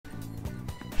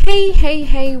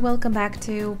Hey, welcome back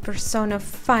to Persona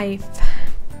 5.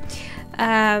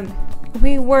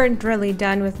 We weren't really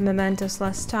done with mementos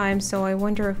last time, so I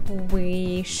wonder if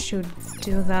we should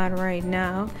do that right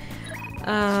now.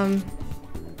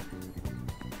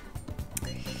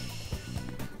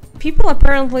 People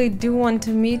apparently do want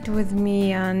to meet with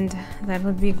me, and that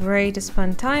would be great to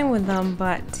spend time with them,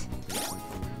 but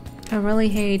I really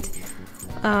hate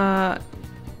not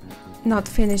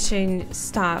finishing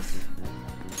stuff.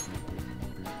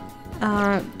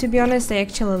 To be honest, I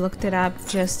actually looked it up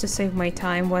just to save my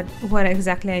time, what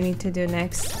exactly I need to do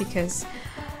next, because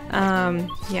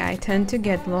yeah, I tend to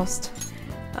get lost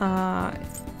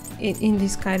in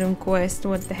this kind of quest.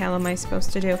 What the hell am I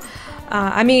supposed to do?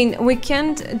 I mean, we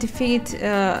can't defeat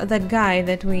that guy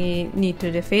that we need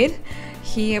to defeat.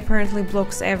 He apparently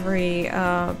blocks every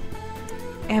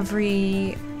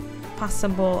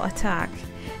possible attack.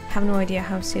 Have no idea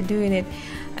how he's doing it.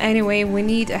 Anyway, we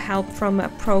need help from a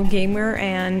pro gamer,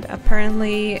 and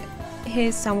apparently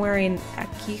he's somewhere in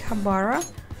Akihabara.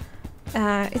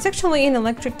 It's actually in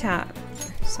Electric Town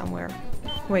somewhere.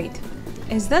 Wait,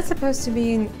 is that supposed to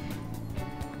be in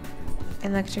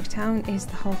Electric Town? Is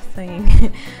the whole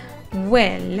thing?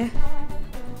 Well,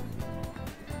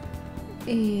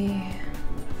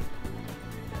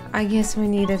 I guess we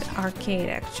need an arcade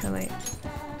actually.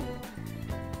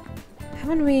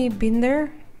 Haven't we been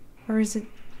there? Or is it?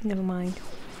 Never mind.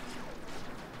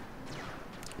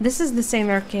 This is the same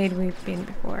arcade we've been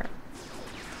before.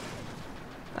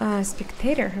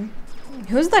 Spectator.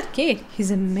 Who's that kid? He's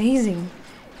amazing.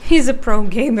 He's a pro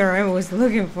gamer I was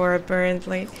looking for,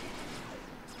 apparently.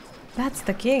 That's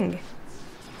the king.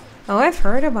 Oh, I've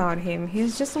heard about him.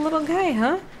 He's just a little guy,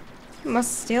 huh? He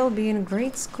must still be in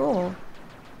grade school.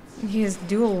 He is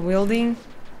dual wielding.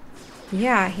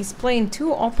 Yeah, he's playing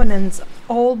two opponents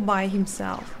all by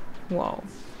himself. Whoa.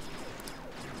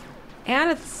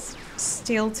 And it's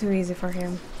still too easy for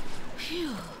him.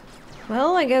 Phew.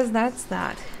 Well, I guess that's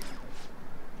that.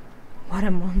 What a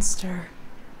monster.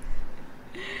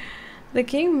 The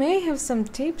king may have some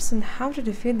tips on how to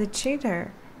defeat the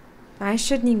cheater. I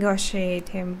should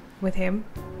negotiate with him.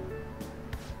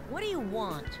 What do you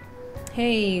want?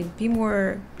 Hey, be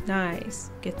more nice.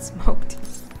 Get smoked.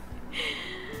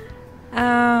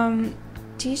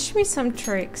 Teach me some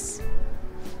tricks.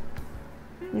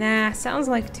 Nah, sounds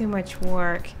like too much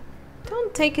work.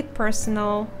 Don't take it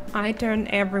personal. I turn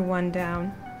everyone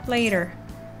down. Later.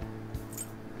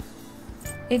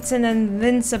 It's an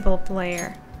invincible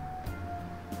player.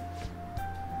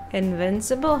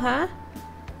 Invincible, huh?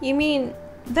 You mean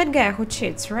that guy who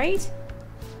cheats, right?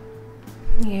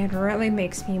 Yeah, it really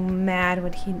makes me mad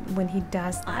when he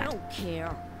does that. I don't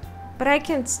care. But I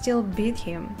can still beat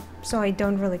him, so I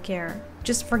don't really care.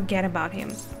 Just forget about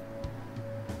him.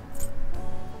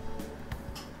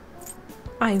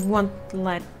 I won't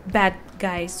let bad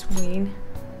guys win.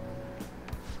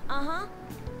 Uh-huh.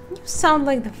 You sound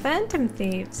like the Phantom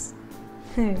Thieves.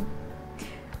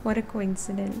 What a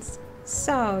coincidence.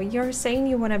 So, you're saying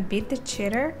you want to beat the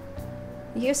cheater?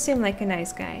 You seem like a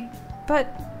nice guy, but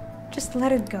just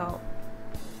let it go.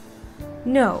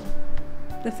 No.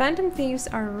 The Phantom Thieves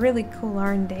are really cool,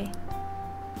 aren't they?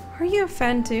 Are you a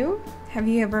fan too? Have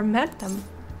you ever met them?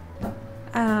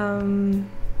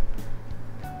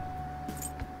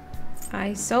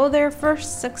 I saw their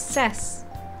first success.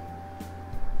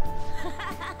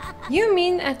 You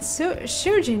mean at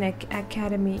Shujin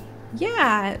Academy?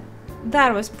 Yeah,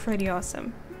 that was pretty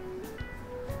awesome.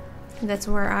 That's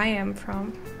where I am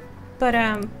from. But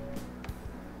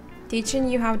teaching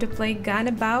you how to play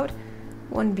Ganabout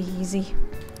won't be easy.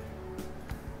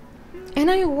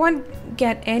 And I won't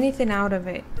get anything out of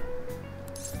it.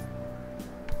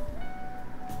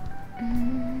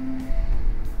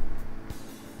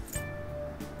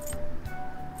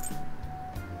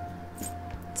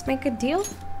 Let's make a deal?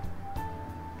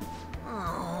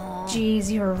 Aww. Jeez,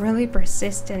 you're really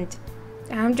persistent.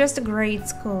 I'm just a grade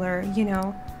schooler, you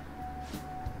know.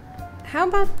 How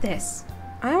about this?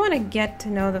 I want to get to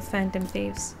know the Phantom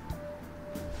Thieves.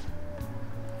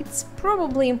 It's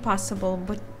probably impossible,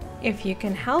 but if you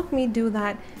can help me do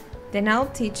that, then I'll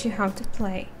teach you how to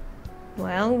play.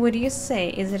 Well, what do you say?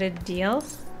 Is it a deal?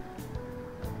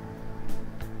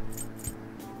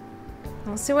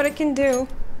 I'll see what I can do.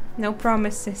 No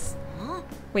promises. Huh?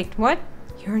 Wait, what?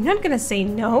 You're not gonna say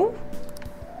no?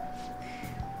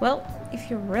 Well, if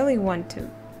you really want to.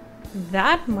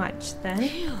 That much, then.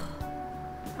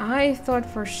 I thought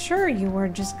for sure you were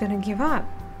just gonna give up.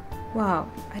 Wow,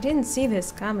 I didn't see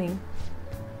this coming.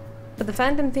 But the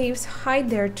Phantom Thieves hide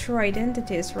their true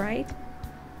identities, right?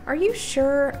 Are you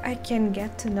sure I can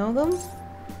get to know them?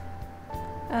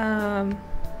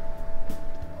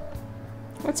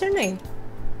 What's her name?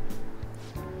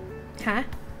 Huh?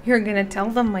 You're gonna tell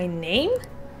them my name?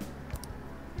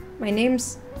 My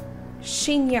name's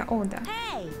Shinya Oda.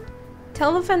 Hey!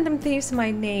 Tell the Phantom Thieves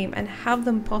my name and have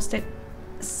them post it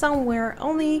somewhere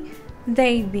only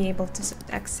they'd be able to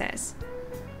access.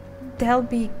 They'll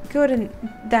be good and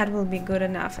that will be good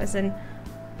enough as an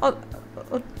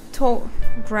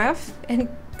autograph and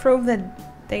prove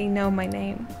that they know my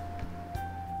name.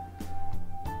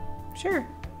 Sure.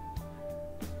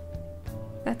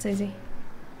 That's easy.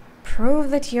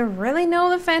 Prove that you really know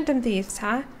the Phantom Thieves,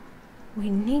 huh? We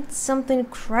need something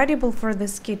credible for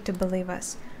this kid to believe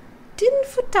us. Didn't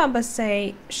Futaba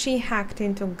say she hacked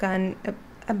into Gun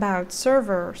about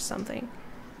server or something?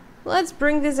 Let's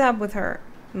bring this up with her.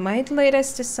 Might lead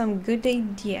us to some good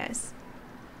ideas.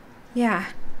 Yeah,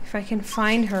 if I can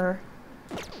find her.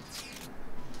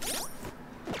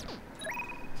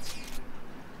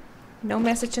 No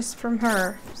messages from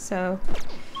her, so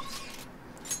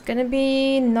it's gonna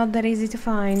be not that easy to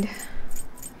find.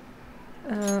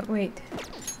 Wait.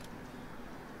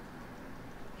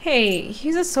 Hey,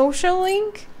 he's a social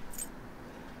link?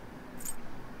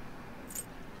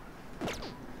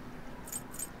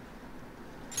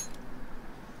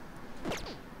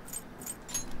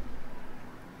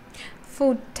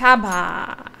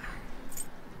 Futaba.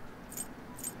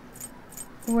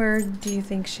 Where do you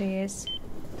think she is?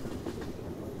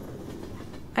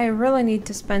 I really need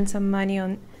to spend some money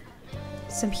on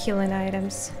some healing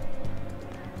items.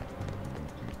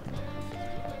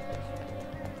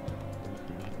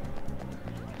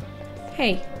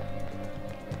 Hey.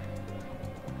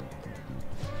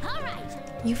 All right.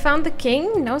 You found the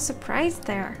king? No surprise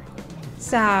there.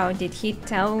 So, did he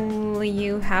tell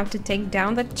you how to take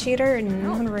down that cheater?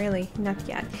 Not really, not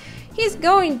yet. He's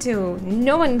going to.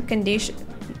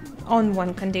 On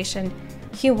one condition.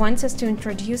 He wants us to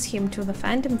introduce him to the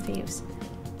Phantom Thieves.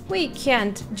 We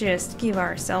can't just give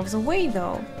ourselves away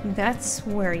though. That's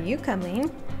where you come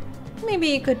in. Maybe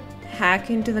you could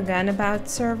hack into the Gunabout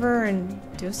server and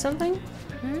do something?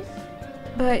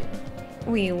 But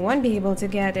we won't be able to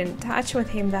get in touch with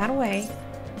him that way.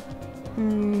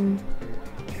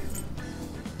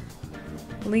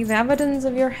 Leave evidence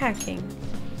of your hacking.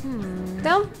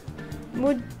 That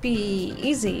would be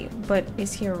easy, but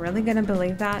is he really gonna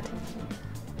believe that?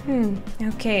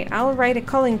 Okay, I'll write a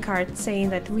calling card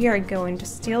saying that we are going to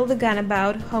steal the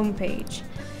Gunabout homepage.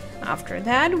 After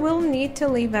that, we'll need to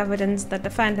leave evidence that the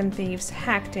Phantom Thieves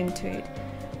hacked into it.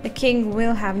 The king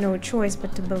will have no choice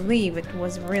but to believe it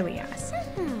was really us.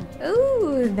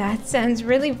 Ooh, that sounds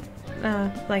really,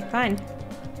 like fun.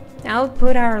 I'll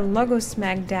put our logo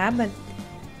smack dab at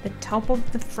the top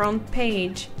of the front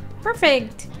page.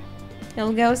 Perfect!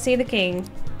 You'll go see the king.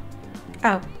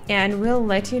 Oh, and we'll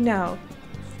let you know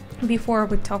before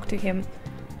we talk to him.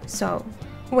 So,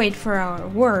 wait for our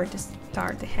word to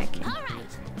start the hacking. All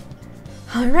right.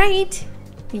 Alright,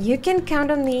 you can count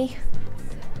on me.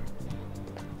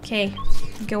 Okay,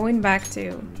 going back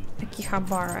to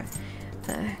Akihabara.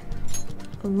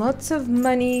 Lots of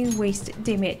money wasted.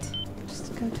 Damn it.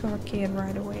 Just go to arcade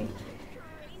right away.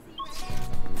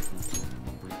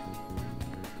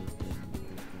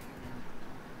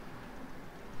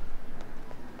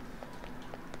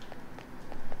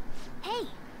 Hey.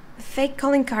 The fake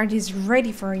calling card is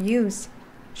ready for use.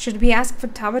 Should we ask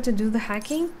Futaba to do the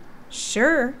hacking?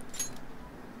 Sure.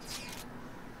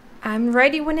 I'm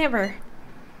ready whenever.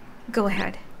 Go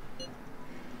ahead.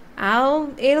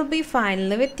 It'll be fine.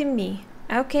 Leave it to me.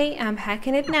 Okay, I'm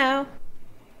hacking it now.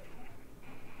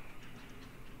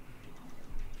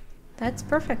 That's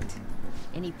perfect.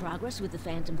 Any progress with the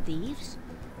Phantom Thieves?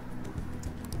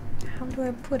 How do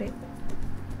I put it?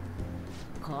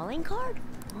 Calling card?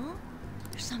 Huh?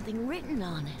 There's something written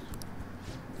on it.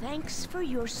 Thanks for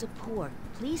your support.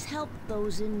 Please help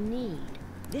those in need.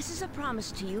 This is a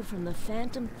promise to you from the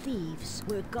Phantom Thieves.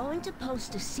 We're going to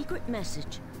post a secret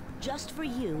message just for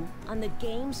you on the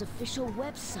game's official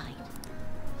website.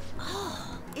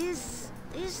 Oh, is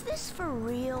this for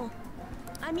real?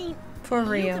 I mean, For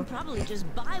you real. can probably just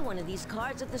buy one of these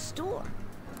cards at the store.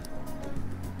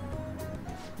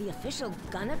 The official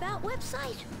Gunabout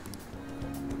website?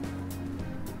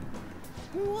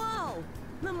 Whoa!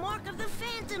 The mark of the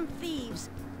Phantom Thieves!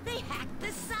 They hacked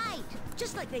the site!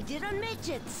 Just like they did on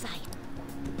Midget's site.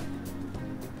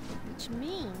 Which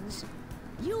means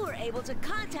you were able to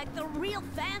contact the real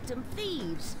Phantom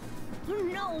Thieves.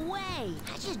 No way!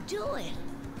 How'd you do it?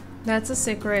 That's a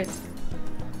secret.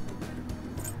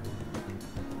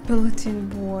 Bulletin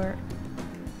board.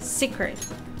 Secret.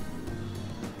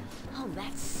 Oh,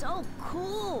 that's so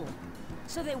cool!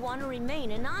 So they want to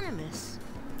remain anonymous.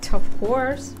 Of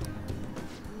course.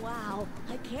 Wow, Wow,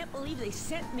 I can't believe they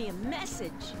sent me a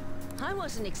message. I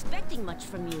wasn't expecting much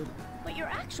from you, but you're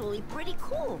actually pretty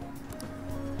cool.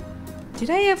 Did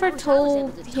I ever I wish I was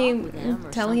able to talk tell with them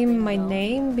or him something, my though.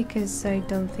 name? Because I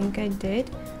don't think I did.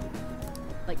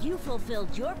 But you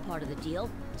fulfilled your part of the deal,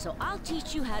 so I'll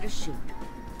teach you how to shoot.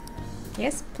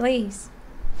 Yes, please.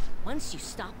 Once you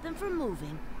stop them from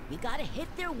moving, you gotta hit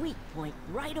their weak point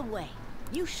right away.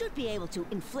 You should be able to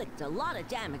inflict a lot of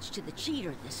damage to the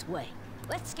cheater this way.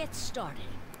 Let's get started.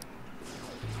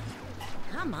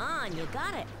 Come on, you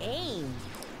gotta aim.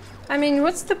 I mean,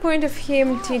 what's the point of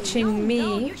him Oh, teaching no, no,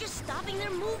 me you're just stopping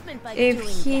their movement by if doing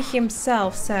he that.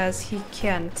 himself says he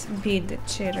can't beat the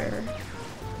cheater?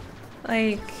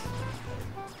 Like...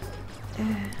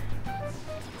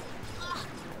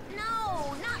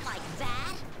 No, not like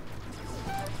that.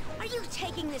 Are you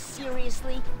taking this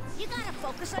seriously? You gotta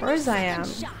focus on Of your course I am.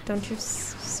 second shot. Don't you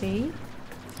see?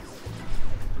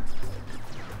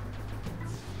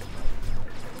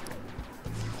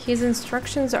 His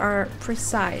instructions are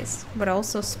precise, but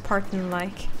also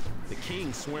Spartan-like. The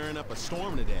king's swearing up a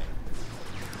storm today.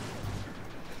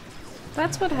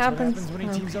 That's what That's happens. what happens when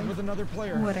he teams up Okay. with another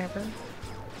player. Whatever.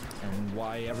 And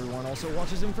why everyone also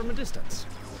watches him from a distance.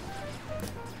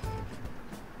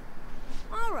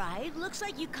 Alright, looks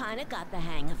like you kinda got the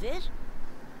hang of it.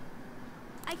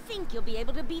 I think you'll be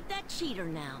able to beat that cheater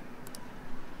now.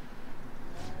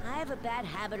 I have a bad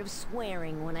habit of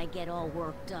swearing when I get all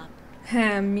worked up.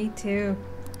 Me too.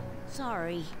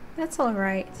 Sorry. That's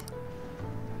alright.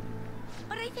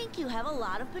 But I think you have a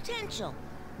lot of potential.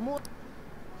 More.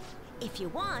 If you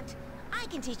want, I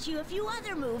can teach you a few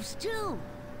other moves too.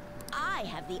 I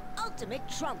have the ultimate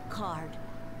trump card.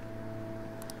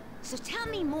 So tell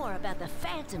me more about the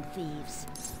Phantom Thieves.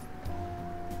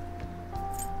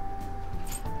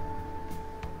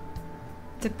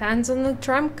 Depends on the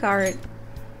trump card.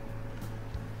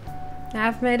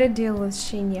 I've made a deal with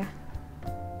Shinya.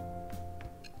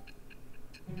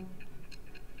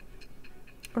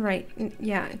 Right,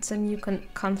 yeah, it's a new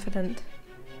confidant.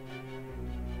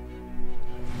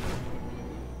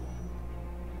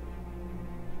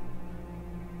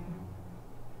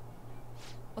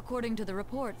 According to the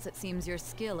reports, it seems your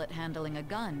skill at handling a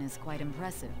gun is quite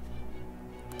impressive.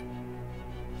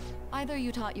 Either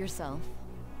you taught yourself,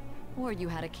 or you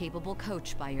had a capable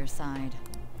coach by your side.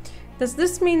 Does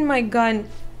this mean my gun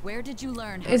Where did you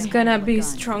learn how is to gonna handle a be gun?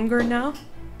 stronger now?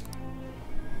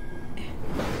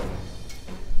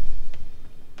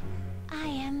 I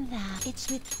am that. It's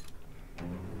with...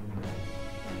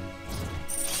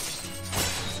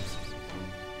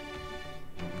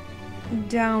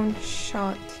 Down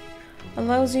shot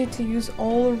allows you to use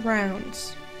all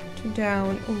rounds to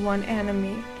down one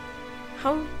enemy.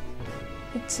 How?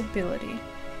 Its ability.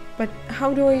 But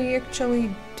how do I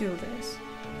actually do this?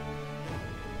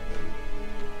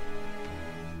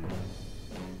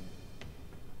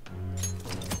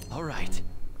 All right.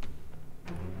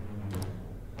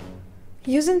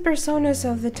 Using personas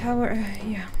of the tower.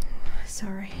 Yeah,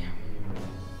 sorry.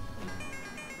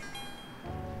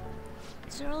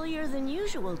 It's earlier than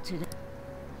usual today.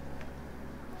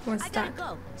 What's I gotta that?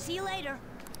 go. See you later.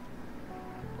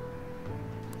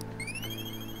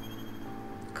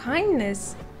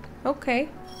 Kindness. Okay.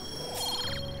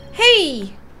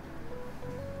 Hey!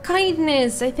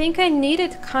 Kindness. I think I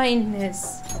needed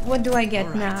kindness. What do I get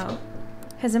All right. now?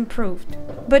 Has improved.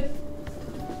 But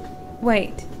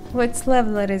wait, what's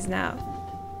level it is now?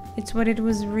 It's what it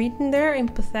was written there,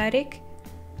 empathetic.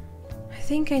 I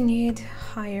think I need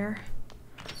higher.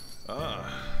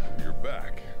 Ah, you're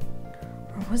back.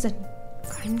 Or was it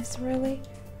kindness really?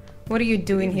 What are you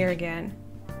doing here again?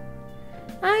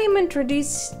 I am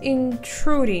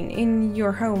intruding in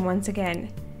your home once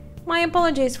again. My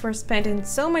apologies for spending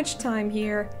so much time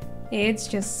here. It's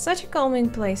just such a calming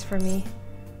place for me.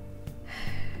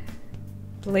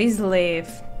 Please leave.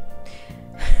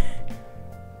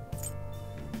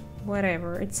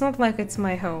 Whatever, it's not like it's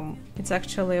my home. It's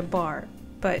actually a bar.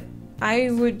 But I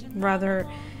would rather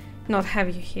not have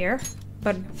you here.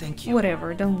 But Thank you.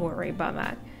 whatever, don't worry about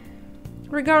that.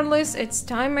 Regardless, it's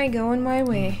time I go on my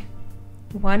way.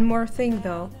 One more thing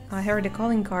though, I heard a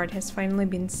calling card has finally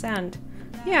been sent.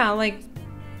 Yeah, like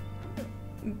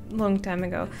long time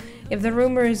ago. If the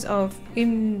rumors of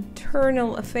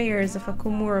internal affairs of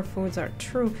Akumura Foods are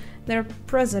true, their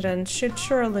president should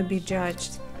surely be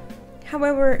judged.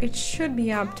 However, it should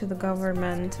be up to the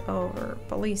government or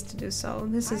police to do so.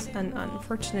 This is an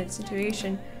unfortunate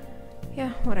situation.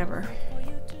 Yeah, whatever.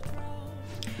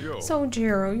 Yo, So,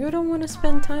 Jiro, you don't want to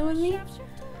spend time with me?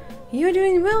 You're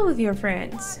doing well with your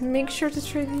friends. Make sure to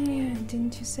treat me.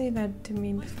 Didn't you say that to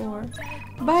me before?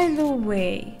 By the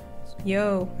way,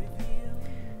 yo,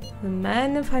 The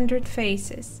Man of 100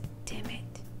 Faces. Damn it.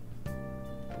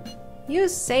 You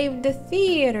saved the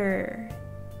theater.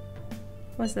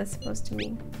 What's that supposed to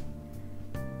mean?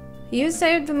 You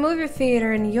saved the movie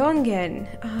theater in Yongen.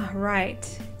 Ah,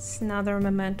 right. It's another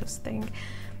mementos thing.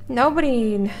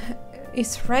 Nobody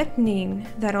is threatening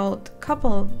that old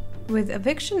couple with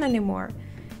eviction anymore.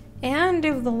 And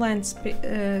if the land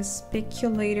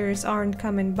speculators aren't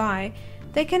coming by,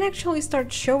 they can actually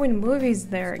start showing movies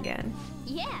there again.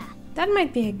 Yeah. That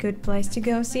might be a good place to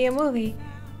go see a movie.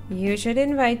 You should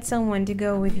invite someone to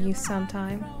go with you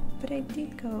sometime. But I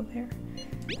did go there.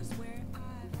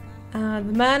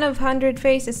 The Man of 100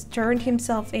 Faces turned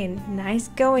himself in. Nice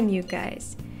going, you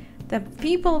guys. The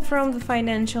people from the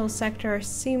financial sector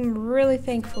seem really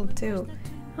thankful too.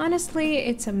 Honestly,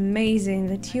 it's amazing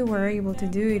that you were able to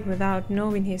do it without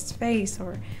knowing his face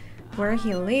or where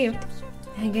he lived.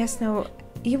 I guess no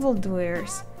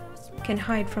evildoers can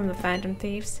hide from the Phantom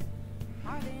Thieves.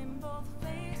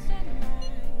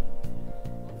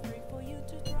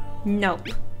 Nope.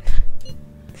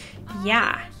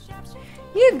 Yeah.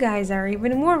 You guys are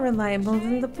even more reliable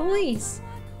than the police.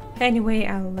 Anyway,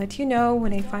 I'll let you know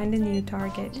when I find a new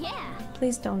target. Yeah.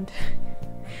 Please don't.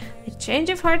 A change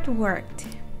of heart worked.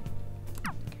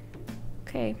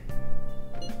 Okay.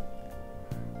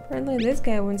 Apparently this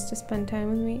guy wants to spend time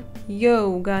with me.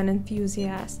 Yo, gun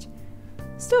enthusiast.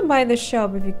 Stop by the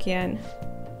shop if you can.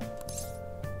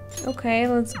 Okay,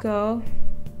 let's go.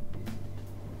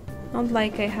 Not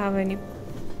like I have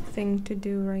anything to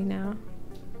do right now.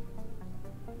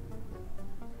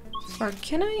 Or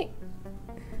can I?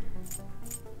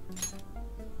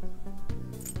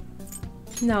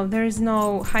 No, there is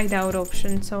no hideout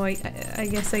option, so I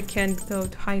guess I can't go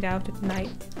to hideout at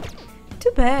night.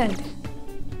 Too bad.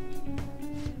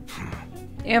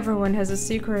 Everyone has a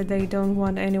secret they don't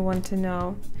want anyone to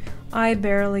know. I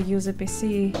barely use a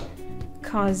PC,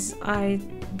 cause I'd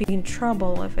be in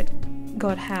trouble if it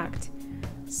got hacked.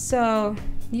 So,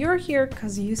 you're here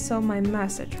cause you saw my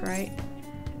message, right?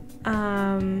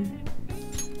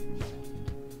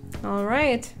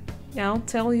 Alright, I'll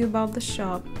tell you about the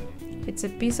shop. It's a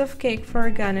piece of cake for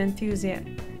a gun enthusiast.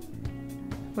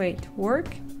 Wait, work?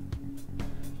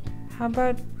 How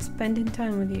about spending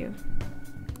time with you?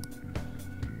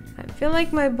 I feel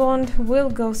like my bond will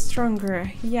go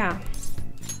stronger, yeah.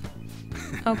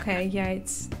 Okay, yeah,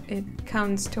 it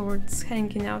counts towards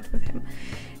hanging out with him.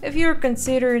 If you're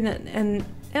considered an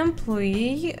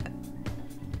employee,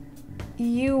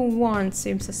 you won't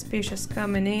seem suspicious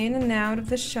coming in and out of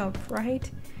the shop, right?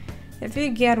 If you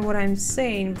get what I'm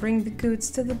saying, bring the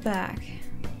goods to the back.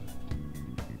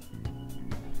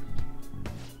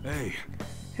 Hey.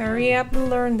 Hurry up and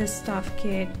learn this stuff,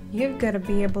 kid. You've got to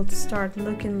be able to start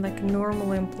looking like a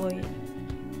normal employee.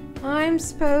 I'm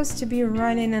supposed to be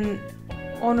running an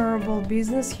honorable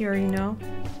business here, you know.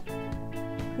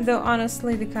 Though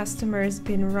honestly, the customer's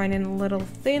been running a little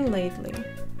thin lately.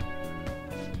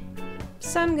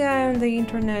 Some guy on the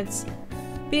internet's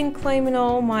been claiming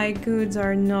all my goods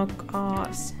are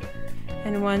knockoffs.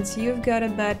 And once you've got a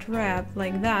bad rap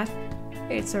like that,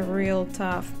 it's real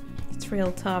tough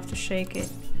to shake it.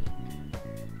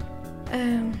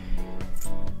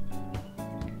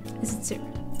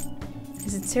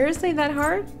 Is it seriously that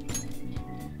hard?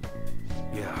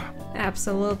 Yeah.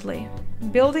 Absolutely.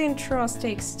 Building trust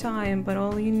takes time, but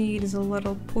all you need is a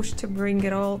little push to bring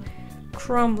it all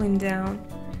crumbling down.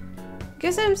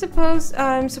 Guess I'm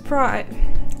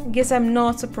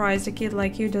not surprised a kid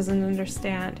like you doesn't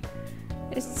understand.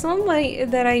 It's not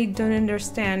like that I don't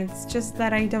understand, it's just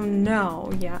that I don't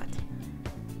know yet.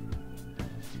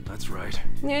 That's right.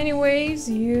 Anyways,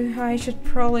 I should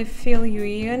probably fill you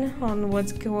in on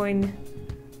what's going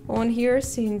on here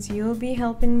since you'll be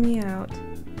helping me out.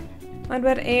 I'd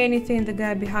bet anything the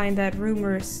guy behind that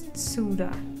rumor is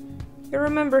Tsuda. You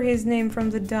remember his name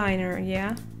from the diner,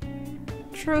 yeah?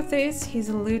 Truth is, he's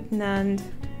a lieutenant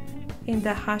in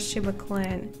the Hashiba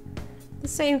clan. The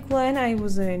same clan I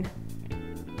was in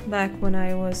back when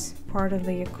I was part of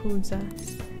the Yakuza.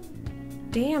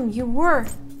 Damn, you were!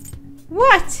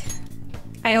 What?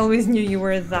 I always knew you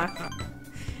were that.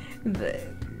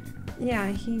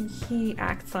 Yeah, he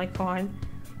acts like one.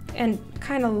 And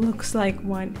kinda looks like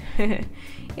one.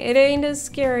 It ain't as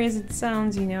scary as it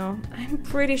sounds, you know. I'm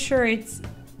pretty sure it's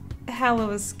a hell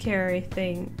of a scary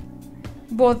thing.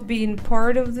 Both being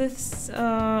part of this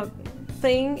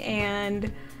thing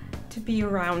and to be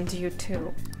around you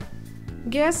too.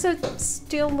 Guess it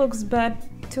still looks bad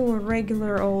to a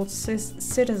regular old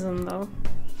citizen though.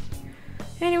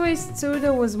 Anyways,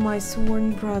 Tsuda was my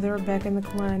sworn brother back in the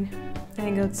clan.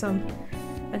 I got some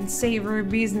unsavory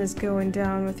business going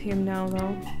down with him now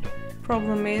though.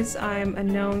 Problem is, I'm a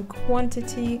known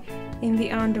quantity in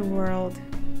the underworld.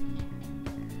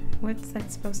 What's that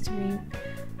supposed to mean?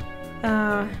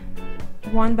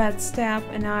 One bad step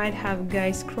and I'd have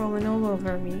guys crawling all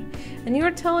over me. And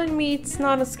you're telling me it's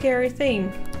not a scary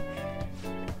thing.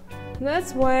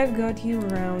 That's why I've got you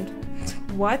around.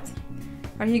 What?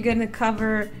 Are you gonna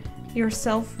cover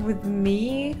yourself with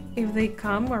me if they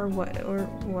come or what?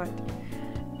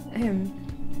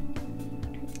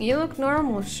 You look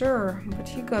normal, sure,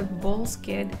 but you got balls,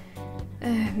 kid.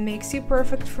 Makes you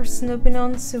perfect for snooping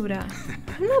on Suda.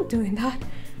 I'm not doing that.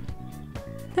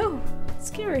 No, it's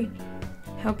scary.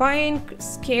 Hope I ain't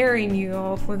scaring you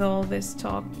off with all this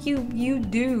talk. You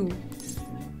do.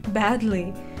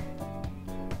 Badly.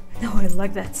 No, I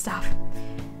like that stuff.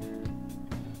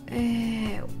 We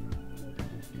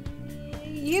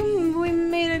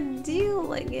made a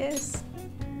deal, I guess.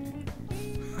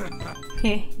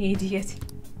 Idiot.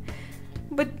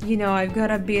 But you know, I've got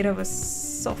a bit of a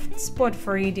soft spot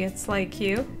for idiots like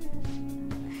you.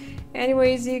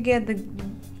 Anyways, you get the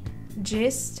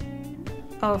gist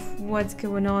of what's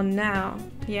going on now,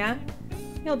 yeah?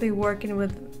 You'll be working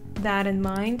with that in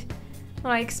mind.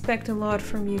 I expect a lot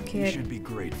from you, kid. You should be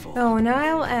grateful. Oh, and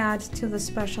I'll add to the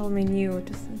special menu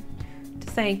to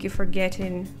thank you for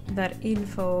getting that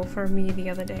info for me the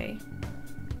other day.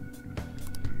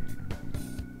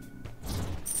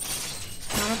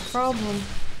 Not a problem.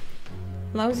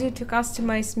 Allows you to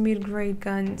customize mid-grade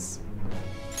guns.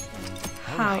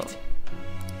 How? Right.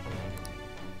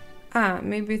 Ah,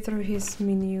 maybe through his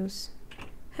menus.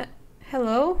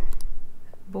 Hello?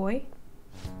 Boy?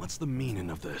 What's the meaning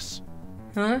of this?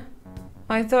 Huh?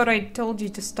 I thought I told you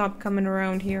to stop coming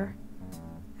around here.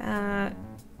 I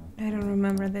don't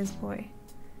remember this boy.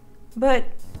 But...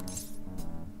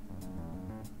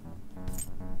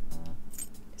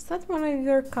 is that one of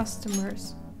your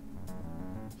customers?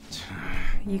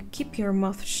 You keep your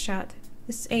mouth shut.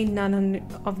 This ain't none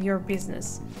of your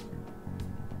business.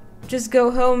 Just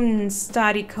go home and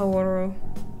study, Kaoru.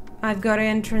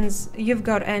 You've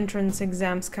got entrance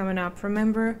exams coming up,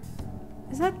 remember?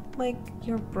 Is that like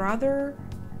your brother?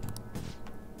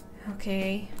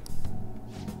 Okay.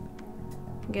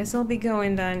 Guess I'll be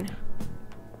going then.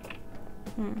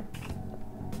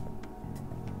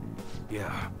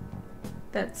 Yeah.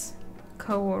 That's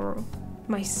Kaoru,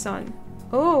 my son.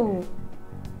 Oh!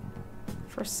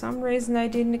 For some reason I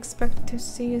didn't expect to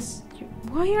see us.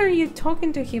 Why are you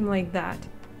talking to him like that?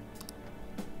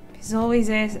 He's always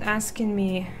asking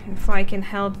me if I can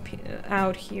help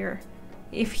out here.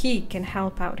 If he can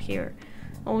help out here.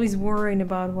 Always worrying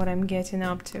about what I'm getting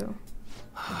up to.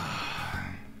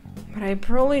 But I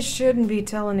probably shouldn't be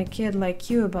telling a kid like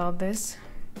you about this.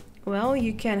 Well,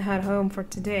 you can head home for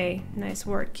today. Nice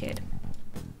work, kid.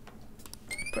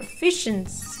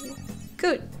 Proficiency.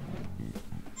 Good.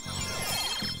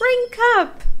 Rank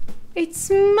up! It's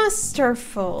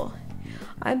masterful.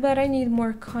 I bet I need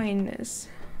more kindness.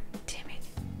 Damn it.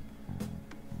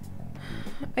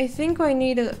 I think I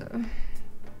need a...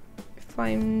 if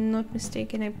I'm not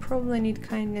mistaken, I probably need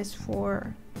kindness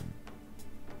for...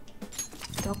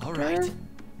 doctor? All right.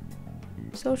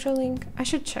 Social link? I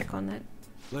should check on that.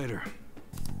 Later.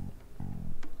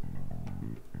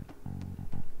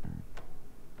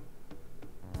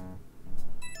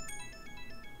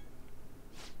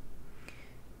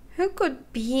 Who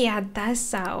could be at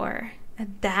this hour?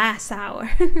 At this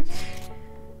hour?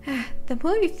 The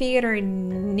movie theater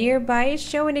nearby is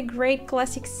showing a great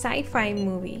classic sci-fi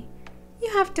movie. You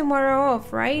have tomorrow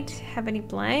off, right? Have any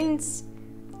plans?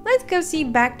 Let's go see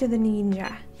Back to the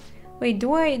Ninja. Wait,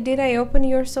 did I open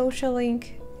your social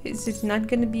link? Is it not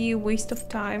gonna be a waste of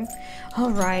time?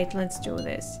 Alright, let's do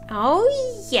this. Oh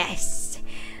yes!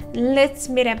 Let's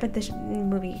meet up at the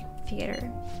movie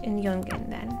theater in Yongen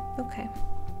then. Okay.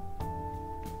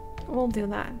 We'll do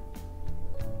that.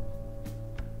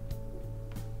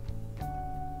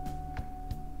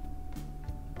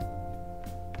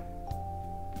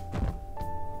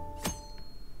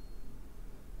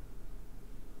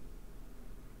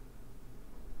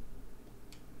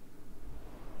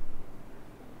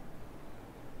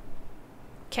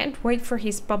 Can't wait for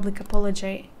his public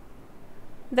apology.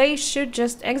 They should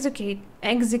just execute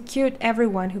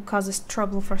everyone who causes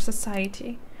trouble for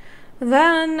society.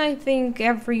 Then I think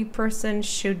every person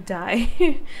should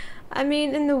die. I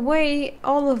mean, in a way,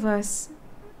 all of us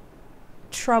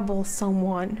trouble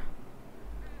someone.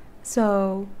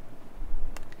 So,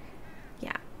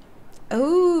 yeah.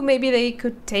 Oh, maybe they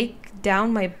could take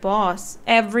down my boss.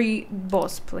 Every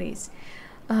boss, please.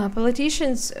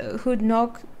 Politicians who'd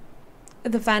knock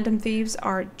the Phantom Thieves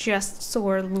are just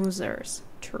sore losers.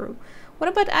 True. What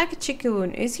about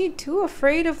Akichi-kun? Is he too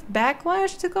afraid of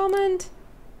backlash to comment?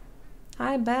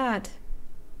 I bet.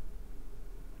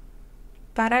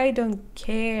 But I don't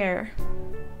care.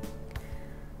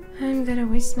 I'm gonna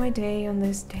waste my day on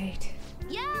this date.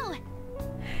 Yo!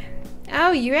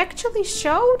 Oh, you actually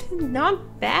showed?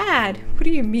 Not bad. What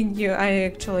do you mean I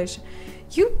actually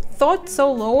you thought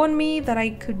so low on me that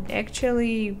I could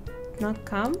actually not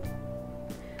come?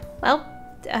 Well,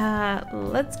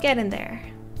 let's get in there.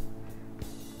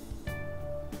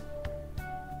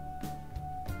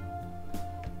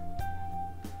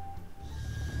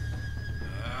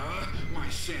 My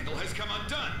sandal has come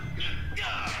undone.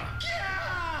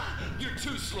 You're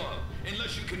too slow.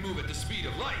 Unless you can move at the speed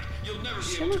of light, you'll never be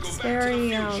She able to go looks back very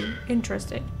to the future.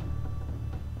 interested.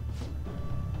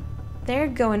 They're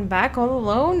going back all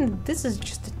alone? This is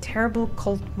just a terrible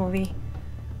cult movie.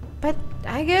 But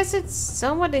I guess it's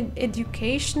somewhat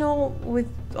educational with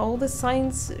all the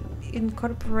science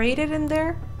incorporated in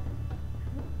there.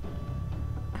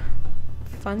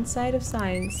 Fun side of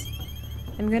science.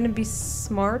 I'm gonna be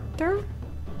smarter?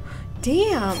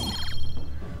 Damn!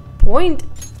 Point!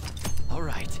 All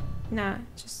right. Nah,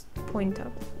 just point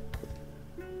up.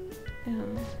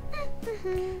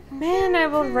 Man,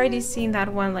 I've already seen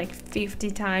that one like 50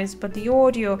 times, but the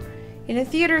audio in a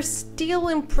theater still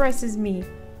impresses me.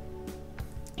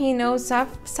 You know,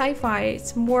 sci-fi,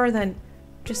 it's more than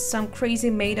just some crazy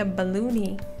made-up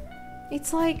balloony.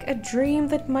 It's like a dream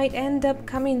that might end up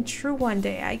coming true one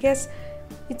day. I guess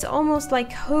it's almost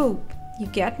like hope. You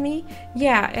get me?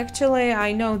 Yeah, actually,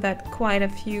 I know that quite a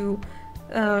few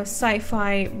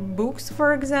sci-fi books,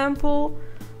 for example,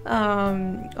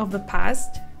 of the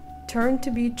past turned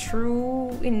to be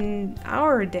true in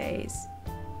our days.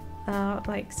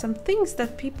 Like some things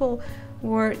that people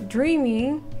were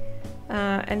dreaming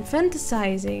and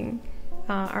fantasizing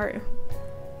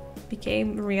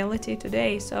became reality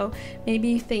today. So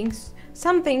maybe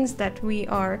some things that we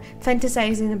are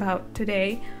fantasizing about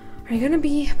today are gonna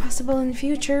be possible in the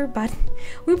future, but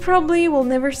we probably will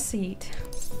never see it.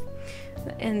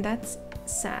 And that's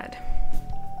sad.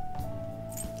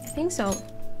 I think so.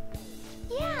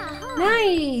 Yeah, huh?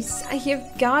 Nice! You've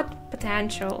got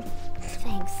potential.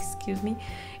 Thanks. Excuse me.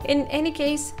 In any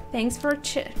case, thanks for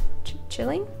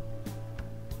chilling.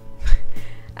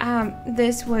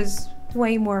 This was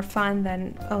way more fun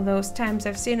than all those times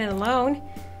I've seen it alone.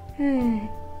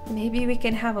 Maybe we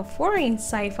can have a foreign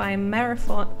sci-fi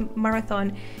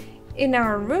marathon in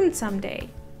our room someday.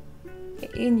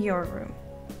 In your room.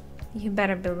 You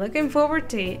better be looking forward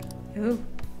to it. Ooh.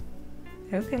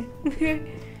 Okay.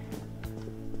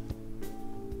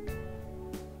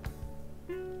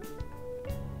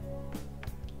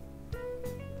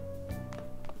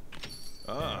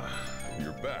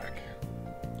 You're back.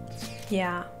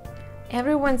 Yeah.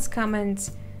 Everyone's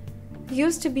comments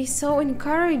used to be so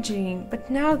encouraging, but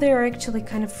now they're actually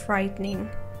kind of frightening.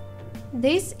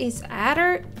 This is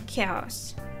utter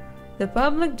chaos. The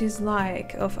public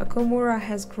dislike of Okumura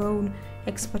has grown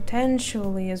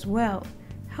exponentially as well.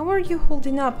 How are you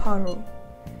holding up, Haru?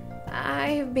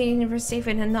 I've been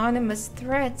receiving anonymous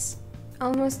threats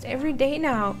almost every day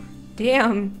now.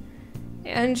 Damn.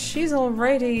 And she's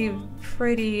already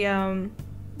pretty, I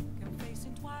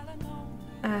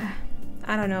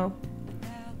don't know.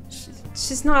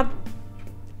 She's not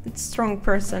a strong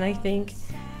person, I think.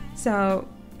 So,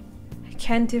 I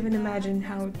can't even imagine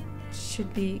how it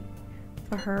should be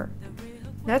for her.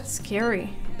 That's scary.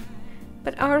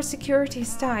 But our security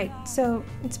is tight, so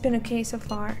it's been okay so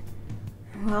far.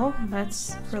 Well,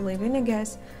 that's relieving, I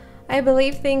guess. I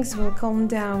believe things will calm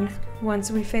down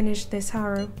once we finish this,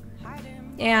 Haru.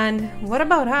 And what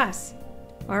about us?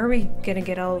 Are we gonna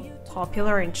get all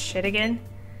popular and shit again?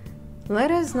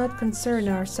 Let us not concern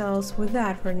ourselves with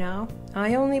that for now.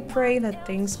 I only pray that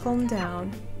things calm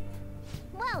down.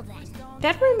 Well then.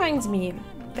 That reminds me,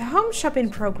 the home shopping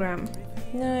program.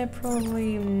 Nah,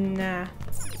 probably nah.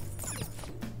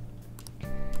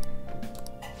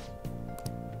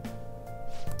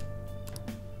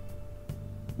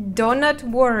 Do not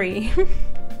worry.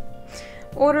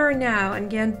 Order now and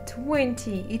get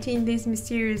 20. Eating these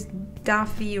mysterious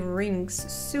Duffy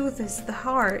rings soothes the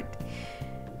heart.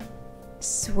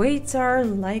 Sweets are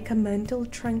like a mental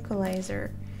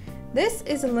tranquilizer. This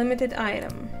is a limited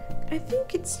item. I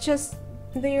think it's just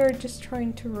they are just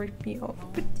trying to rip me off,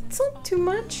 but it's not too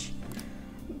much.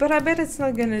 But I bet it's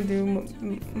not gonna do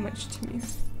much to me.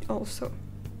 Also,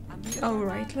 all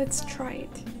right, let's try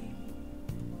it.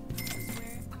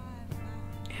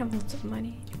 I have lots of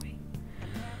money anyway.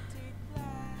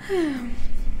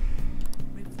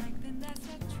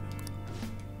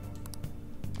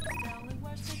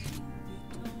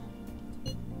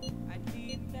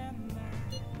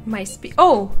 My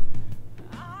Oh!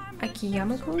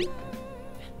 Akiyama-kun?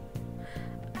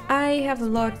 I have a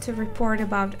lot to report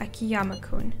about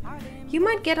Akiyama-kun. You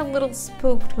might get a little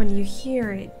spooked when you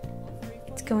hear it.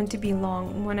 It's going to be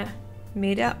long. Wanna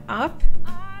meet up?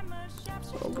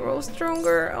 We'll grow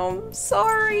stronger. Oh, I'm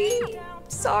sorry.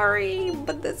 Sorry,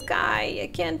 but this guy, I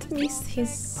can't miss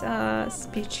his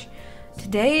speech.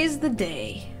 Today is the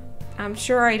day. I'm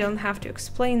sure I don't have to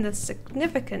explain the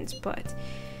significance, but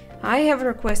I have a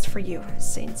request for you,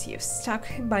 since you've stuck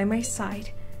by my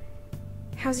side.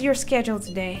 How's your schedule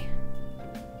today?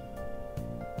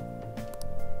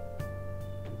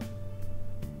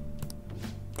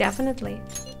 Definitely.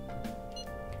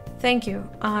 Thank you.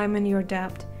 I'm in your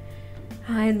debt.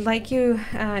 I'd like you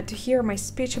to hear my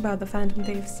speech about the Phantom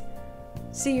Thieves.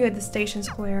 See you at the station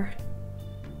square.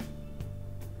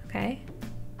 Okay.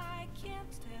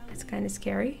 It's kind of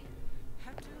scary.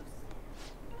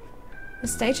 The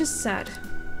stage is set.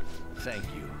 Thank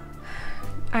you.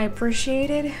 I appreciate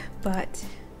it, but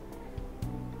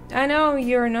I know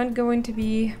you're not going to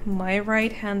be my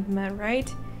right-hand man,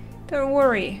 right? Don't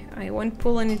worry, I won't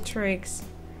pull any tricks.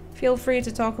 Feel free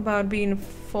to talk about being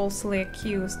falsely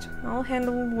accused. I'll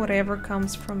handle whatever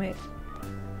comes from it.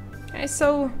 I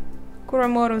saw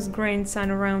Kuramoto's grandson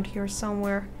around here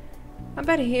somewhere. I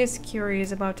bet he is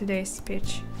curious about today's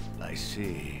speech. I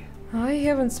see. I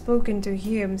haven't spoken to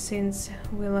him since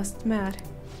we last met.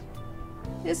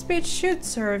 This speech should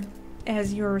serve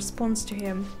as your response to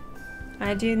him.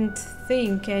 I didn't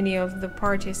think any of the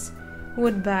parties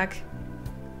would back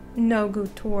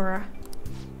Nogu Tora.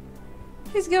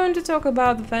 He's going to talk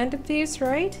about the Phantom Thieves,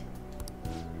 right?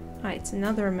 Ah, it's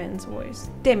another man's voice.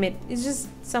 Damn it, it's just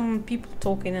some people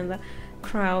talking in the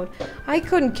crowd. I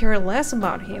couldn't care less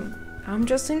about him. I'm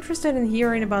just interested in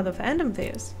hearing about the Phantom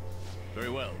Thieves. Very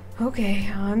well. Okay,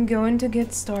 I'm going to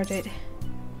get started.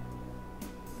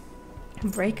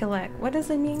 Break a leg. What does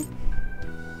it mean?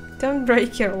 Don't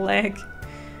break your leg.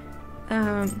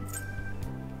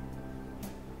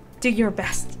 Do your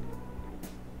best.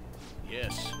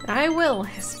 Yes. I will,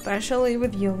 especially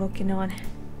with you looking on.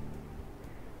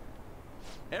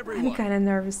 Everyone. I'm kinda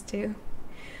nervous too.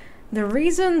 The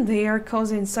reason they are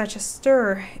causing such a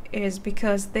stir is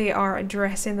because they are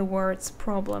addressing the world's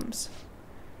problems.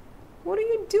 What are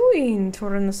you doing,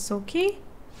 Toranosuke?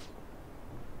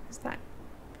 What's that?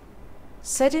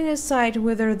 Setting aside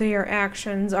whether their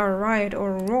actions are right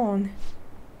or wrong,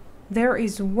 there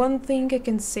is one thing I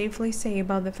can safely say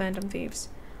about the Phantom Thieves.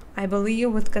 I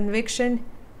believe with conviction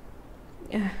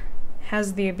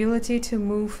has the ability to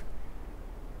move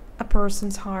a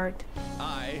person's heart.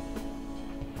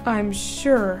 I'm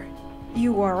sure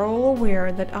you are all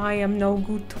aware that I am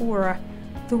Nogu Tora,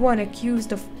 the one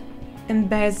accused of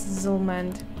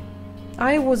embezzlement.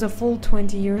 I was a fool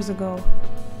 20 years ago.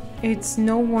 It's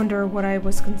no wonder I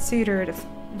was considered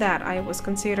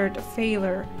a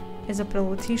failure as a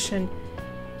politician.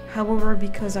 However,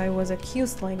 because I was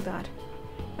accused like that,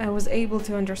 I was able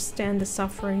to understand the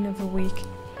suffering of the weak.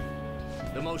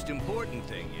 The most important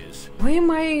thing is... Why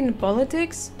am I in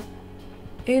politics?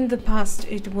 In the past,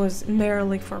 it was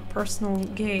merely for personal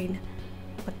gain.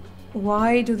 But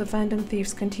why do the Phantom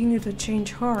Thieves continue to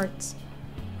change hearts?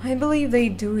 I believe they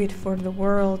do it for the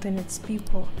world and its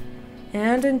people.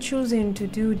 And in choosing to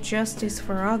do justice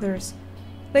for others,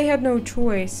 they had no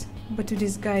choice but to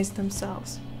disguise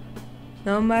themselves.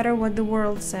 No matter what the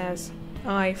world says,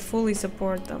 I fully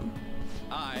support them.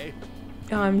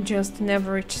 I'm just an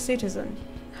average citizen.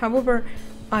 However,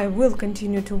 I will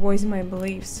continue to voice my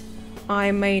beliefs.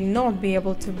 I may not be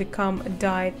able to become a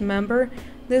Diet member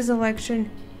this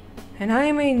election, and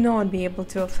I may not be able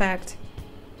to affect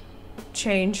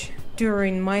change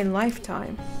during my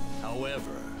lifetime.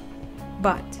 However...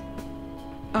 But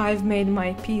I've made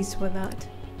my peace with that.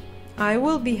 I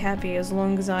will be happy as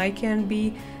long as I can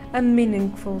be a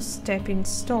meaningful stepping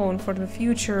stone for the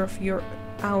future of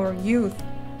our youth.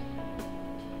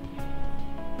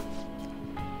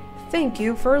 Thank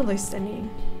you for listening.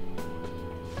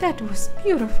 That was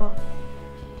beautiful.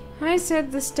 I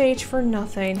set the stage for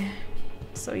nothing.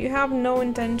 So you have no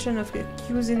intention of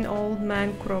accusing old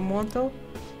man Kuromoto?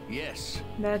 Yes.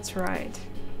 That's right.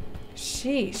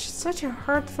 Sheesh, such a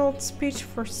heartfelt speech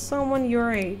for someone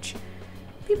your age.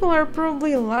 People are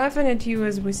probably laughing at you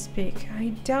as we speak. I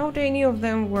doubt any of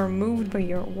them were moved by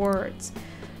your words.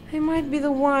 I might be the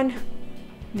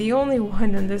only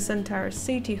one in this entire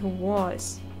city who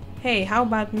was. Hey, how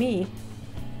about me,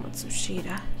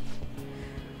 Matsushita?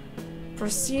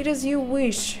 Proceed as you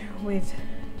wish with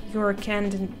your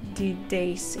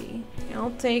candidacy.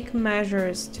 I'll take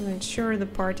measures to ensure the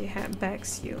party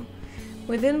backs you.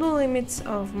 Within the limits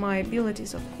of my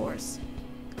abilities, of course.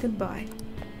 Goodbye.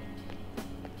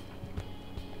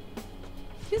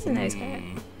 He's a nice guy.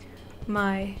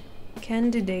 My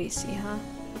candidacy, huh?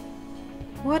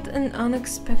 What an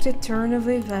unexpected turn of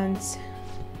events.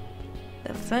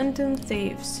 The Phantom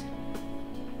Thieves.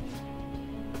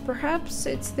 Perhaps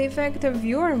it's the effect of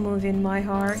your moving my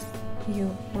heart.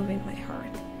 You moving my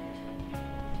heart.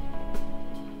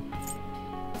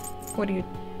 What do you...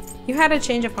 You had a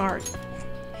change of heart.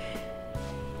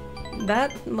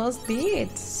 That must be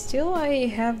it. Still, I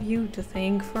have you to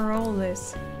thank for all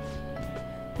this.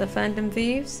 The Phantom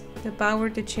Thieves, the power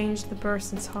to change the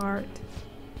person's heart.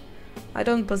 I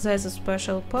don't possess a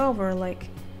special power like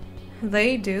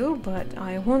they do, but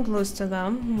I won't lose to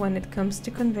them when it comes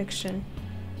to conviction.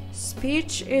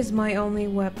 Speech is my only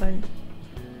weapon.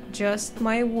 Just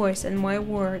my voice and my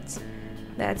words.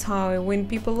 That's how I win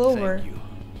people over. Thank you.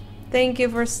 Thank you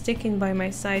for sticking by my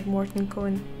side, Morton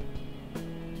Cohen.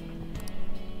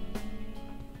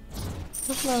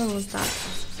 What level was that?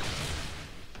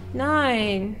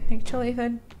 9! Actually, if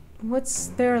I... What's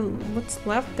there? What's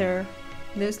left there?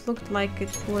 This looked like it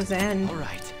was end. All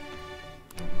right.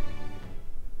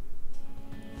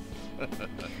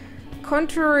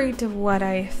 Contrary to what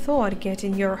I thought,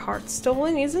 getting your heart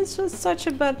stolen isn't such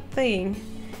a bad thing.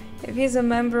 If he's a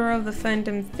member of the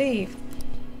Phantom Thieves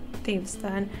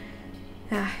then...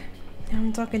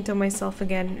 I'm talking to myself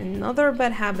again. Another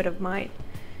bad habit of mine.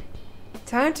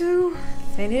 Time to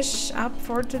finish up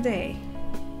for today.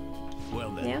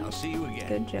 Well then, Yeah. I'll see you again.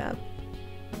 Good job.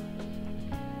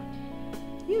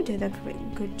 You did a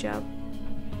good job.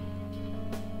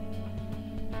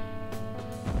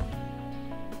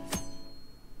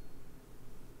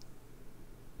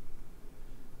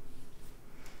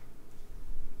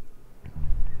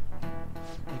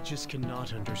 I just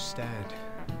cannot understand.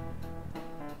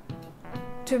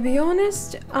 To be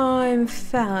honest, I'm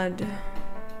fed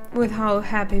with how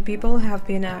happy people have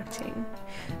been acting.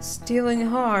 Stealing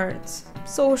hearts,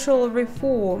 social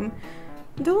reform.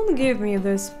 Don't give me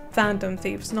this Phantom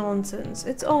Thieves nonsense.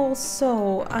 It's all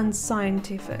so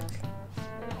unscientific.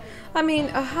 I mean,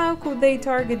 how could they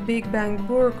target Big Bang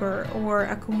Burger or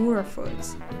Akumura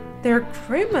Foods? They're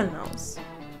criminals.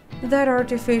 That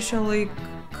artificially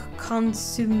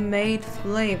consummate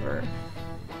flavor.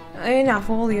 Enough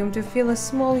volume to fill a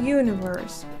small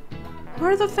universe.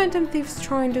 Are the Phantom Thieves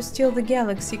trying to steal the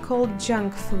galaxy called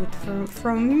junk food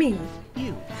from me?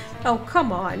 You. Oh,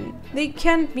 come on. They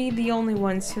can't be the only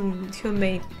ones who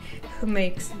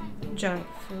makes junk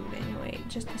food anyway.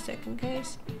 Just a second,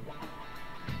 guys.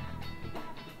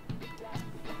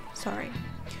 Sorry.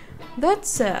 That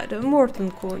said,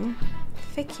 Morton-kun,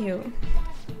 fuck you.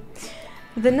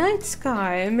 The night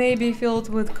sky may be filled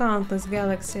with countless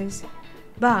galaxies,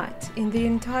 but in the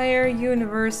entire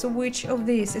universe, which of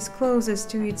these is closest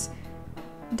to its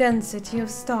density of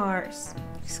stars?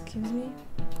 Excuse me?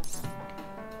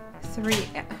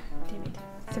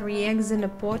 Three eggs in a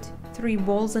pot, 3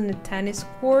 balls in a tennis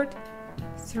court,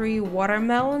 3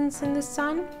 watermelons in the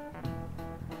sun?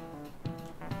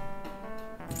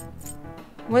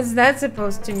 What's that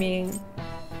supposed to mean?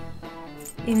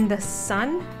 In the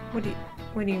sun? What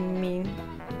do you mean?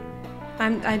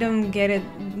 I don't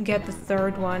get the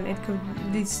third one. It could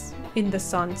be in the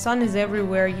sun. Sun is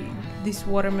everywhere. These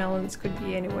watermelons could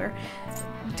be anywhere.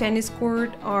 Tennis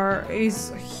court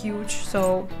is huge,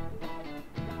 so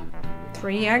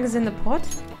 3 eggs in the pot?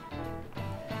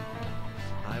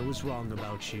 I was wrong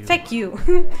about you. Fuck you.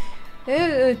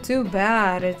 Too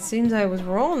bad. It seems I was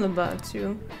wrong about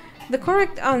you. The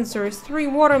correct answer is 3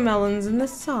 watermelons in the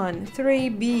sun, 3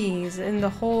 bees in the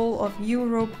whole of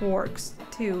Europe works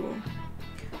too.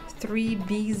 3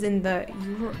 bees in the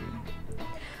Europe.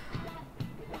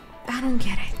 I don't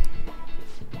get it.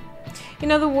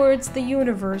 In other words, the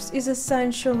universe is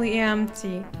essentially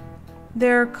empty.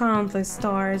 There are countless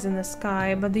stars in the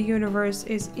sky, but the universe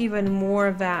is even more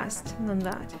vast than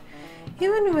that.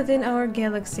 Even within our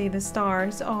galaxy, the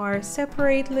stars are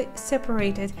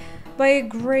separated by a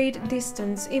great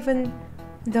distance, even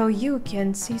though you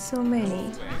can see so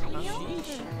many.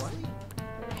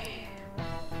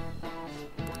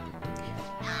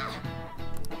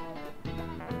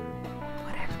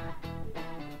 Whatever.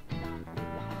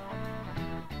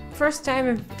 First time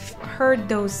I've heard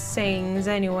those sayings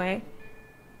anyway.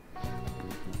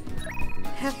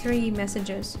 Have 3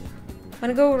 messages.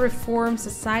 Wanna go reform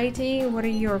society? What are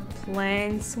your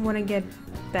plans? Wanna get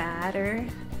better?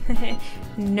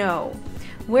 No.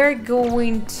 We're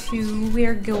going to...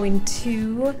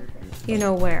 You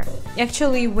know where.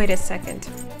 Actually, wait a second.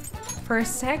 For a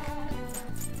sec.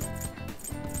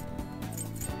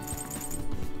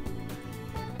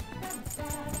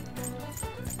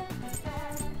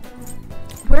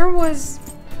 Where was...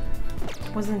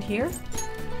 Wasn't here?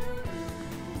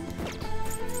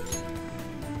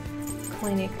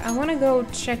 Clinic. I want to go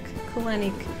check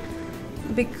clinic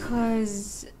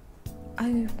because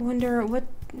I wonder what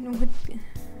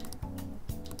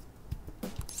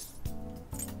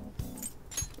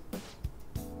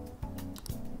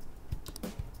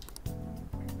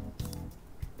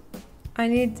I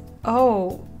need.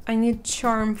 Oh, I need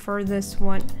charm for this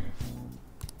one.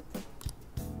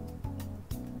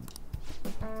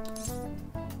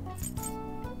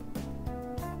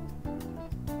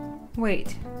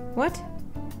 Wait, what?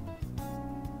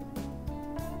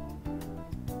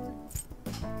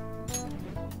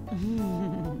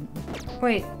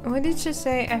 Wait, what did you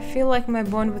say? I feel like my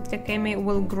bond with Takemi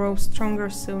will grow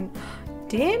stronger soon.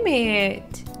 Damn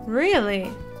it!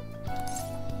 Really?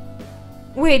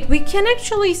 Wait, we can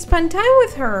actually spend time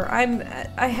with her.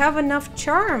 I have enough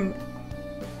charm.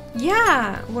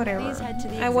 Yeah, whatever. Please head to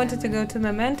the I wanted to go to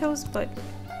Mementos, but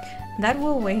that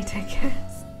will wait, I guess.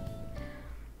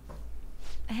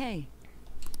 Hey.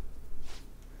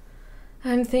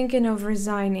 I'm thinking of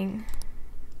resigning.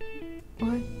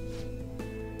 What?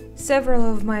 Several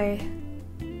of my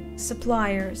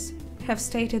suppliers have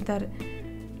stated that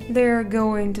they're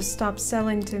going to stop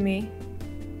selling to me.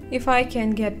 If I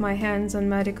can't get my hands on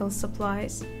medical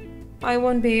supplies, I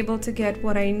won't be able to get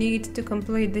what I need to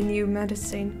complete the new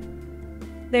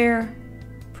medicine. They're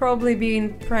probably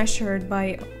being pressured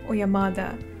by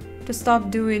Oyamada to stop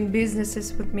doing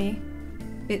businesses with me.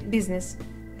 Business.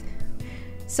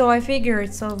 So I figure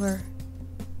it's over.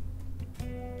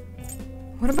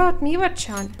 What about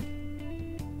Miwa-chan?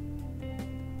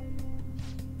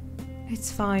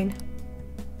 It's fine.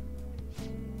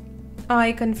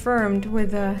 I confirmed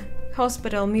with the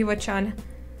hospital Miwa-chan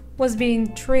was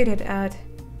being treated at.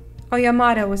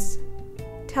 Oyamada was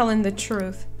telling the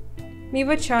truth.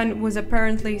 Miwa-chan was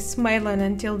apparently smiling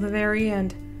until the very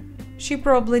end. She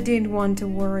probably didn't want to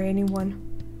worry anyone.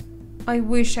 I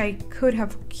wish I could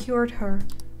have cured her.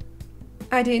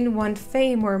 I didn't want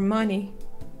fame or money.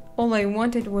 All I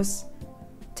wanted was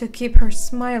to keep her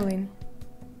smiling.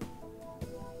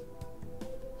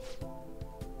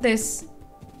 This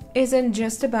isn't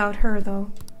just about her,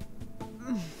 though.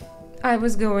 I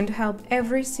was going to help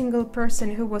every single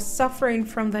person who was suffering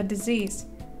from that disease.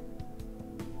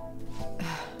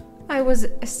 I was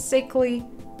a sickly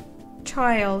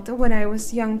child when I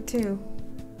was young, too.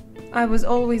 I was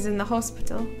always in the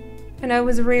hospital, and I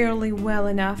was rarely well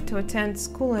enough to attend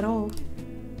school at all.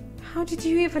 How did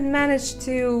you even manage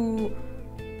to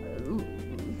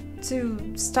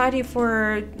study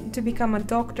to become a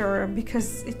doctor?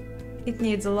 Because it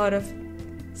needs a lot of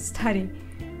study.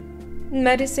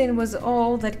 Medicine was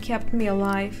all that kept me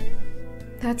alive.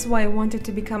 That's why I wanted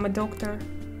to become a doctor.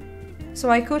 So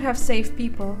I could have saved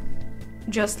people,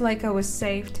 just like I was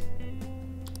saved.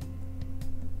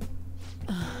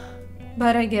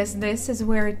 But I guess this is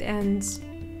where it ends.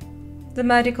 The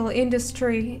medical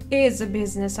industry is a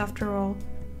business after all,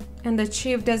 and the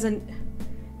chief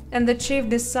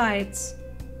decides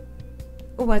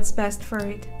what's best for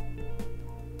it.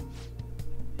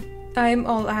 I'm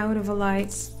all out of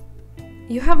lights.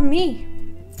 You have me.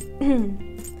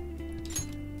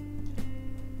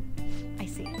 I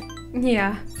see.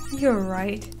 Yeah, you're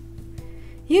right.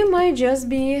 You might just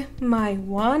be my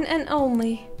one and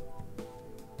only.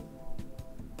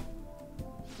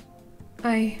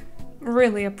 I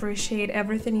really appreciate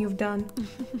everything you've done.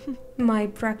 My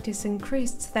practice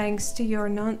increased thanks to your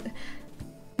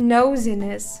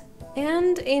nosiness,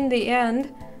 and in the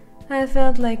end, I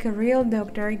felt like a real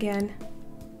doctor again.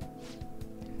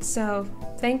 So,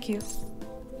 thank you.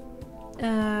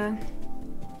 And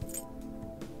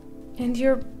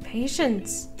your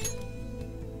patients.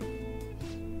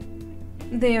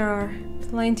 There are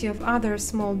plenty of other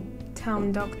small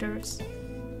town doctors.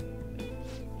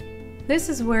 This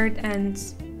is where it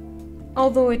ends,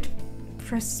 although it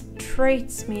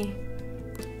frustrates me.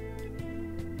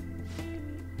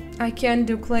 I can't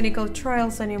do clinical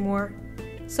trials anymore,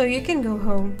 so you can go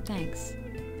home. Thanks.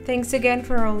 Thanks again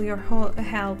for all your help,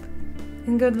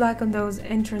 and good luck on those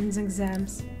entrance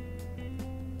exams.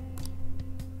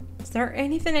 Is there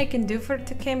anything I can do for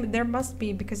Takemi? There must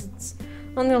be, because it's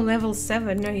only level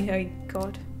 7. Oh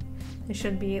god. It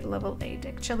should be at level 8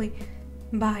 actually.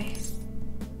 Bye.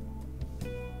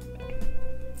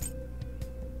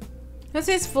 What's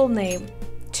his full name?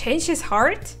 Change his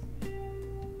heart?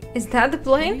 Is that the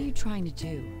What are plan? you trying to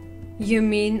do? You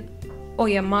mean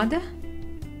Oyamada?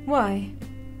 Why?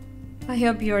 I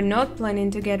hope you're not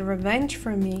planning to get revenge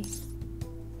for me.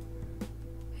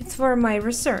 It's for my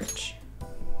research.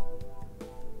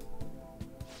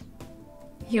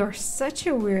 You're such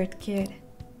a weird kid.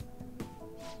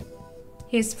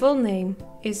 His full name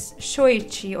is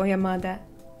Shoichi Oyamada.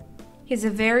 He's a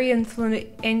very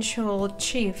influential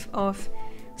chief of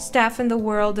staff in the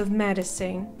world of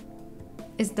medicine.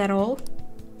 Is that all?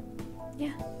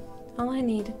 Yeah, all I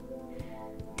need.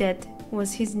 That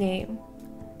was his name.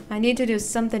 I need to do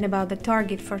something about the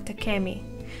target for Takemi.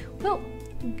 Well,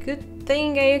 good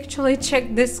thing I actually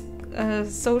checked this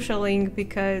social link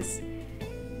because,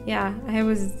 yeah, I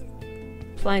was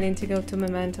planning to go to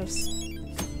Mementos.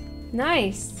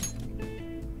 Nice!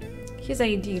 His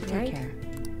ID, right? Take care.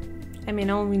 I mean,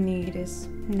 all we need is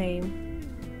name.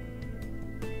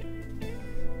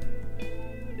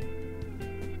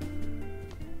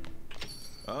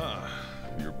 Ah,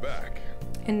 you're back.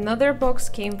 Another box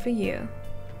came for you.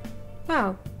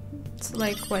 Wow, it's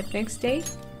like what, next day?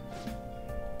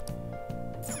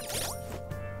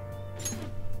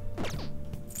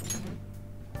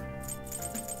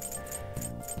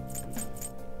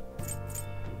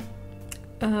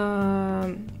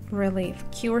 Relief.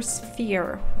 Cures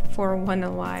fear for 1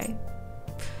 LI.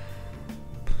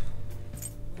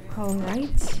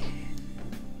 Alright.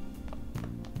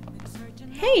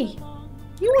 Hey!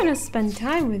 You wanna spend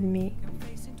time with me?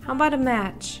 How about a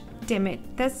match? Damn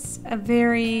it, that's a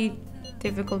very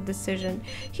difficult decision.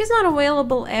 He's not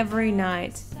available every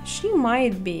night. She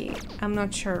might be. I'm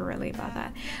not sure really about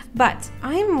that. But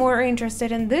I'm more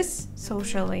interested in this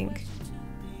social link.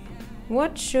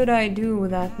 What should I do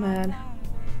with that man?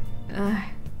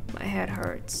 My head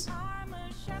hurts.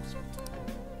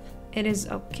 It is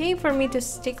okay for me to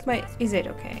stick my... Is it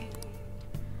okay?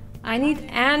 I need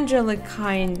angelic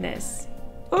kindness.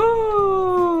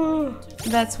 Oh,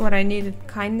 that's what I needed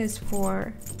kindness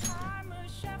for.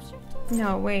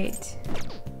 No, wait.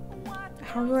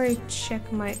 How do I check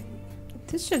my...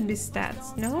 This should be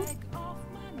stats, no?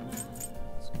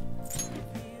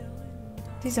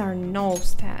 These are no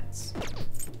stats.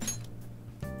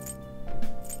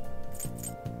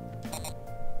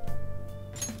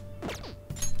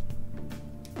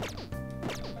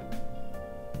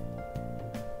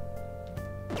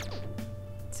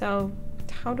 So,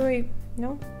 how do I...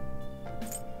 No?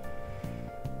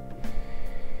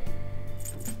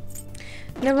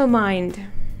 Never mind.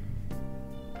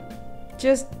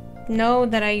 Just know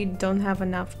that I don't have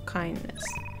enough kindness.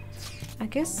 I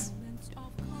guess...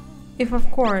 If of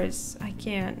course I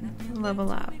can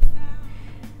level up.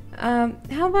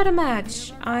 How about a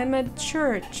match? I'm at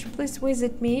church. Please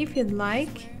visit me if you'd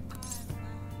like.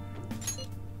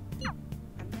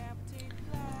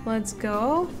 Let's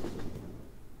go.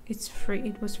 It's free.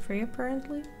 It was free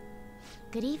apparently.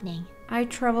 Good evening. I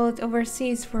traveled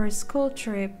overseas for a school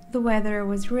trip. The weather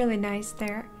was really nice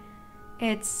there.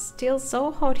 It's still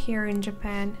so hot here in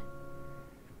Japan.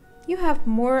 You have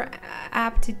more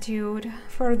aptitude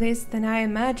for this than I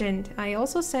imagined. I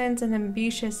also sense an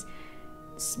ambitious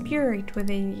spirit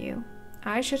within you.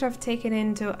 I should have taken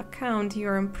into account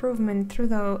your improvement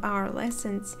through our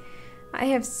lessons. I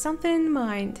have something in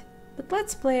mind, but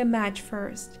let's play a match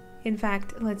first. In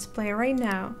fact, let's play right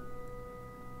now.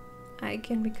 I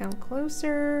can become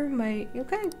closer.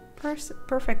 Okay,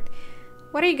 perfect.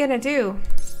 What are you gonna do?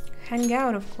 Hang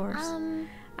out, of course.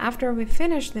 After we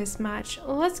finish this match,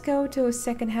 let's go to a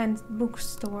second-hand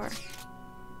bookstore.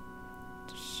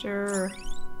 Sure.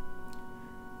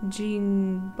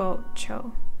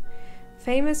 Jinbocho.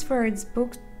 Famous for its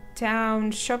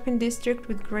booktown shopping district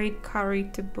with great curry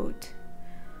to boot.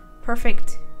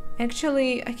 Perfect.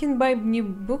 Actually, I can buy new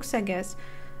books, I guess.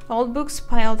 Old books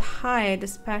piled high at the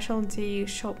specialty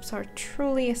shops are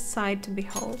truly a sight to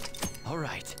behold.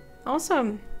 Alright.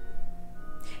 Awesome.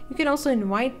 You can also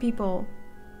invite people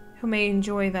who may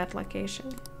enjoy that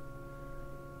location.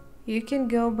 You can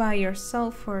go by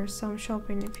yourself for some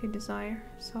shopping if you desire.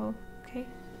 So, okay.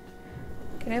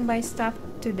 Can I buy stuff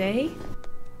today?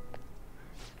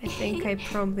 I think I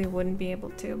probably wouldn't be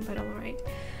able to, but alright.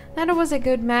 That was a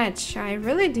good match. I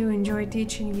really do enjoy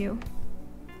teaching you.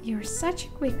 You're such a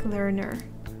quick learner.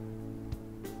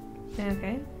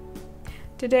 Okay.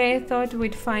 Today I thought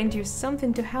we'd find you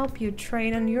something to help you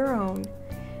train on your own.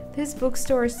 This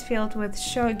bookstore is filled with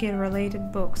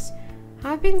shogi-related books.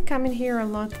 I've been coming here a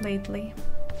lot lately.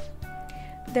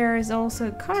 There is also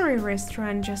a curry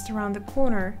restaurant just around the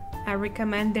corner. I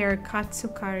recommend their katsu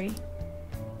curry.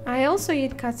 I also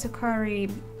eat katsu curry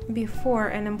before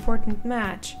an important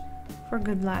match, for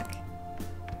good luck.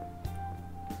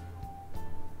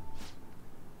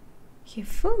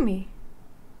 Hifumi?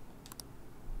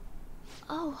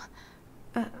 Oh.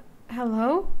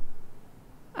 Hello?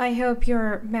 I hope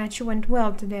your match went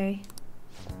well today.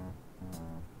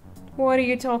 What are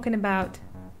you talking about?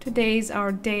 Today's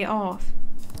our day off.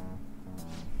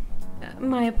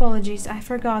 My apologies, I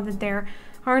forgot that there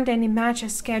aren't any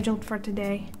matches scheduled for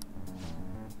today.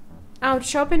 Out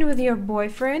shopping with your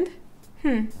boyfriend?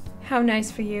 How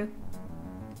nice for you.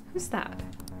 Who's that?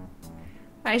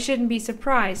 I shouldn't be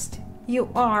surprised. You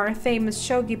are a famous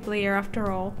shogi player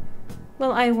after all.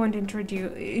 Well, I won't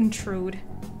intrude.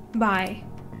 Bye.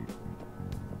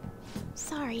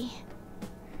 Sorry.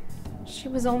 She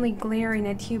was only glaring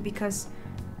at you because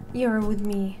you're with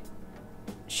me.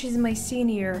 She's my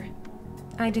senior.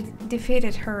 I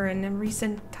defeated her in a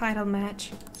recent title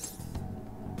match.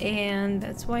 And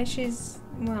that's why she's...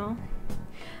 well...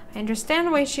 I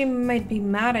understand why she might be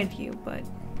mad at you, but...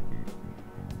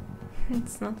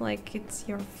 it's not like it's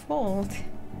your fault.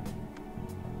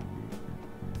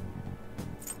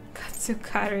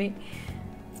 Katsukari.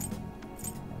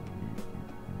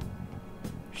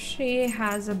 She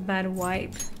has a bad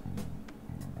vibe.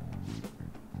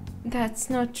 That's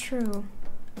not true.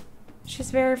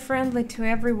 She's very friendly to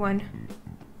everyone,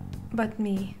 but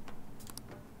me.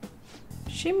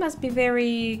 She must be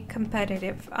very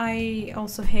competitive. I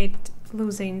also hate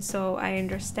losing, so I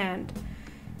understand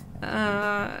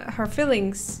her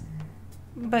feelings.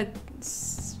 But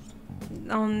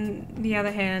on the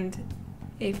other hand,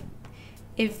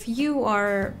 if you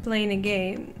are playing a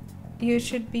game, you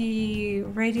should be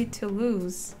ready to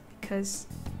lose, because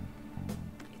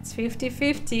it's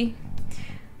 50-50.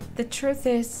 The truth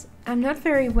is, I'm not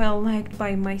very well liked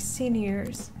by my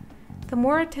seniors. The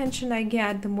more attention I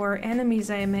get, the more enemies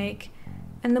I make,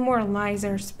 and the more lies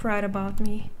are spread about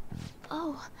me.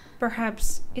 Oh.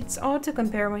 Perhaps it's odd to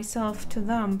compare myself to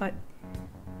them, but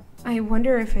I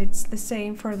wonder if it's the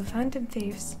same for the Phantom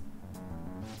Thieves.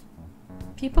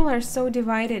 People are so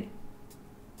divided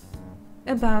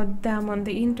about them on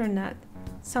the internet.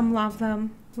 Some love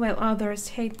them, while others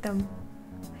hate them.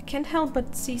 I can't help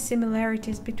but see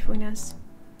similarities between us.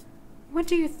 What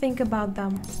do you think about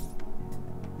them?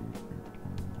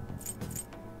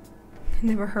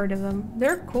 Never heard of them.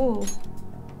 They're cool.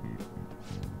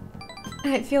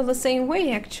 I feel the same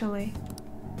way, actually.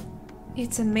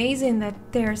 It's amazing that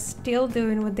they're still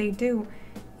doing what they do,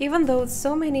 even though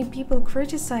so many people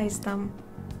criticize them.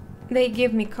 They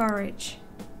give me courage.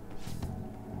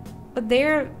 But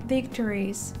their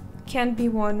victories can't be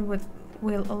won with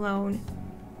will alone.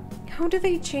 How do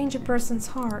they change a person's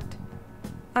heart?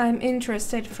 I'm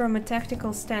interested from a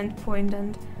tactical standpoint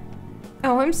and...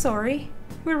 oh, I'm sorry.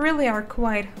 We really are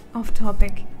quite off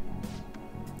topic.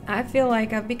 I feel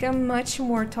like I've become much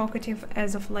more talkative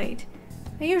as of late.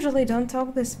 I usually don't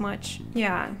talk this much.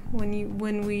 Yeah,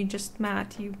 when we just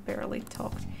met, you barely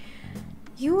talked.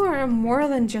 You are more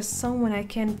than just someone I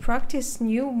can practice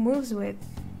new moves with.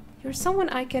 You're someone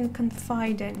I can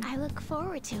confide in. I look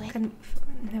forward to it.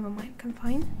 Never mind,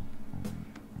 confide?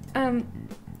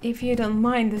 If you don't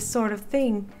mind this sort of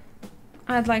thing,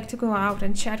 I'd like to go out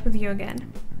and chat with you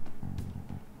again.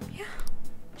 Yeah,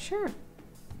 sure.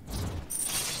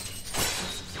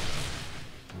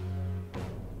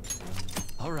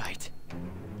 All right.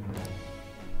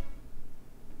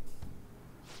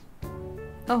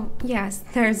 Oh, yes,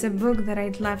 there's a book that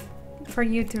I'd love for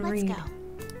you to read. Let's go.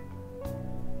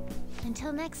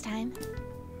 Until next time.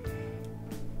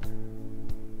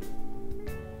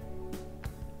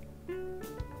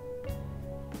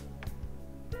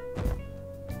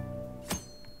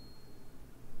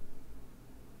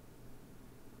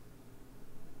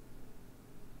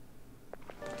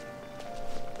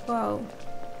 Whoa,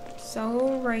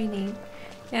 so rainy.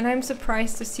 And I'm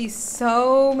surprised to see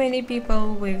so many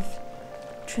people with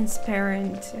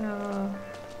transparent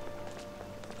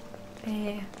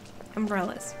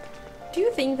umbrellas. Do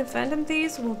you think the Phantom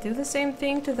Thieves will do the same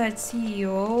thing to that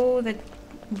CEO that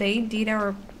they did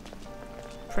our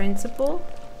principal?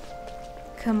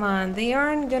 Come on, they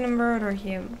aren't gonna murder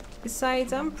him.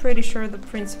 Besides, I'm pretty sure the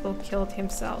principal killed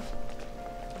himself.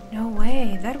 No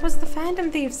way, that was the Phantom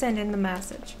Thief sending the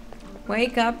message.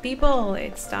 Wake up, people,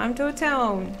 it's time to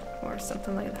atone. Or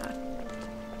something like that.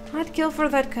 I'd kill for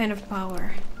that kind of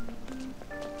power.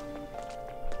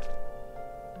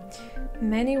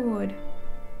 Many would.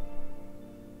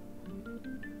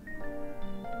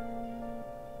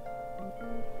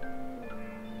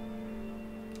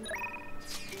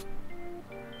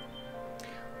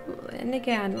 And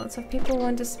again, lots of people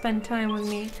want to spend time with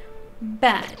me,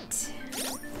 but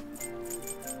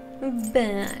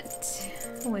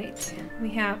wait, we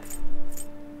have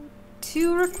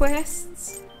 2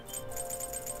 requests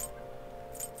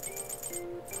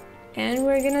and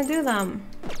we're gonna do them.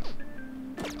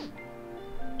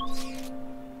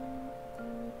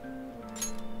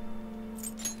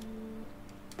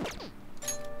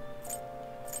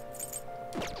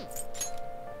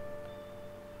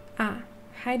 Ah,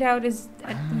 hideout is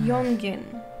at Yongin.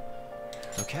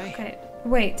 Okay. Okay,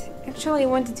 wait. Actually, I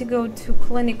wanted to go to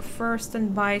clinic first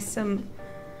and buy some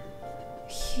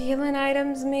healing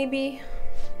items, maybe.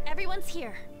 Everyone's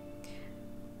here.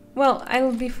 Well, I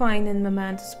will be fine in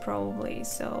Mementos probably,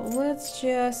 so let's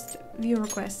just view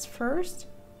requests first.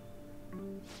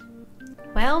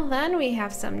 Well, then we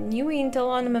have some new intel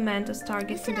on the Mementos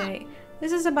target today.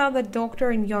 This is about the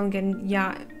doctor in Yongin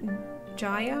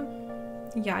Yaya?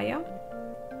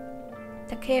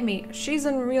 Takemi, she's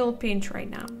in real pinch right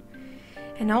now.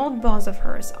 An old boss of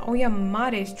hers,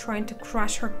 Oyamada, is trying to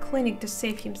crush her clinic to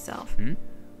save himself.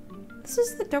 This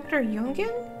is the Dr.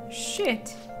 Yongin?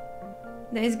 Shit.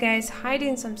 This guy's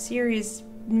hiding some serious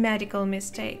medical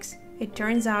mistakes. It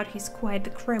turns out he's quite the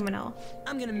criminal.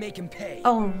 I'm gonna make him pay.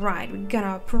 Alright, we're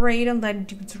gonna operate on that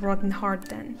dude's rotten heart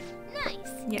then. Nice.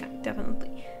 Yeah,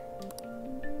 definitely.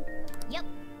 Yep.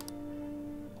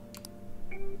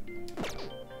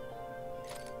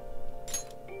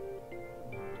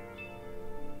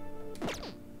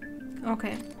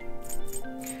 Okay.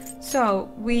 So,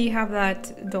 we have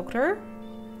that doctor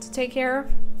to take care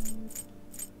of.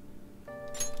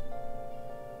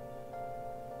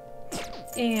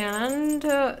 And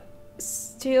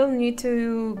still need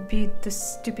to beat the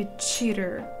stupid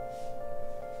cheater.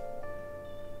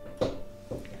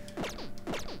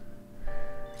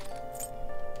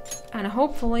 And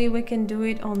hopefully we can do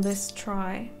it on this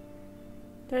try.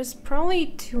 There's probably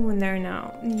 2 in there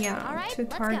now. Yeah, all right, 2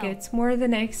 let's targets, more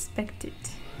than I expected.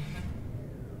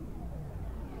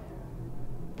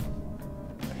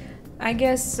 I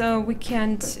guess we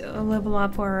can't level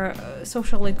up our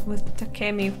social link with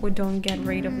Takemi if we don't get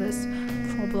rid of this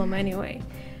problem anyway.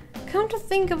 Come to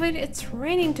think of it, it's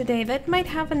raining today. That might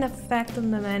have an effect on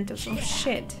Mementos. Oh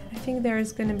shit, I think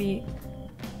there's gonna be...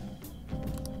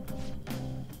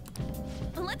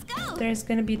 Let's go. There's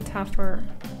gonna be tougher.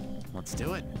 Let's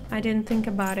do it. I didn't think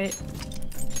about it.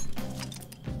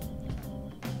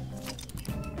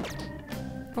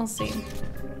 We'll see.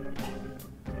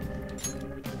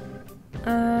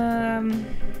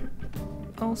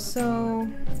 Also,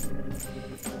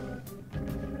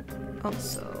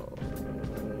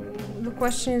 the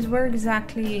question is where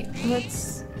exactly.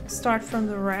 Let's start from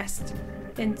the rest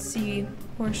and see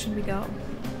where should we go.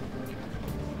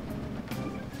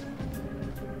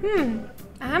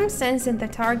 I'm sensing the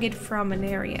target from an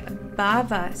area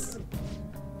above us.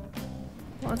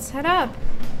 Let's head up.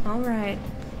 Alright.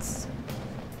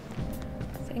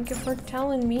 Thank you for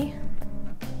telling me.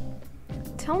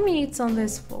 Tell me it's on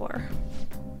this floor.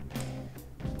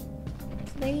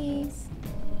 Please.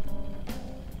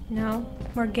 No,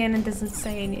 Morgana doesn't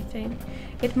say anything.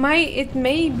 It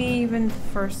may be even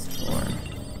first floor.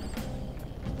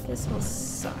 This will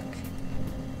suck.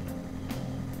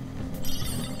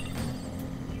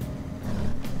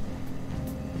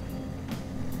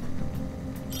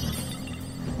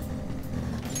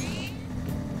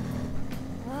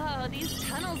 Whoa, these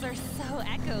tunnels are so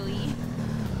echoey.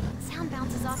 Sound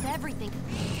bounces off everything.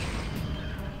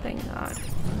 Thank God.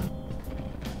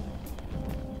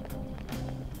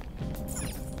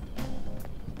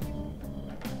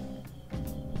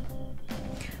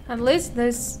 At least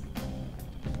this...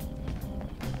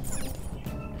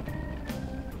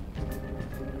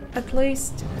 At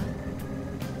least...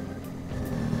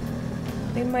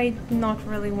 They might not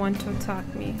really want to attack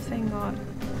me, thank God.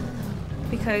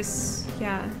 Because,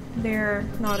 yeah, they're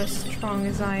not as strong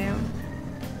as I am.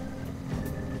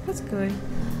 That's good.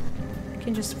 I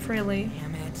can just freely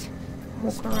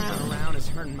walk around. Is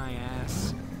hurting my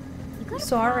ass. You got a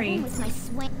Sorry. problem with my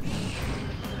swing.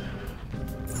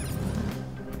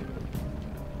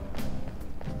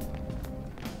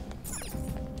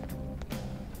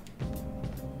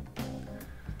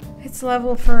 It's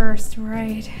level first,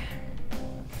 right?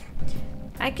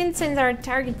 I can sense our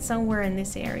target somewhere in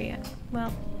this area.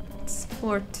 Well, it's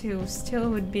floor 2. Still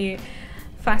would be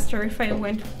faster if I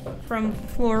went from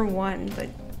floor 1, but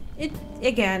it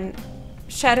again,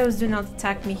 shadows do not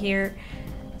attack me here,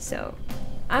 so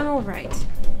I'm alright.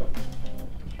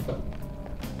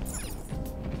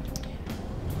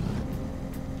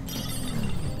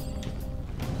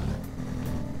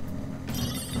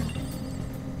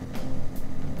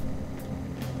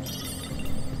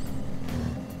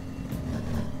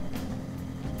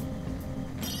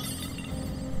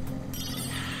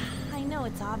 I know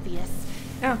it's obvious.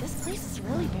 Oh. This place is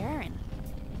really barren.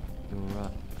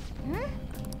 You're,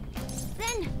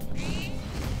 Then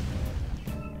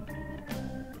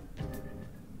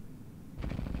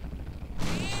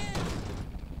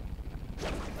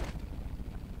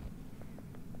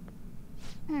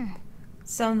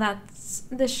So that's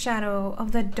the shadow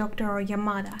of the Dr.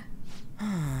 Yamada.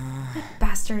 That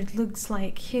bastard looks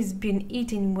like he's been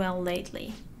eating well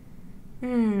lately.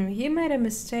 He made a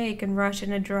mistake in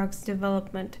rushing a drug's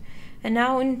development, and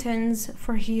now intends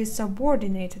for his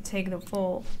subordinate to take the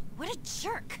fall. What a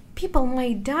jerk! People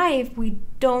might die if we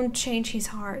don't change his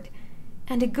heart,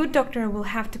 and a good doctor will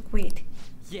have to quit.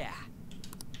 Yeah.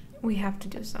 We have to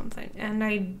do something, and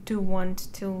I do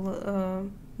want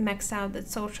to max out that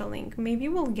social link. Maybe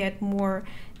we'll get more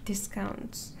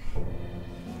discounts.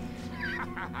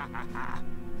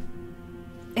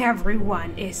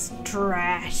 Everyone is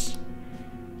trash.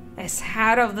 As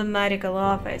head of the medical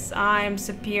office, I am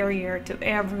superior to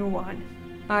everyone.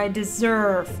 I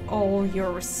deserve all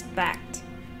your respect.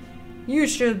 You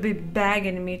should be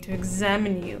begging me to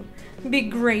examine you. Be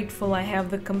grateful I have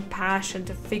the compassion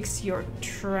to fix your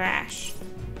trash.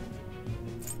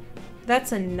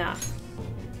 That's enough.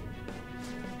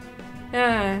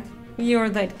 Ah, you're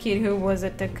that kid who was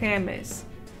at the chemist.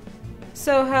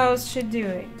 So how's she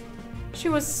doing? She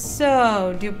was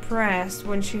so depressed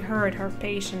when she heard her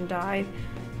patient died.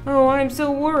 Oh, I'm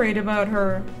so worried about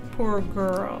her. Poor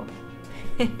girl.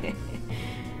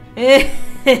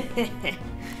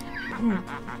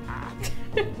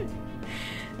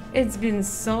 It's been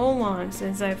so long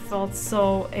since I felt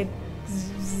so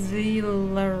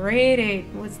exhilarated.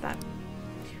 What's that?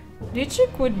 Did she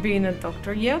quit being a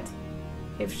doctor yet?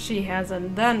 If she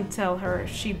hasn't, then tell her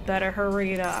she better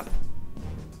hurry it up.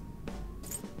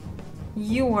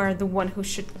 You are the one who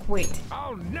should quit.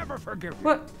 I'll never forgive you.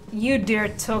 What? You dare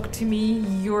talk to me,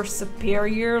 your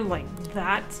superior, like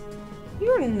that?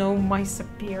 You're no my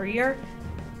superior.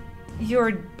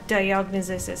 Your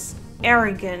diagnosis is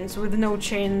arrogance with no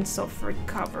chance of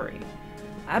recovery.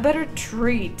 I better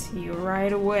treat you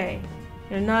right away,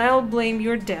 and I'll blame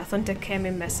your death on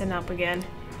Takemi messing up again.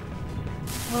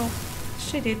 Well,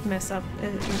 she did mess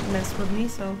with me,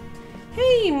 so...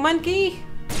 Hey, monkey!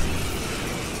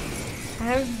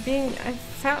 I've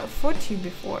fought you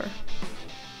before.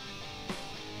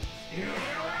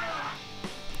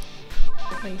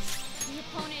 Please. The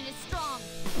opponent is strong.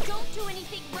 Don't do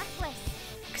anything reckless.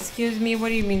 Excuse me, what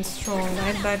do you mean strong?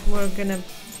 I bet we're gonna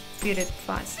beat it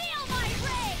fast. Feel my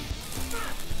rage!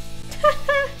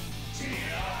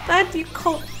 That you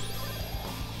call...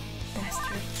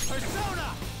 Bastard.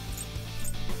 Persona!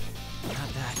 Not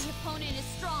that. The opponent is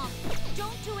strong.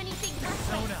 Don't do anything reckless.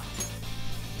 Persona!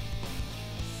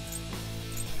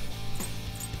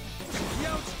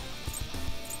 Yout!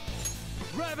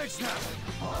 Ravage them!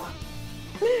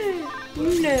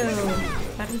 No,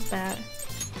 that was bad.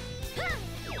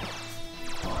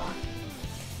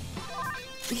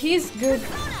 He's good.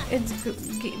 It's good.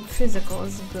 Physical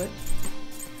is good.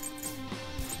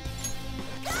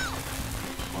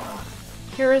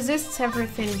 He resists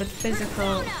everything, but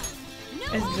physical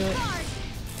is good.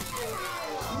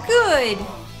 Good!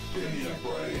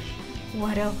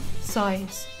 What else?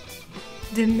 Science.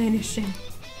 Diminishing.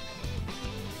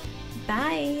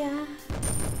 Bye!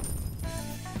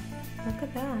 Look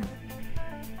at that.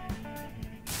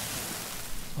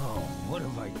 Oh, what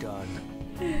have I done?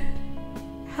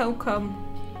 How come?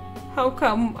 How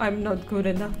come I'm not good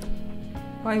enough?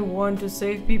 I want to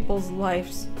save people's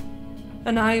lives.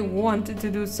 And I wanted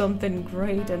to do something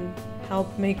great and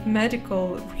help make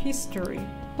medical history.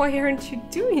 Why aren't you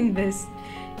doing this?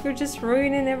 You're just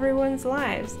ruining everyone's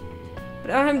lives.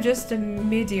 But I'm just a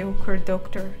mediocre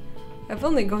doctor. I've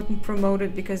only gotten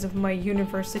promoted because of my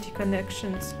university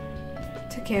connections.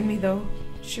 Takemi though,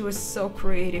 she was so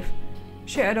creative.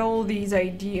 She had all these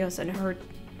ideas and her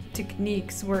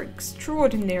techniques were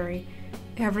extraordinary.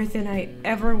 Everything I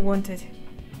ever wanted.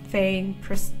 Fame,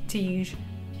 prestige,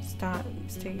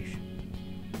 stage.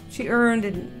 She earned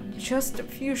in just a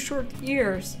few short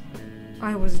years.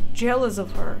 I was jealous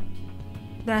of her.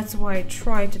 That's why I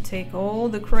tried to take all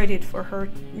the credit for her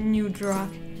new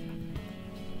drug.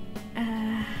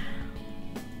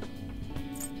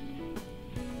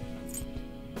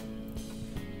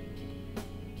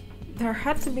 There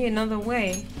had to be another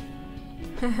way.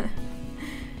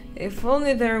 If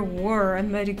only there were a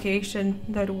medication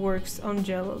that works on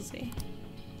jealousy.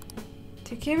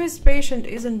 Takemi's patient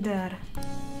isn't dead.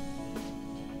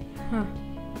 Huh.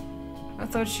 I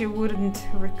thought she wouldn't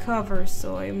recover,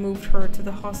 so I moved her to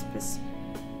the hospice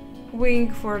wing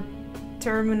for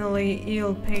terminally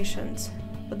ill patients.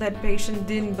 But that patient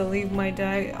didn't believe my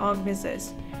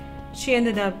diagnosis. She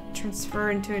ended up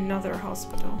transferring to another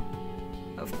hospital.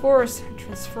 Of course,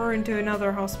 transferring to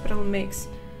another hospital makes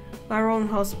our own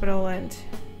hospital and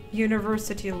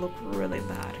university look really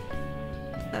bad.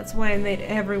 That's why I made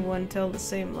everyone tell the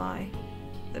same lie.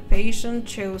 The patient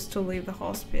chose to leave the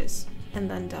hospice and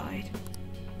then died.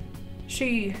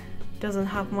 She doesn't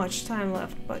have much time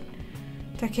left, but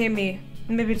maybe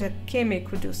Takemi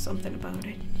could do something about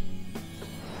it.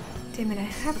 Damn it, I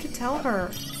have to tell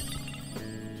her.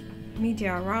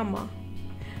 Mediarama.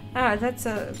 Ah, that's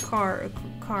a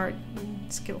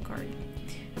skill card.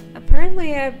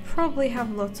 Apparently I probably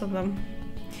have lots of them.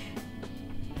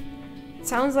 It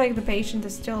sounds like the patient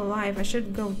is still alive. I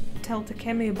should go tell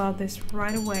Takemi about this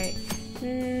right away.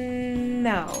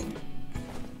 No.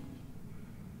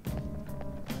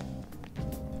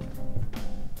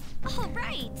 All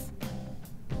right.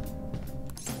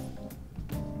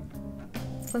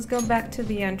 Let's go back to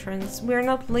the entrance. We're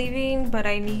not leaving, but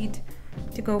I need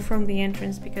to go from the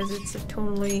entrance because it's a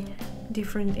totally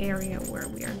different area where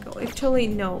we are going. Actually,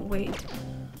 no, wait.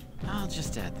 I'll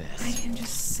just add this. I can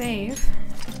just save.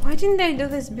 Why didn't I do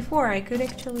this before? I could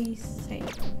actually save.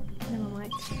 Never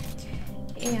mind.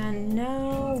 And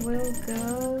now we'll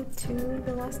go to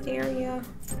the last area.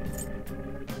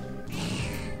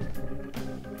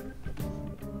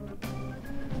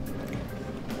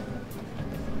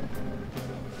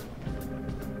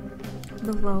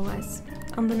 Below us.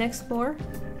 On the next floor?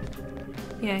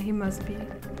 Yeah, he must be.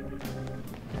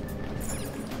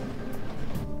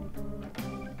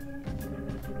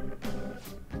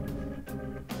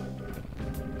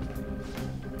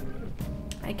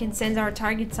 I can send our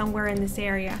target somewhere in this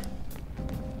area.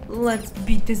 Let's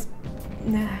beat this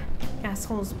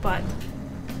asshole's butt.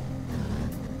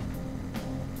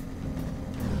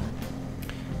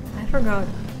 I forgot.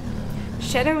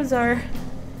 Shadows are...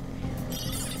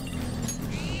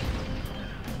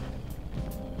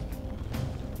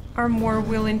 more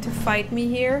willing to fight me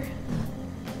here.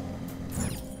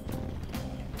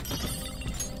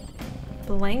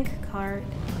 Blank card.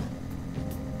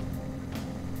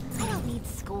 I don't need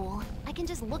school. I can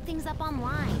just look things up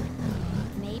online.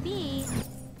 Maybe.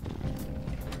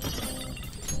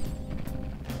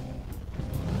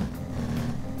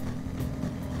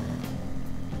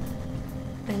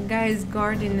 And guy's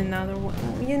guarding another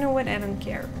one. You know what? I don't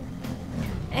care.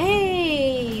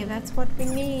 Hey, that's what we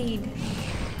need.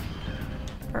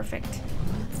 Perfect.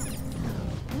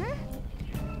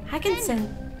 I can send...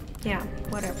 Yeah,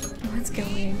 whatever. Let's go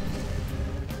in.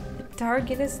 The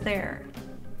target is there.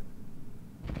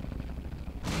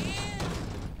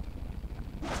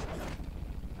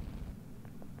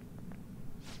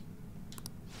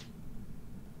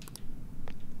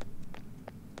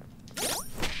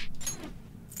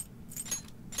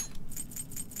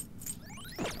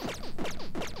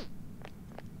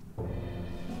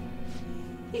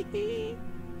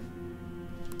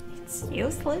 It's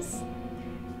useless.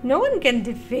 No one can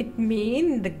defeat me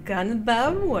in the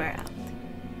gunbound world.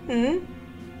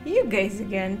 You guys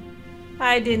again.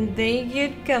 I didn't think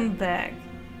you'd come back.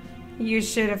 You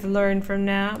should have learned from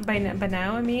now, by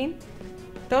now, I mean.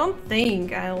 Don't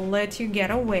think I'll let you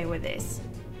get away with this.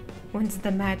 Once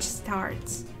the match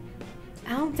starts,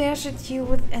 I'll dash at you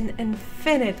with an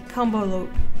infinite combo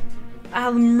loop.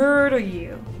 I'll murder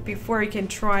you before you can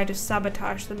try to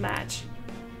sabotage the match.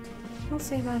 We'll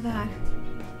see about that.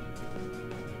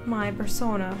 My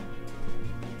persona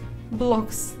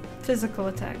blocks physical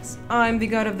attacks. I'm the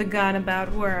god of the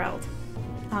gun-about world.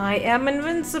 I am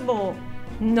invincible.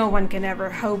 No one can ever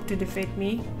hope to defeat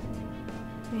me.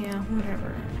 Yeah,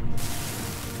 whatever.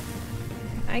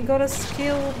 I got a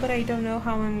skill, but I don't know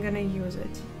how I'm gonna use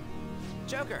it.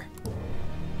 Joker.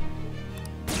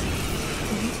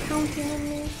 He's counting on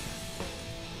me.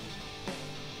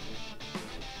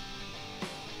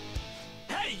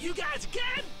 Hey, you guys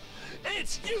again?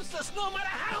 It's useless no matter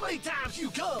how many times you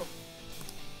come.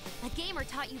 A gamer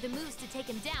taught you the moves to take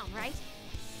him down, right?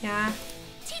 Yeah.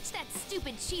 Teach that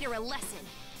stupid cheater a lesson.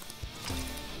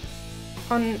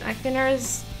 On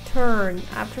Akinar's turn,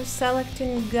 after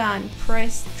selecting gun,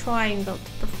 press triangle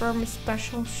to perform a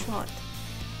special shot.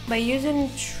 By using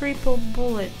triple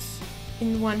bullets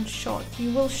in one shot,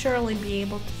 you will surely be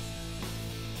able to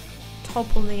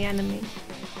topple the enemy.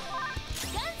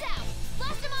 Guns out!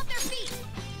 Blast them off their feet!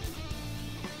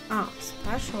 Oh,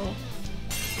 special.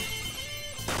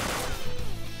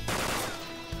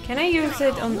 Can I use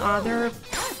it on other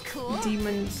Cool.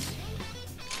 demons?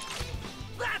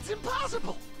 That's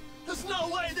impossible. There's no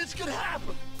way this could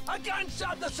happen. A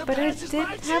gunshot that But it surpasses did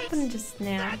my happen cheeks. just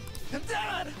now.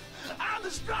 Dad, I'm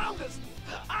the strongest.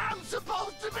 I'm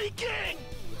supposed to be king.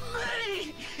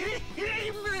 Me.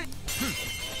 Me.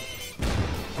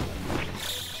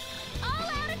 All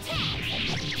out attack!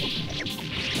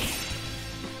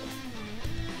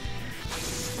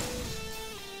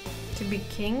 To be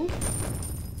king?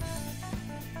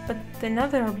 But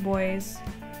another boy is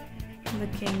the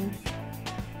king.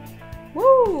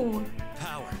 Woo!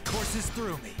 Power courses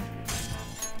through me.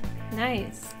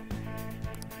 Nice.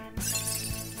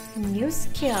 New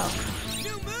skill.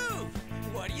 New move!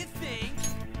 What do you think?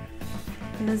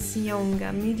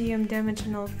 Nasionga, medium damage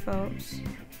on all foes.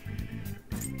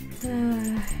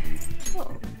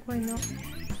 Oh, why not?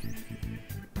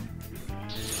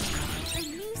 A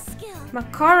new skill.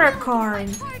 Makara card.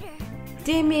 Harder.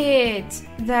 Damn it!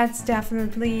 That's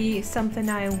definitely something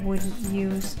I wouldn't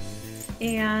use.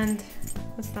 And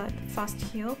what's that? Fast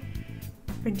heal?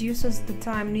 Reduces the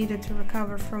time needed to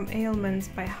recover from ailments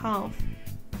by half.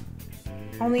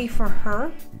 Only for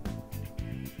her?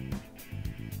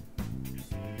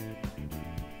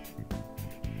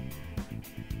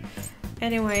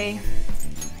 Anyway.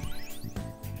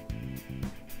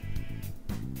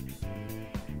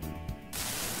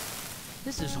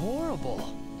 This is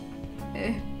horrible.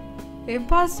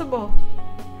 Impossible.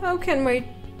 How can my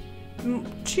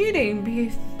cheating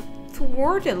be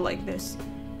thwarted like this?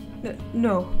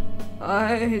 No,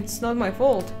 it's not my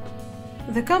fault.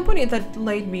 The company that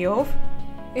laid me off,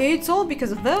 it's all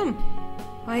because of them.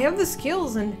 I have the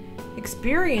skills and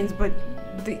experience, but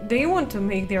they want to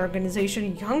make the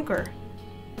organization younger.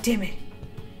 Damn it.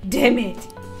 Damn it.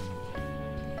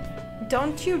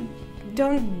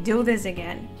 Don't do this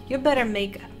again. You better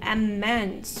make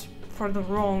amends for the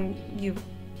wrong you've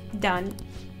done.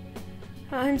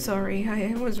 I'm sorry,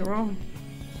 I was wrong.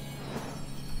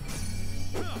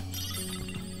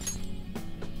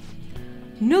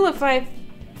 Nullify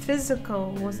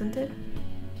physical, wasn't it?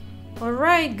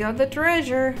 Alright, got the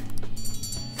treasure.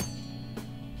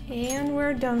 And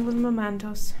we're done with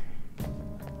mementos.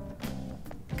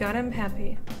 God, I'm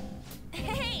happy.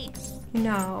 Hey!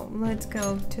 Now, let's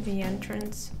go to the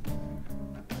entrance.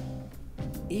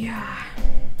 Yeah.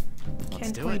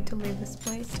 Can't wait to leave this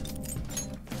place.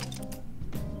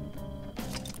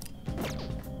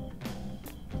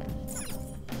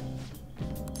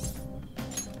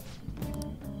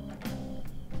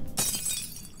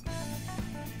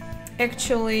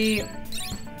 Actually,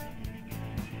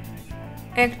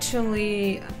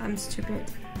 I'm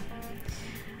stupid.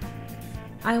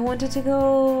 I wanted to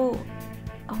go...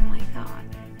 Oh my god.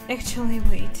 Actually,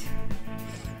 wait.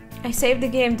 I saved the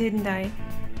game, didn't I?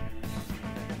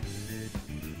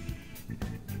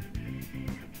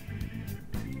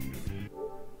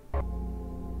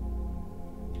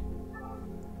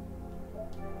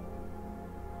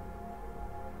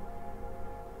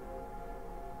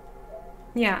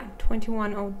 Yeah,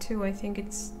 21:02, I think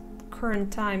it's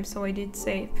current time, so I did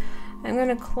save. I'm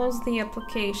gonna close the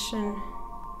application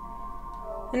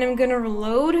and I'm gonna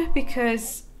reload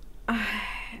because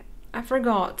I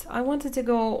forgot. I wanted to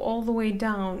go all the way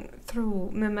down through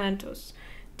mementos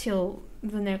till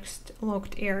the next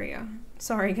locked area.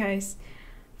 Sorry guys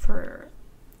for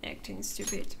acting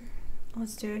stupid.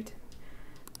 Let's do it.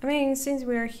 I mean, since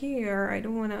we're here, I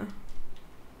don't wanna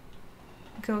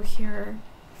go here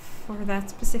for that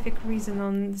specific reason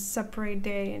on the separate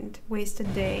day and waste a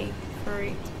day for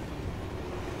it.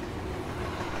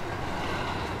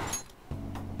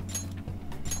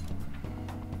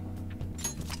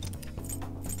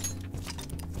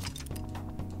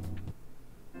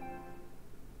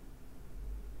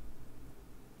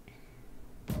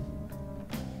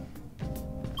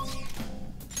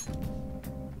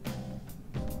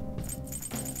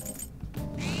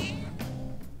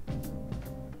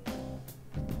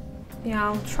 Yeah,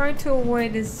 I'll try to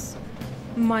avoid as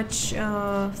much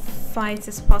fights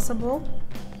as possible.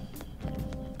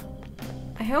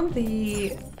 I hope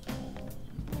the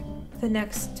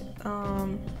next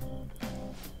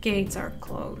gates are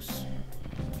closed.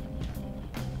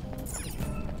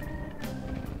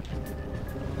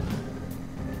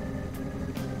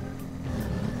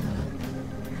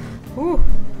 Ooh,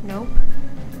 nope.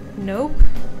 Nope.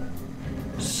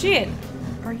 Shit,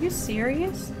 are you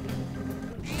serious?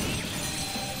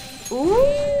 Ooh,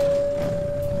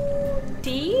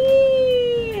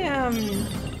 damn!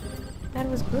 That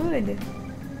was good.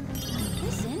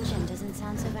 This engine doesn't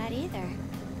sound so bad either.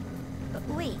 But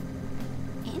wait,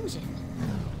 engine?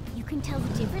 You can tell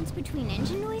the difference between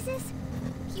engine noises?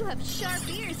 You have sharp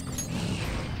ears.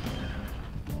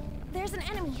 There's an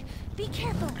enemy. Be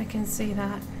careful. I can see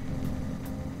that.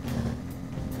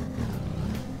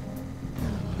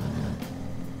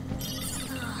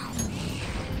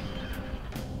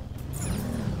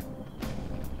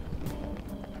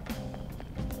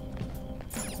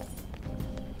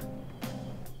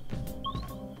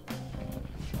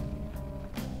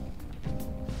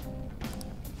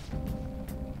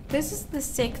 This is the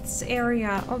 6th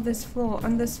area of this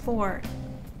floor,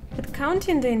 but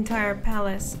counting the entire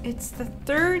palace, it's the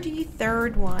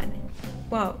 33rd one.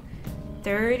 Whoa,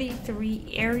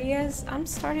 33 areas. I'm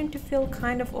starting to feel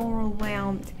kind of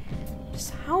overwhelmed.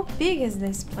 Just how big is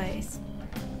this place?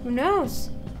 Who knows?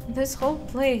 This whole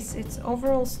place, its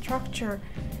overall structure,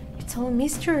 it's all a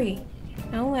mystery.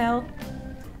 Oh well.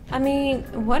 I mean,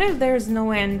 what if there's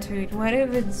no end to it? What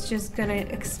if it's just gonna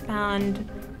expand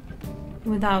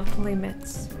without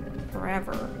limits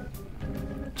forever?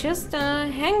 Just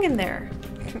hang in there.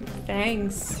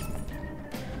 Thanks.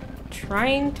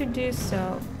 Trying to do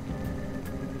so.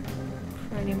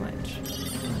 Pretty much.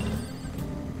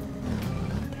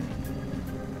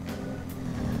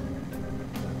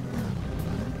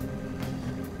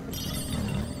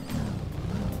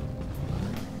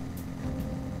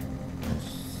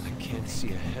 I can't see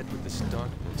ahead with this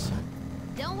darkness.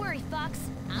 Don't worry, Fox.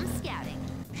 I'm scouting.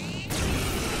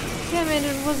 Damn it,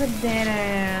 it was a dead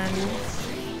end.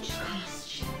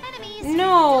 Enemies.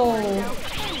 No! No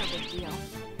big deal.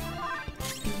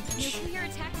 Nuclear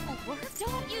attacks won't work.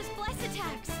 Don't use bless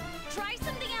attacks. Try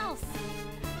something else.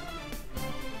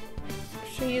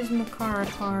 Should use Makara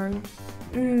card.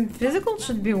 Physical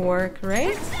should be work,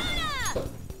 right? That's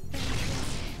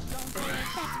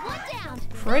one down.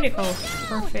 Critical.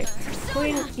 Perfect.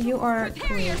 Queen, you are Prepare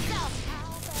queen. yourself.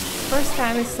 First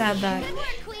time I said that. Good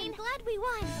work, Queen. Glad we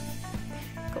won.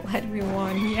 Glad we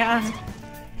won, yeah.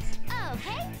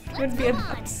 Okay, It would be let's move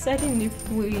on. upsetting if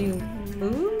we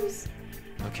lose.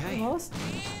 Okay. Lost.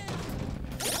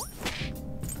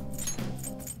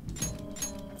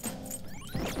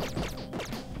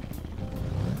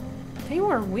 They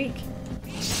were weak.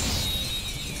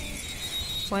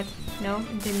 What? No,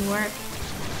 it didn't work.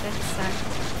 That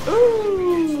sucked.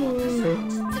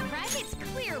 Ooh! Surprise, it's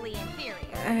clearly inferior.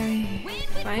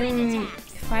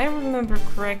 If I remember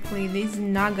correctly, these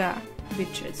Naga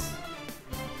bitches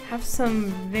have some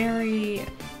very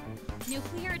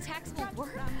Nuclear attacks won't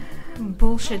work.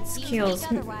 bullshit skills,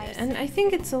 and I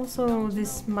think it's also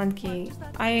this monkey.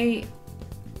 I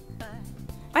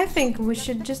think we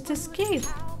should just escape.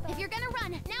 If you're gonna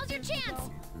run, now's your chance.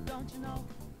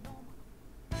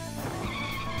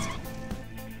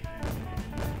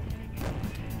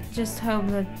 Just hope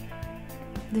that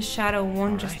the shadow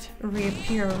won't just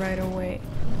reappear right away.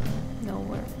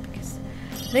 Nowhere, because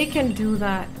they can do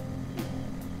that.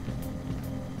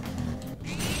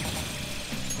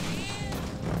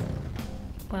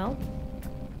 Well,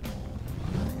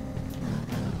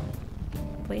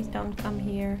 please don't come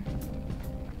here.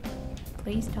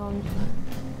 Please don't.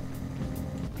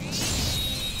 Bitch.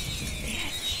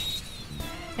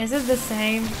 Is it the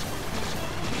same?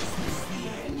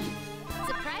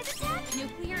 Surprise attack?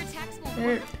 Nuclear attacks won't They're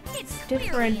work. It's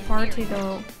different clearly party inferior.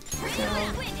 though. Bring So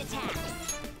the wind attacks.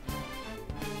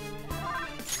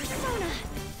 Persona.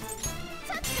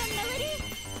 Touch them, Melody.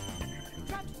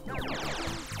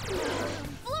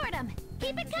 Floored 'em.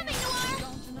 Keep it coming,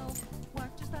 Noir.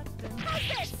 How's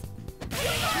this? You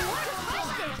just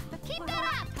crushed it. Keep that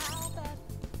up.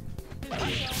 Get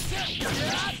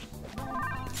ready.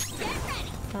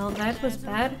 well, that was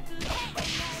bad.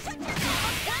 Got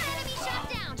enemy shot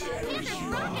down. Panthers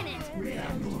rocking it.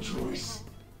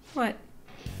 What?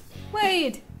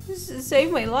 Wait! This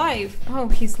saved my life! Oh,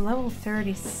 he's level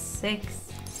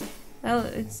 36. Well,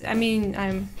 I mean,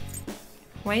 I'm...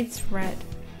 White's red.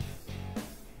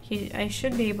 I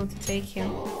should be able to take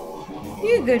him.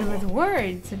 You're good with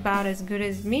words, about as good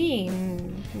as me.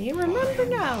 You remember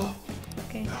now.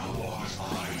 Okay.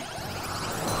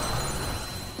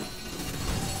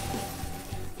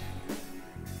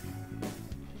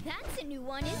 That's a new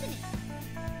one, isn't it?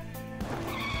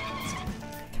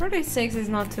 36 is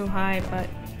not too high, but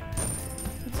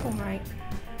it's alright.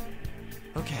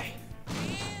 Okay.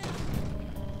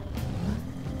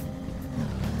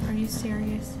 Are you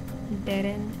serious? Dead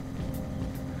end?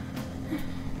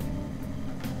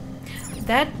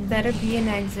 That better be an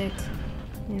exit.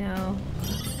 No.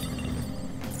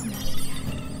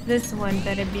 This one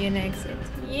better be an exit.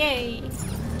 Yay!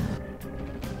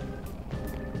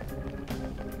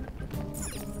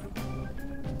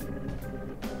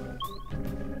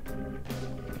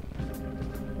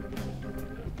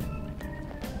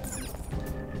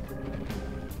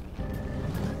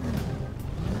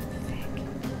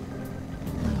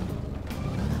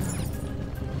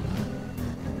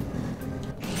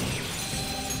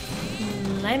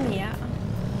 Lemia.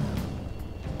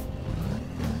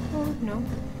 Oh no.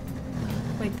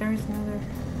 Wait, there's another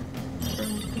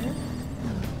turn here.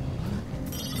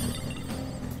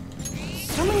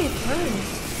 So many turns.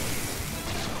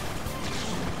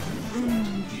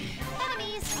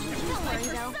 Enemies! Don't worry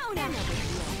though. They're no big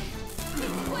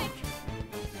deal. Quick!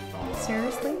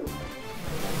 Seriously?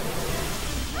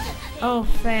 Oh,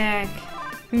 fuck.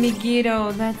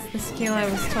 Megiddo, that's the skill I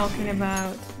was talking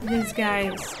about. These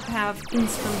guys have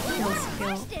instant kill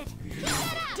skill.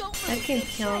 That can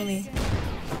kill me.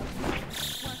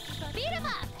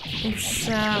 It's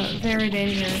very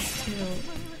dangerous to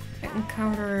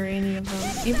encounter any of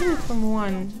them, even from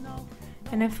one.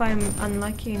 And if I'm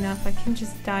unlucky enough, I can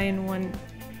just die in one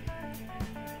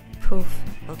poof.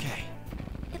 Okay.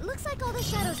 It looks like all the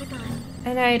shadows are gone.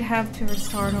 And I'd have to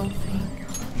restart all thing.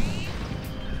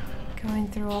 Going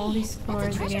through all these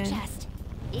floors again. Chest.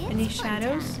 Any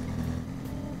shadows?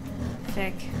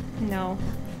 Feck, no.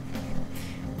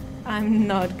 I'm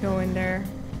not going there.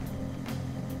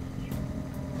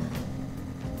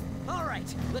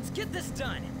 Alright, let's get this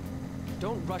done.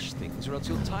 Don't rush things or else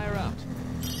you'll tire out.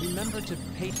 Remember to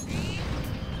pay.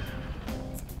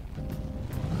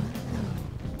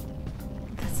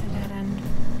 That's a dead end.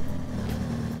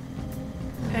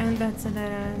 And that's a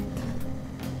dead end.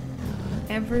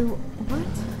 What?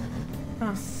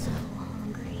 Oh. So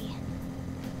hungry.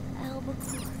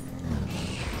 Albacore.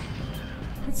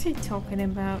 What's he talking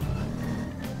about?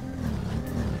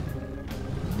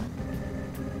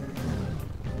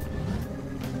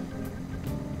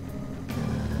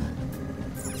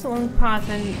 It's a long path,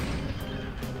 and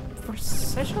for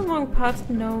such a long path,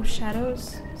 no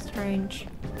shadows? Strange.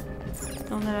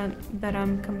 Not that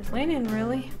I'm complaining,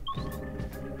 really.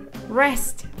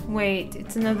 Rest! Wait,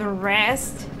 it's another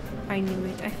rest? I knew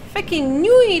it. I fucking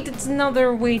knew it! It's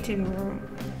another waiting room.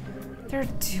 There are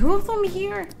two of them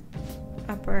here?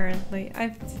 Apparently.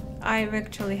 I've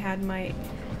actually had my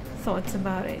thoughts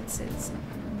about it since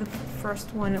the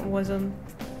first one was on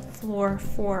floor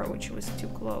 4, which was too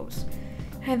close.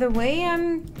 Either way,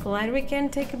 I'm glad we can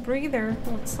take a breather.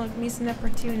 Let's not miss an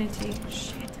opportunity.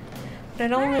 Shit. But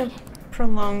it only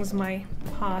prolongs my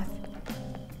path.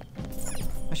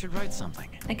 I should write something.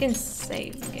 I can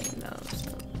save the game though,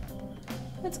 so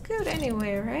that's good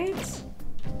anyway, right?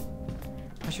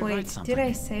 I should write something. Did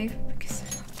I save? Because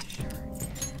I'm not too sure.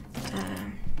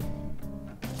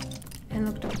 I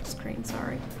looked off the screen,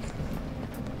 sorry.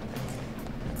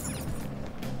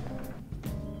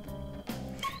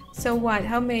 So what?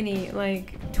 How many?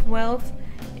 Like 12?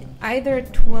 Either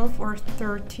 12 or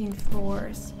 13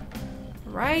 floors.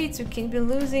 Right, so we can be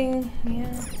losing. Yeah.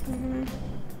 Mm-hmm.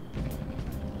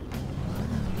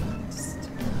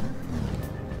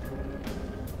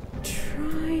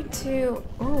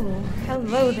 Oh,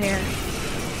 hello there.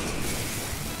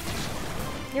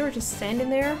 You were just standing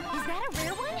there? Is that a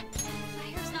rare one?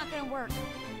 Fire's not gonna work.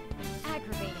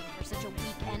 Aggravating for such a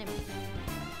weak enemy.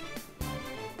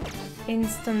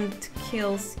 Instant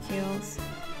kill skills.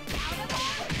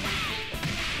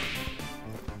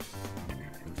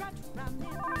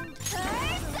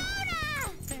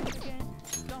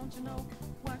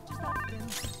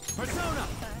 Persona!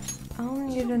 I'll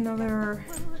need another.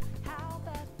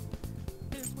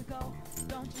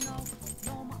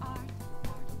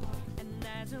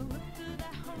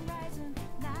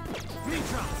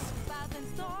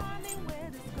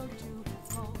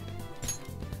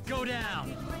 Go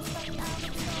down!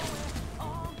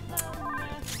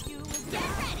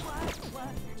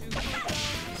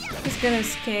 He's gonna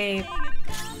escape.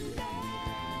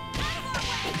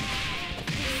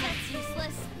 That's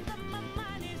useless.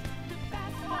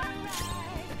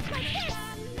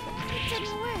 It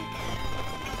didn't work.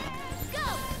 Go!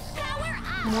 Power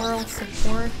up! Moral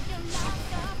support.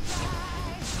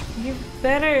 You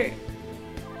better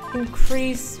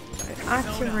increase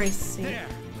accuracy.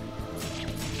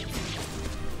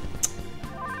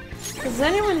 Does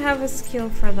anyone have a skill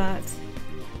for that?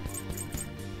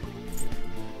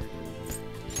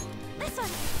 This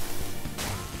one.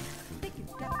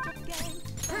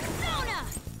 Persona.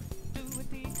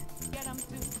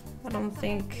 I don't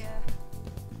think.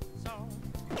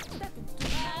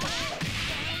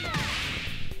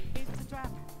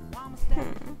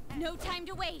 No time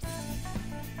to waste.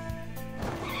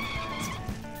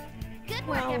 Good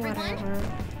work, Well, everyone. whatever.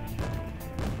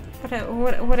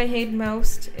 What I hate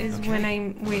most is when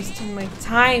I'm wasting my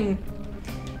time.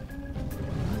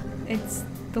 It's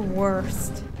the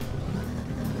worst.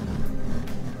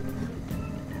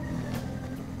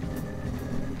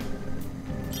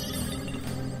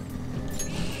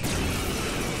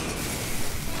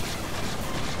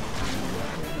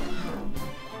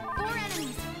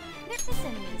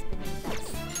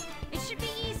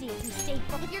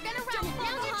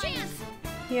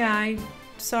 Yeah,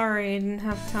 sorry, I didn't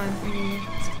have time for you.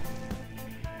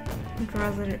 I'd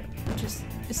rather just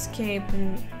escape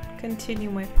and continue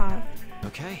my path.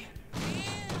 Okay.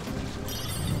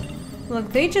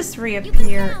 Look, they just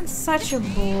reappear. Such a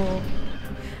bull.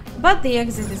 But the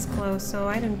exit is closed, so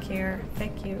I don't care.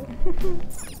 Thank you.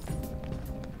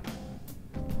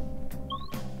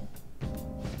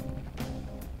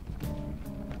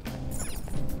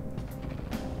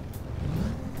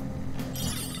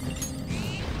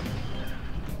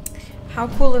 How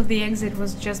cool if the exit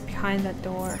was just behind that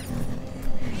door.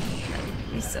 That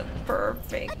would be so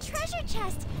perfect. A treasure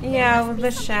chest. Yeah, with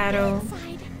the shadow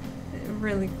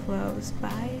really close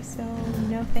by, so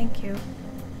no thank you.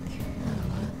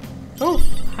 Oh,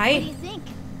 hi. What do you think?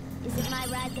 Is it my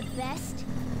ride the best?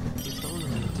 If only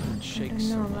it didn't shake I don't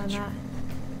so know about much. that.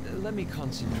 Let me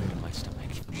concentrate on my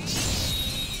stomach.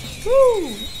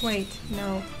 Woo! Wait,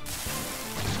 no.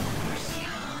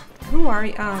 Who are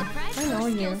you? Oh, I know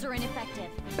you. Skills are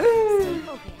ineffective. Ooh. Stay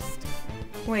focused.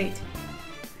 Wait.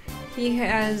 He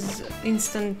has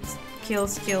instant kill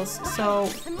skills, so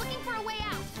I'm looking for a way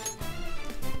out.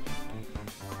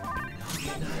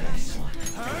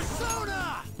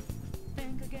 Persona!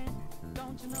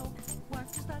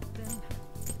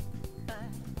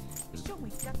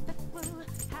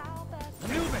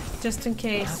 Anubis! just in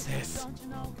case. This.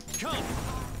 Come!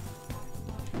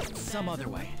 Some other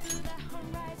way.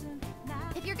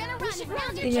 If you're gonna run,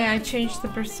 now's your Yeah, I chance. changed the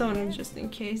persona just in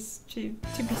case to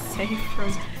be safe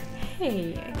from.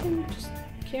 Hey, I can just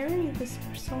carry this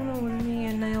persona with me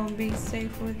and I'll be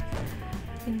safe with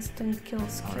instant kill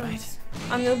skills. Alright.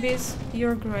 Anubis,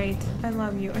 you're great. I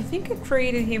love you. I think I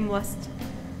created him last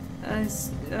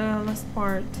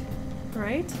part,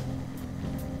 right?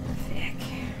 Fuck.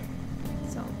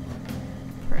 So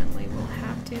apparently we'll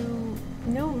have to.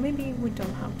 No, maybe we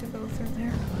don't have to go through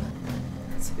there.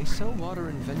 They sell water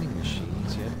in vending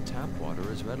machines, yet tap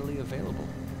water is readily available.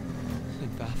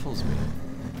 It baffles me.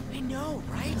 I know,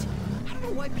 right? I don't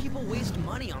know why people waste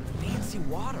money on fancy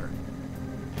water.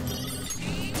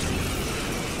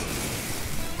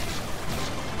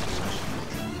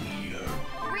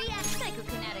 React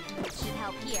psychokinetic moves should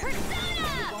help here.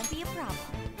 Persona! It won't be a problem.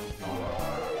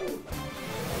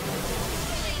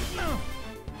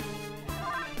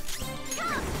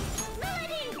 Come!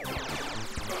 Melody!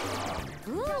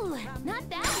 Ooh, not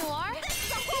that more. This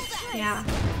is a holdup! Yeah,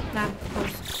 that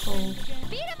was cool.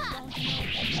 Beat him up!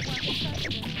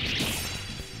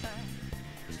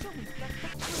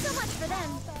 So much for them.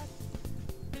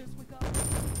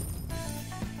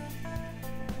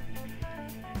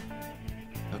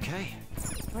 Okay.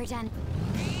 We're done.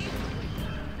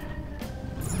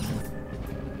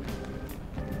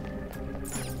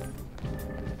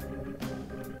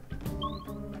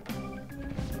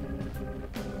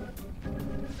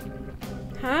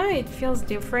 Hi, it feels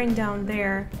different down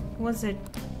there. Was it?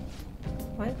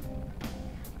 What?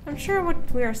 I'm sure what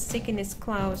we are seeking is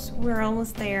close. We're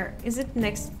almost there. Is it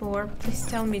next floor? Please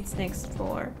tell me it's next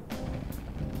floor.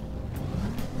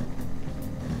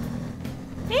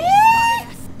 There's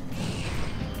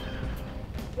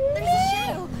a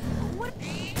shadow. What?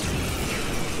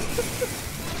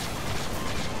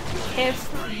 F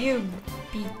you, More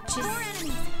bitches.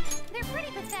 enemies. They're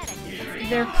pretty pathetic.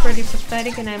 They're pretty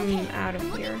pathetic and I'm out of I'm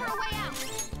looking here. for a way out.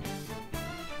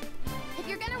 If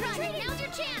you're gonna run, now's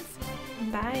your chance.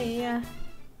 Bye.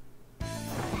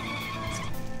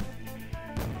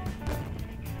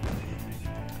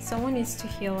 Someone needs to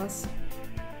heal us.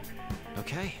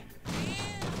 Okay.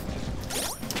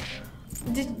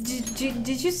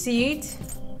 Did you see it?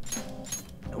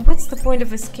 What's the point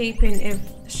of escaping if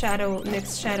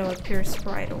next shadow appears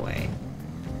right away?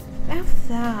 F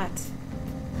that.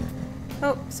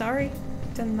 Oh, sorry.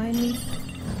 Don't mind me.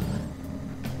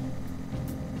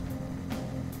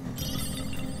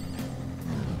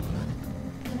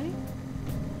 Can I?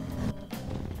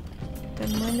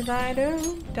 Don't mind if I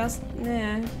do. Just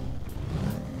nah.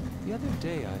 The other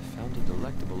day I found a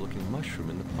delectable looking mushroom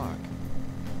in the park.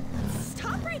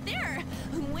 Stop right there!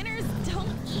 Winners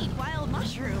don't eat wild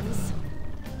mushrooms.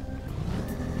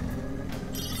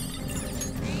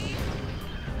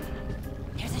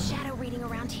 There's a shadow reading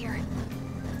around here.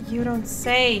 You don't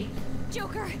say.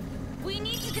 Joker, we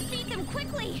need to defeat them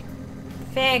quickly.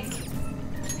 Fig.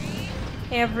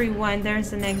 Everyone,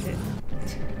 there's an exit.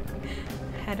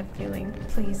 Had a feeling.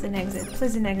 Please, an exit.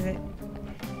 Please, an exit.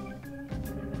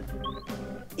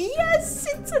 Yes,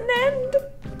 it's an end.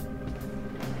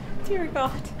 Dear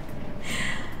God.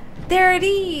 There it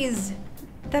is.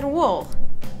 That wall.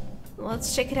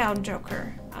 Let's check it out,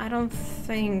 Joker. I don't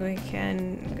think we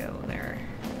can go there.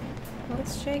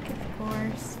 Let's check it, of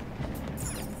course.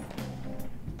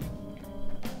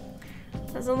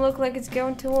 Doesn't look like it's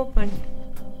going to open.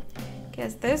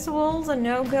 Guess this wall's a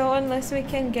no-go unless we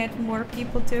can get more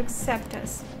people to accept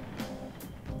us.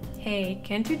 Hey,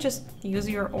 can't you just use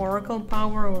your oracle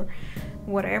power or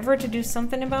whatever to do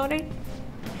something about it?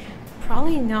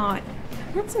 Probably not.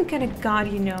 I'm not some kind of god,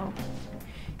 you know.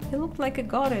 You look like a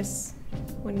goddess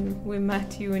when we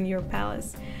met you in your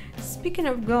palace. Speaking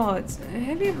of gods,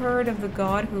 have you heard of the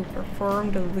god who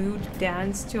performed a lewd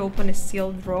dance to open a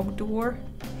sealed rock door?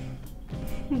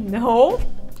 No?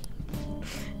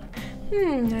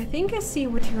 I think I see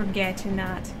what you're getting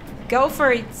at. Go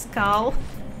for it, Skull!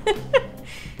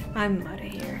 I'm outta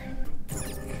here.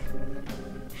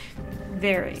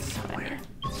 Very funny.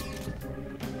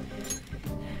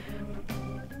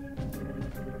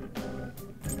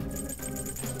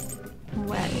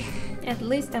 Well, at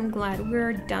least I'm glad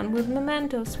we're done with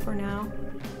mementos for now.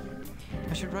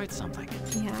 I should write something.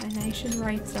 Yeah, and I should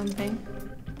write something.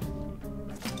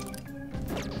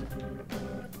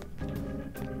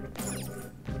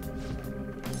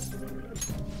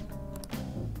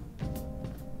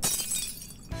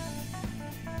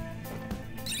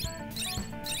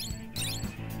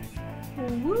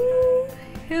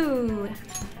 Woo-hoo!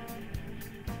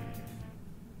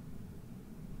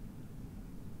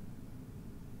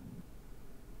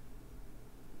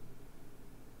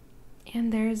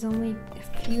 And there's only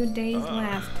a few days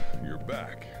left. You're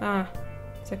back.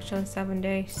 It's actually 7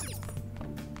 days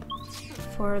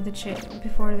for the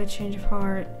before the change of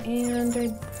heart, and I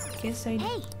guess I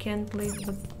can't leave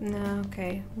the. No,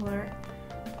 okay.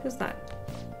 Who's that?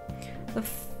 The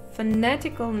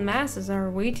fanatical masses are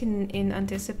waiting in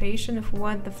anticipation of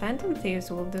what the Phantom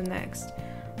Thieves will do next.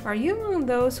 Are you among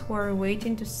those who are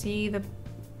waiting to see the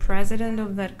president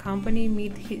of that company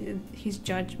meet his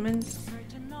judgment?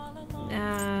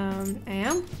 I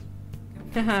am?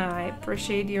 I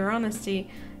appreciate your honesty.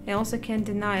 I also can't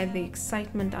deny the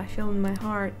excitement I feel in my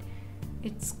heart.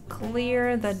 It's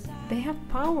clear that they have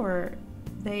power.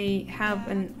 They have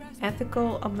an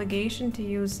ethical obligation to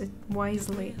use it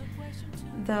wisely.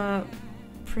 The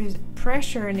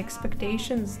pressure and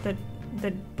expectations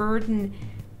that burden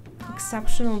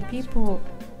exceptional people,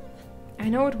 I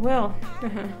know it will.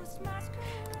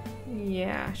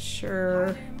 Yeah,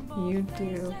 sure, you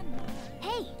do.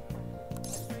 Hey!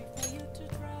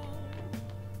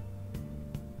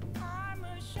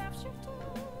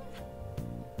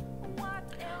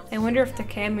 I wonder if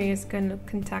Takemi is gonna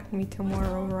contact me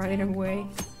tomorrow right away.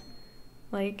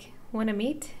 Like, wanna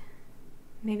meet?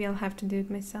 Maybe I'll have to do it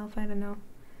myself, I don't know.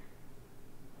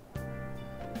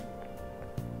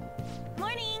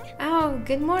 Morning! Oh,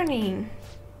 good morning!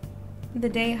 The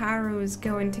day Haru is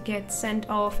going to get sent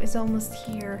off is almost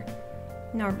here.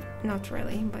 No, not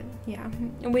really, but yeah.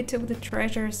 We took the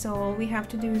treasure, so all we have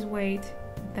to do is wait.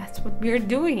 That's what we're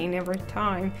doing every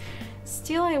time.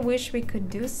 Still, I wish we could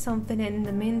do something in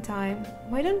the meantime.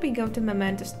 Why don't we go to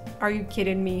Mementos? Are you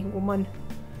kidding me, woman?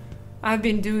 I've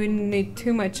been doing it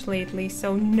too much lately,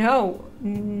 so no.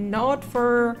 Not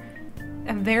for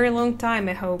a very long time,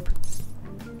 I hope.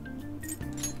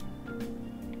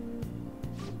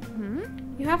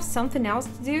 You have something else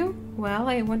to do? Well,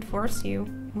 I won't force you.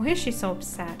 Why is she so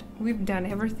upset? We've done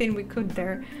everything we could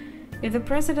there. If the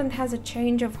president has a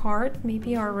change of heart,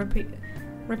 maybe our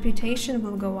reputation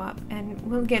will go up and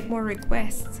we'll get more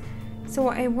requests. So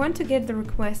I want to get the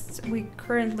requests we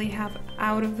currently have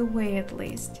out of the way at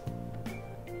least.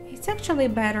 It's actually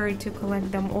better to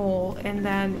collect them all and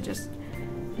then just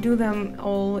do them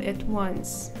all at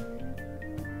once.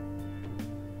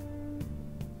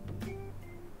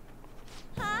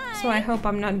 So I hope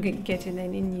I'm not getting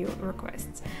any new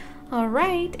requests.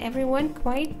 Alright, everyone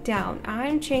quiet down.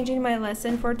 I'm changing my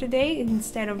lesson for today.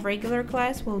 Instead of regular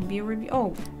class, we'll be review.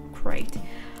 Oh, great.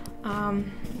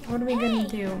 What are we gonna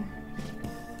do?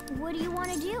 What do you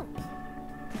want to do?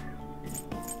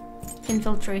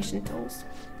 Infiltration tools.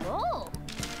 Oh!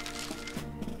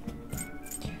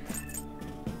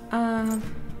 I'm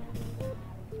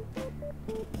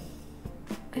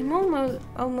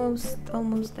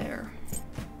almost there.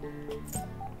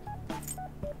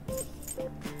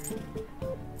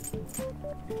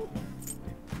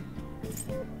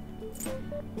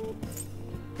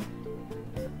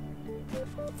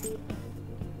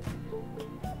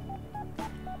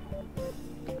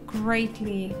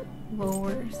 Greatly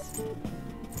lowers.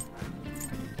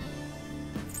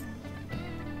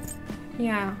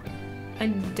 Yeah, I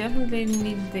definitely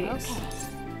need this. Okay.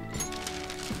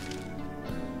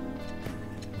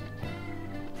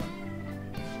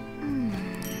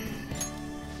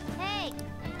 Hey!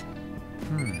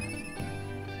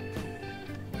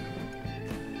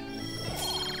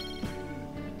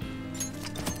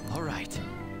 All right.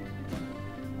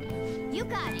 You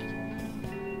got it.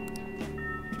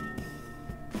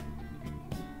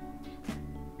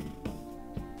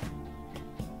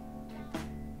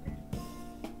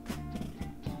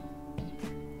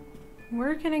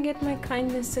 Where can I get my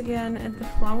kindness again? At the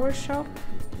flower shop?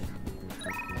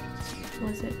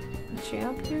 Was it? Was she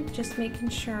up here? Just making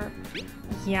sure.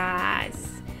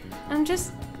 Yes! I'm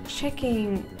just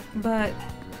checking, but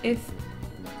if...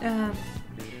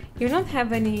 you don't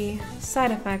have any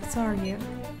side effects, are you?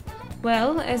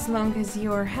 Well, as long as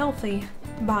you're healthy.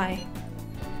 Bye.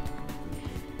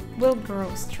 Will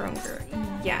grow stronger.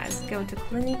 Yes, go to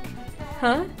clinic.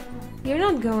 Huh? You're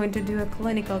not going to do a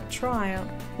clinical trial.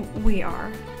 We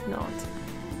are not.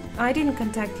 I didn't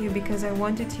contact you because I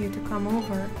wanted you to come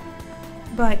over.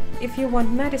 But if you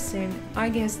want medicine, I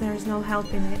guess there's no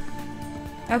help in it.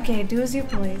 Okay, do as you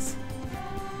please.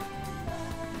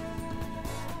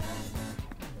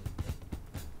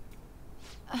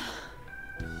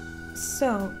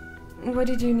 So, what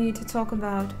did you need to talk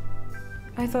about?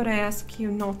 I thought I asked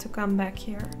you not to come back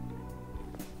here.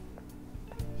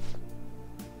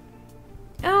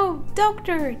 Oh,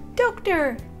 doctor!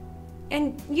 Doctor!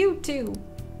 And you too.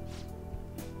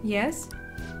 Yes?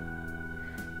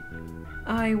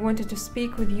 I wanted to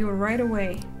speak with you right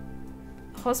away.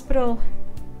 The hospital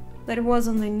that was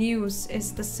on the news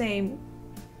is the same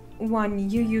one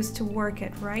you used to work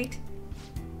at, right?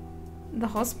 The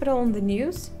hospital on the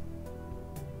news?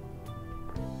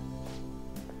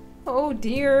 Oh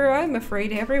dear, I'm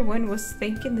afraid everyone was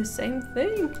thinking the same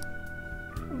thing.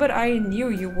 But I knew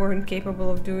you weren't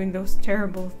capable of doing those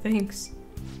terrible things.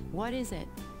 What is it?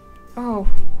 Oh,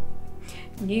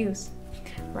 news.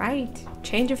 Right,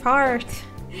 change of heart.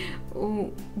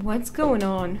 Oh, what's going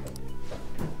on?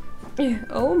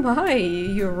 Oh my,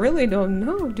 you really don't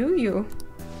know, do you?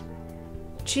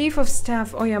 Chief of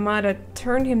Staff Oyamada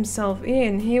turned himself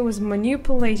in. He was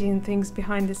manipulating things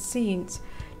behind the scenes.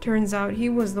 Turns out he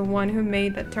was the one who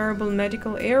made that terrible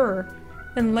medical error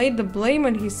and laid the blame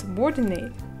on his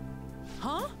subordinate.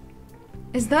 Huh?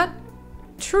 Is that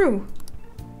true?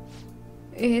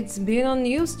 It's been on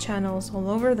news channels all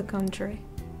over the country.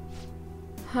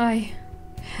 I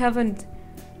haven't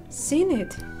seen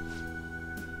it.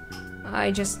 I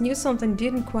just knew something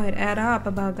didn't quite add up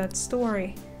about that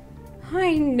story.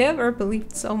 I never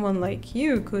believed someone like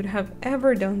you could have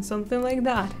ever done something like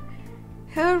that.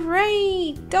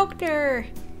 Hooray, doctor!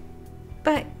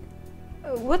 But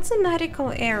what's a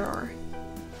medical error?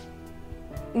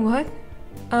 What?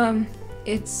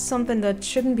 It's something that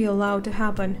shouldn't be allowed to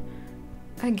happen,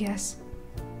 I guess.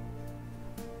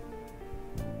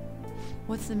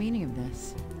 What's the meaning of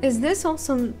this? Is this all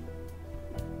some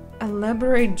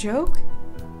elaborate joke?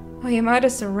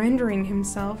 Oyamada surrendering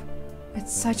himself at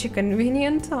such a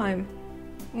convenient time.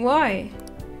 Why?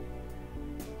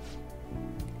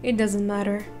 It doesn't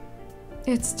matter.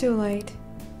 It's too late.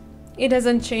 It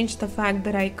doesn't change the fact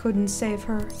that I couldn't save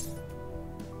her.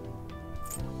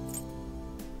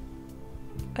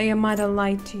 Oyamada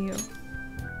lied to you.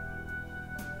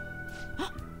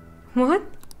 What?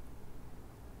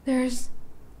 There's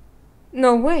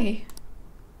no way.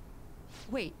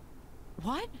 Wait,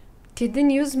 what? Did the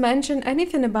news mention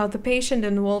anything about the patient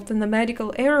involved in the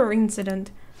medical error incident?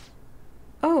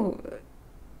 Oh,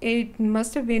 it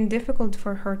must have been difficult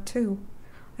for her too.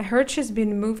 I heard she's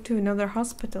been moved to another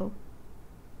hospital.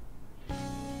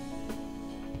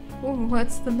 Oh,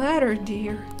 what's the matter,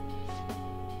 dear?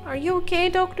 Are you okay,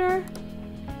 doctor?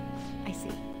 I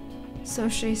see. So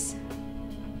she's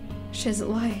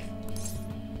alive.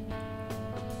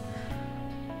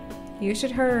 You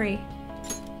should hurry.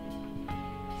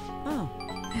 Oh.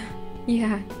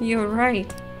 Yeah, you're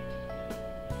right.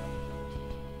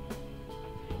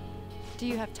 Do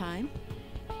you have time?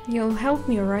 You'll help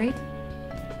me, right?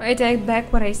 I take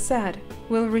back what I said.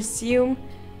 We'll resume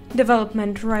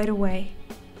development right away.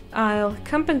 I'll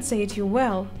compensate you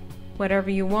well.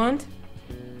 Whatever you want,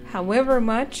 however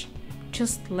much,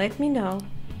 just let me know.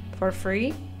 For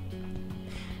free?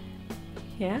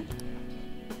 Yeah?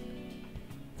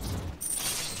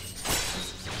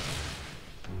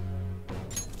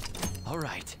 All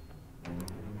right.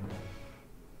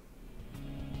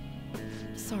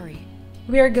 Sorry.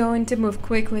 We are going to move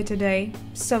quickly today,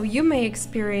 so you may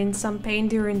experience some pain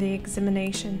during the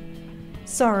examination.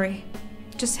 Sorry.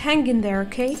 Just hang in there,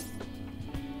 okay?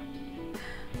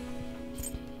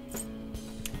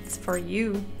 It's for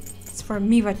you. It's for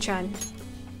Miwa-chan.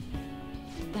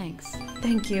 Thanks.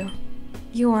 Thank you.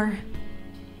 You are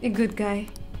a good guy.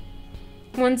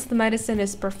 Once the medicine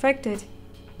is perfected,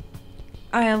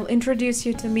 I'll introduce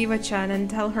you to Miwa-chan and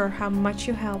tell her how much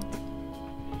you helped.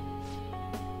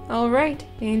 Alright,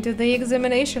 into the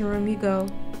examination room you go.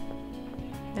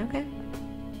 Okay.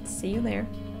 See you there.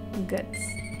 Guts.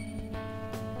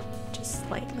 Just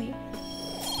slightly.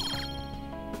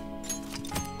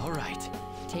 All right.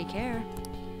 Take care.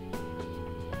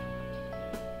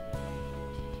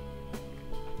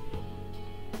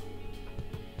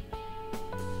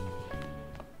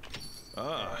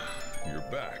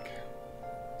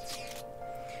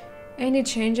 Any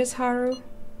changes, Haru?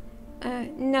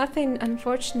 Nothing,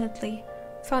 unfortunately.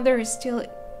 Father is still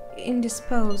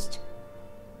indisposed.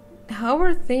 How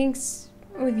are things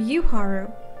with you,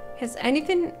 Haru? Has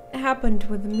anything happened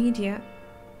with the media?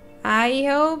 I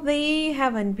hope they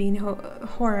haven't been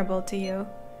horrible to you.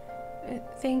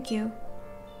 Thank you.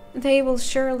 They will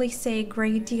surely say a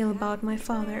great deal about my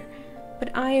father,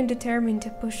 but I am determined to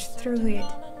push through it.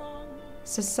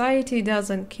 Society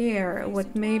doesn't care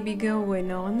what may be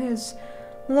going on as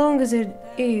long as it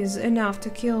is enough to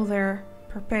kill their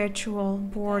perpetual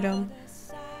boredom.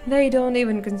 They don't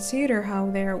even consider how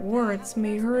their words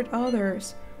may hurt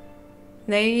others.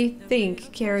 They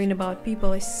think caring about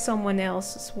people is someone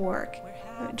else's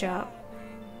job.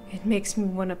 It makes me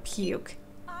want to puke.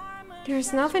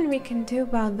 There's nothing we can do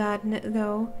about that,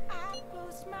 though.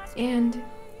 And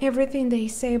everything they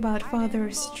say about Father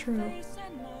is true.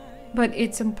 But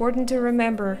it's important to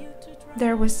remember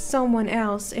there was someone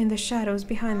else in the shadows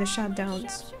behind the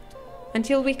shutdowns.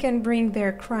 Until we can bring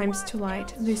their crimes to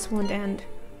light, this won't end.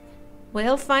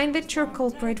 We'll find the true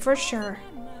culprit for sure.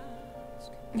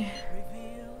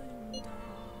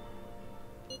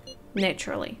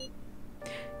 Naturally.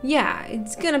 Yeah,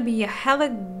 it's gonna be a hella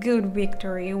good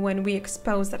victory when we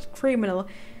expose that criminal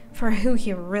for who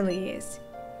he really is.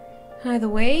 Either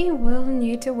way, we'll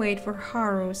need to wait for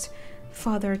Haru's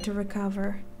father to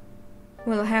recover.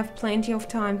 We'll have plenty of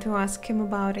time to ask him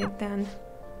about it then.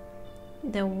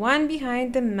 The one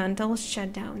behind the mental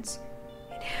shutdowns.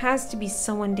 It has to be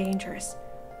someone dangerous.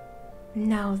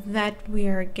 Now that we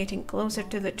are getting closer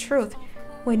to the truth,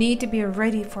 we need to be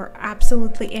ready for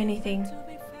absolutely anything.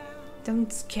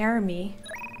 Don't scare me.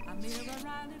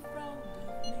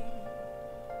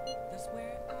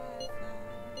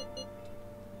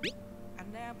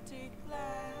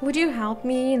 Would you help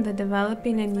me in the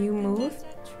developing a new move?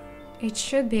 It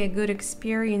should be a good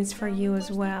experience for you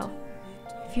as well.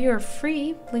 If you are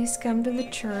free, please come to the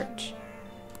church.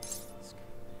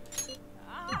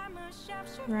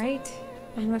 Right?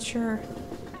 I'm not sure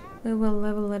we will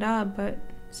level it up, but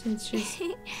since she's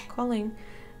calling,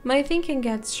 my thinking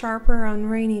gets sharper on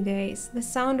rainy days. The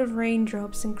sound of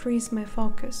raindrops increase my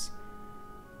focus.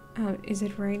 Oh, is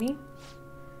it raining?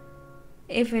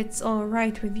 If it's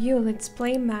alright with you, let's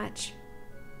play match.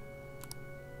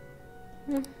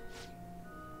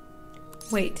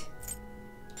 Wait.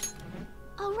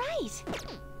 Alright.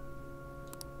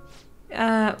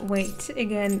 Wait,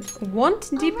 again. Won't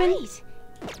deepen?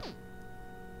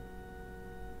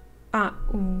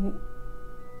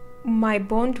 My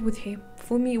bond with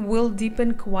Hifumi will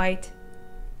deepen quite.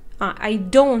 I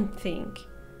don't think.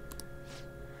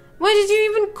 Why did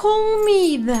you even call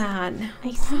me that?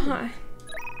 I see.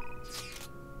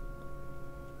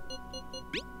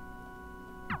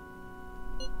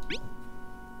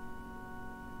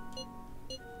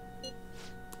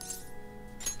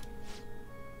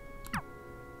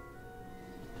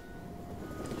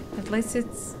 At least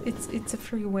it's a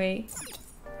freeway.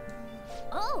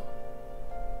 Oh.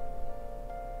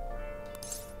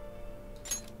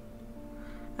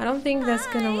 I don't think that's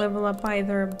gonna level up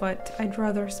either, but I'd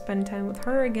rather spend time with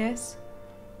her, I guess.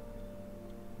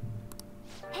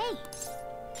 Hey.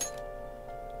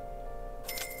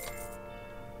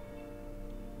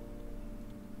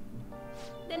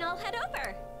 Then I'll head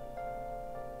over.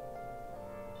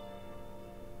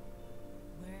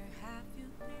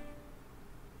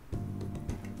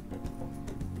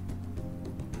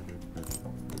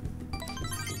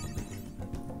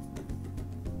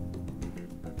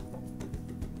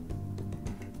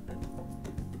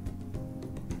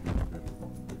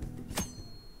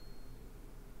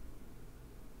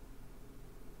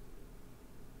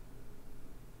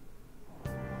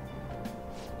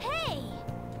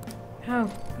 Oh,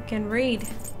 you can read.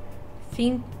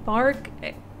 Theme park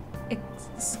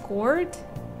escort?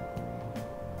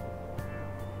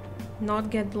 Not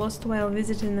get lost while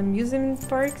visiting amusement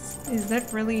parks? Is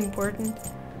that really important?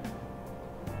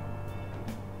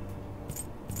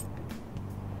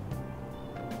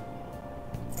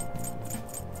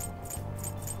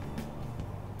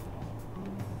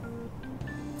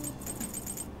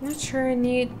 Not sure I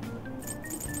need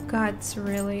guts,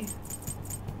 really.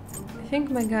 I think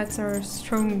my guts are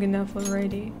strong enough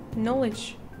already.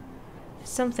 Knowledge is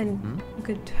something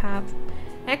good to have.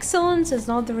 Excellence is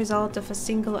not the result of a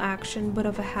single action, but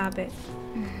of a habit.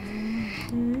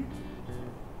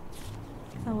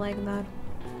 I like that.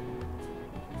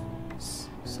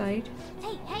 Sight.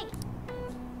 Hey, hey!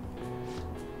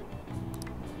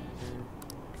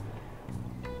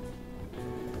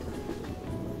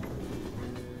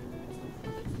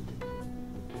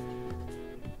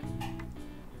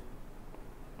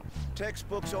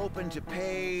 textbooks open to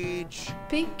page...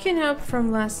 Picking up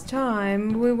from last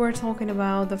time, we were talking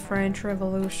about the French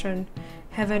Revolution.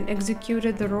 Having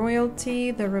executed the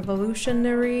royalty, the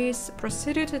revolutionaries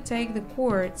proceeded to take the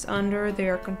courts under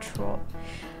their control.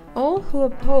 All who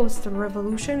opposed the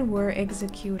revolution were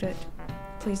executed.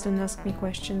 Please don't ask me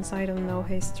questions, I don't know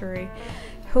history.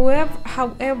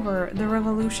 However, the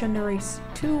revolutionaries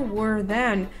too were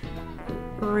then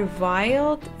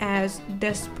reviled as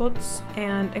despots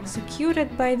and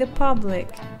executed by the public.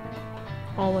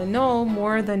 All in all,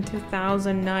 more than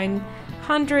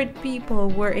 2,900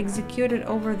 people were executed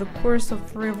over the course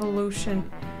of revolution.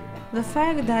 The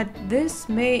fact that this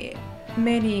many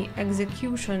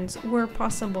executions were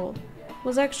possible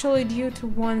was actually due to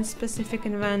one specific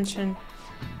invention.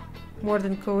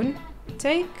 Warden Kuhn,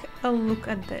 take a look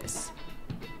at this.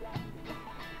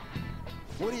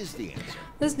 What is the answer?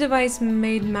 This device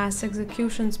made mass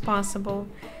executions possible.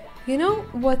 You know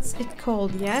what's it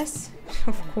called, yes?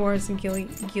 Of course,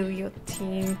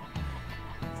 guillotine.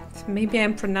 Maybe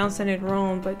I'm pronouncing it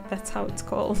wrong, but that's how it's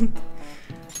called.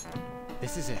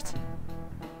 This is it.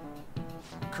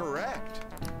 Correct.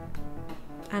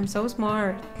 I'm so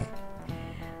smart.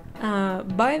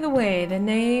 By the way,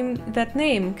 that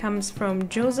name comes from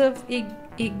Joseph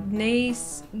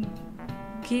Ignace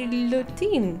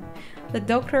Guillotine, the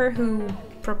doctor who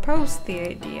proposed the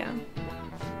idea.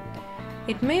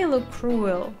 It may look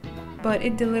cruel, but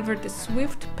it delivered a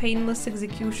swift, painless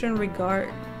execution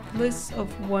regardless of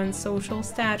one's social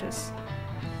status.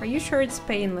 Are you sure it's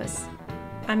painless?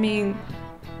 I mean,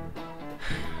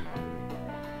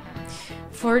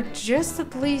 for just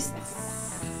at least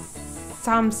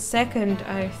some second,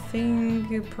 I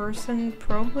think a person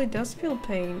probably does feel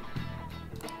pain.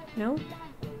 No?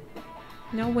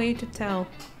 No way to tell.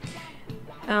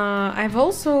 I've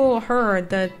also heard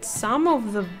that some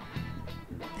of the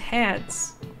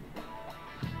heads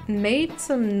made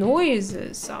some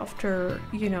noises after,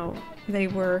 you know, they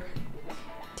were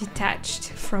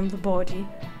detached from the body.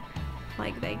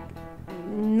 Like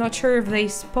not sure if they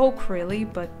spoke really,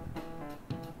 but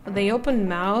they opened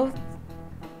mouth,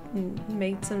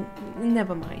 made some,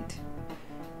 never mind.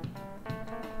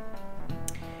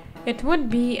 It would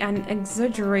be an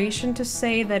exaggeration to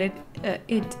say that it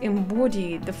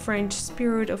embodied the French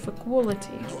spirit of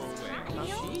equality.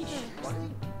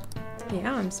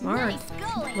 Yeah, I'm smart.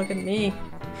 Look at me.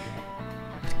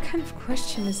 What kind of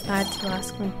question is that to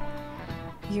ask me?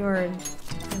 You're...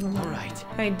 Alright.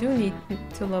 I do need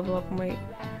to level up my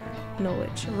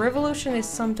knowledge. Revolution is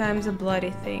sometimes a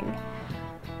bloody thing.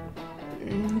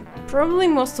 Probably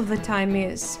most of the time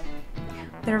is.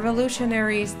 The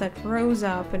revolutionaries that rose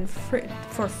up and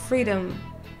for freedom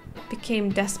became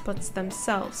despots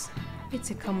themselves. It's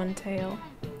a common tale.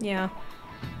 Yeah.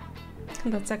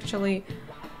 That's actually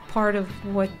part of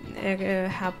what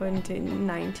happened in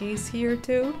 90s here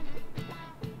too.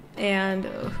 And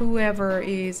whoever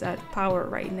is at power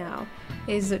right now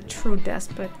is a true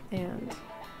despot, and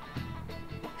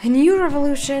a new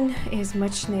revolution is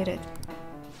much needed.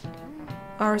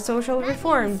 Our social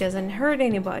reform doesn't hurt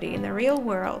anybody in the real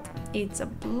world. It's a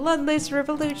bloodless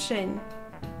revolution.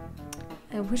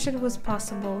 I wish it was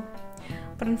possible,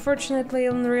 but unfortunately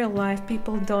in real life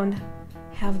people don't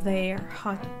have their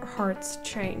hearts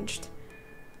changed.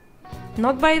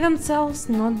 Not by themselves,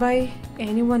 not by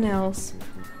anyone else.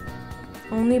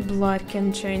 Only blood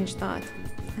can change that,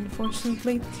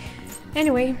 unfortunately.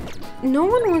 Anyway, no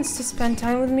one wants to spend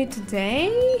time with me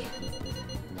today?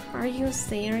 Are you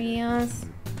serious?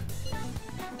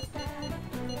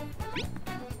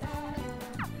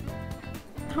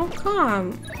 How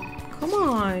come? Come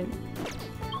on.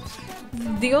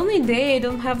 The only day I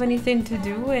don't have anything to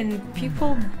do and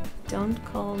people don't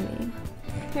call me.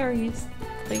 Are you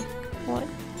like, what?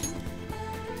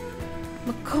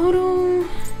 Makoto?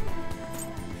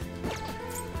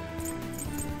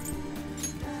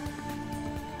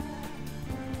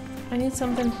 I need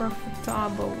something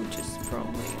profitable, which is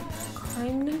probably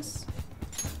kindness.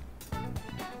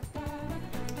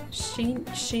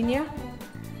 Shinya?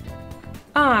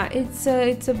 Ah, it's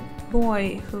a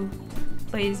boy who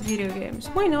plays video games.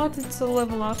 Why not? It's a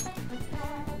level up.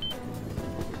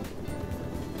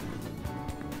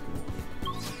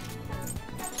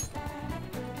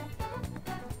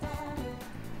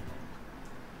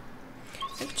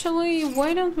 Actually,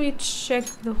 why don't we check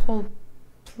the whole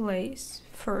place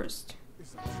first?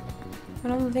 I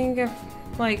don't think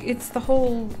like, it's the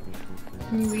whole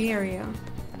new area.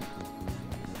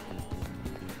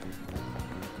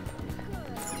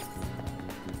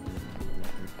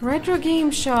 Retro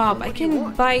game shop. I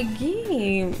can buy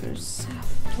games.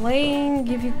 Playing,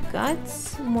 give you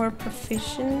guts, more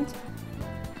proficient.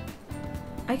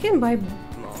 I can buy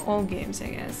all games, I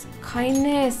guess.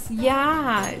 Kindness,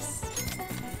 yes!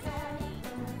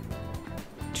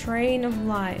 Train of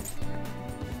Life.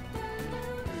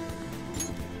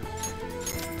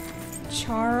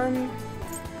 Charm.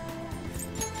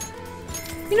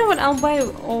 You know what, I'll buy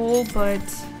all, but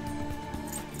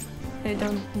I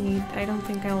don't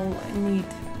think I'll need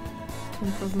to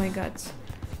improve my guts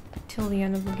till the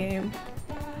end of the game.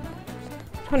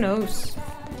 Who knows?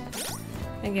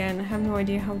 Again, I have no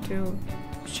idea how to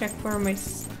check for my...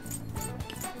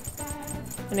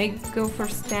 When I go for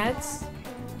stats,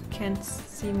 can't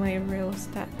see my real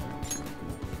stat.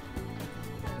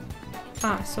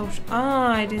 Ah, social.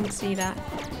 Ah, I didn't see that.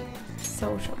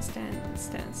 Social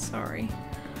stats, sorry.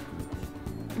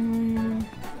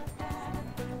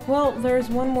 Well, there's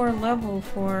one more level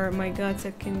for my guts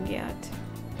I can get.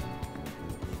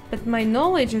 But my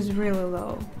knowledge is really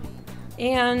low.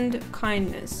 And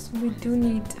kindness. We do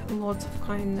need lots of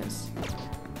kindness.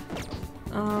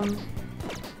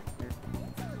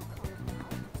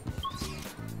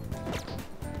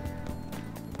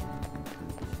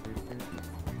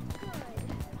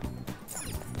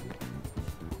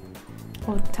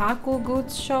 Otaku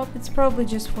goods shop? It's probably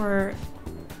just for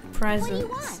presents. What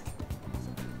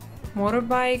do you want?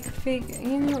 Motorbike fig?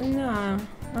 You know, nah.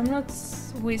 I'm not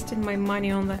wasting my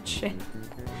money on that shit.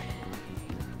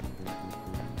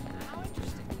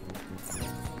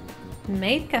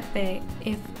 Maid cafe.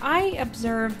 If I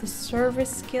observe the service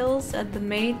skills at the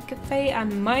maid cafe, I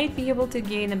might be able to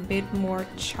gain a bit more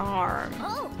charm.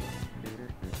 Oh.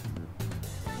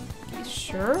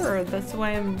 Sure, that's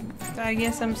why I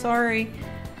guess I'm sorry,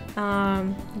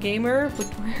 gamer, but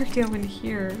we're going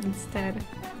here instead.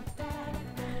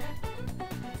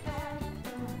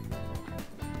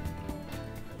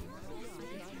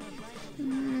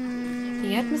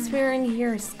 The atmosphere in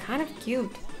here is kind of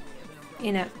cute,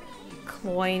 in a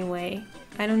cloying way.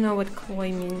 I don't know what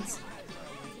cloy means.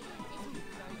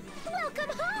 Welcome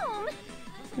home.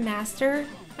 Master,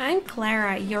 I'm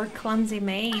Clara, your clumsy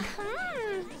maid.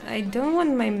 I don't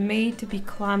want my maid to be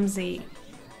clumsy.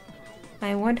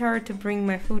 I want her to bring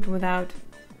my food without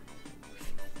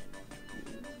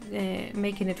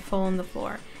making it fall on the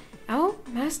floor. Oh,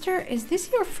 Master, is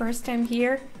this your first time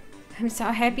here? I'm so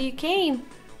happy you came.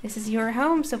 This is your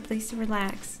home, so please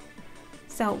relax.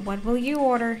 So, what will you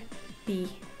order? B.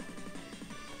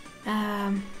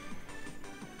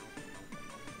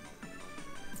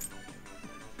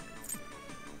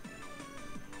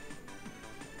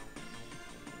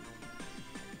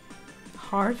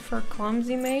 Hard for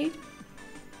clumsy maid?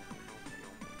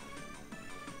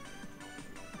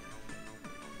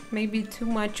 Maybe too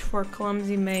much for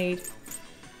clumsy maid.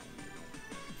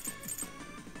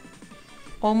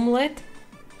 Omelette?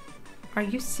 Are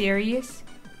you serious?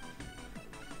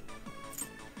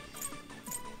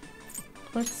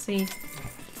 Let's see.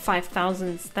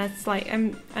 5,000. That's like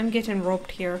I'm getting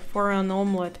roped here for an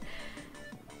omelette.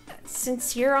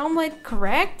 Sincere omelette,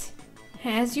 correct?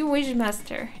 As you wish,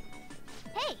 Master.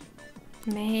 Hey.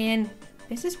 Man,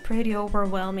 this is pretty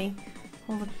overwhelming.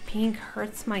 All the pink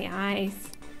hurts my eyes.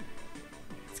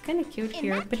 It's kind of cute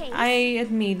here, but I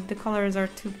admit the colors are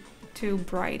too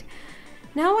bright.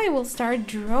 Now I will start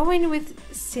drawing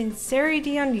with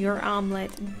sincerity on your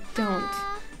omelette. Don't.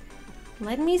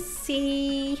 Let me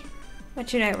see. What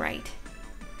should I write?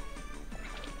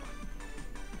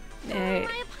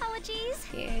 My apologies.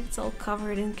 Yeah, it's all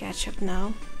covered in ketchup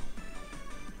now.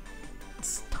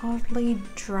 It's totally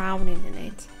drowning in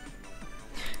it.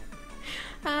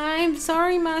 I'm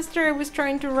sorry, Master. I was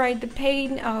trying to write the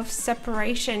pain of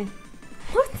separation.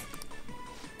 What?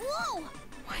 Whoa!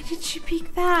 Why did you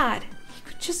pick that? You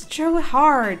could just draw a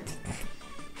heart.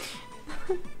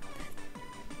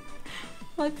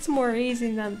 What's more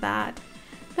easy than that?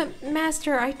 But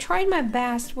Master, I tried my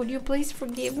best. Would you please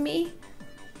forgive me?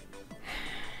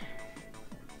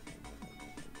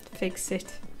 Fix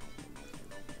it.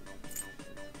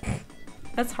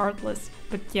 That's heartless,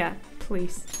 but yeah,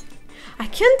 please. I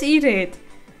can't eat it.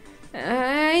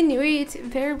 I knew it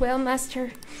very well,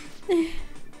 Master.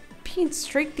 Being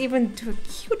strict even to a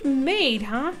cute maid,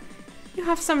 huh? You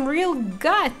have some real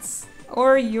guts.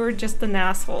 Or you're just an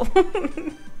asshole.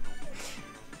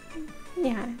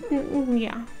 Yeah.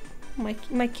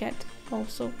 My cat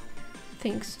also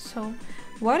thinks so.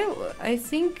 I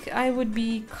think I would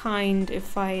be kind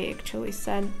if I actually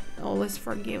said all is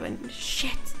forgiven.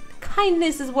 Shit!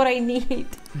 Kindness is what I need.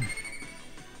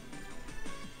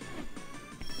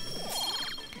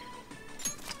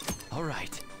 All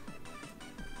right.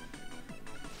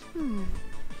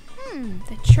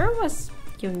 That sure was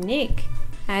unique.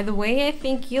 Either way, I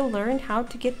think you'll learn how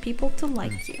to get people to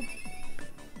like you.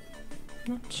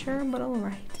 Not sure, but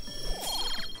alright.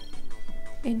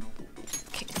 And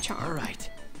kick charm.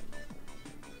 Alright.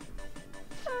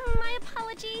 My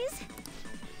apologies.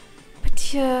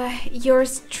 But your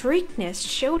strictness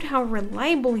showed how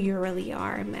reliable you really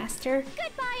are, Master.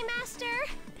 Goodbye, Master.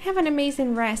 Have an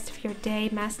amazing rest of your day,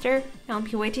 Master. I'll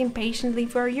be waiting patiently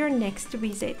for your next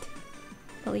visit.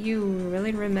 Will you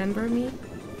really remember me?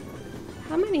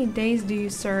 How many days do you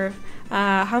serve?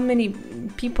 How many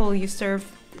people you serve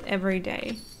every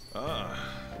day? Ah,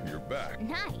 you're back.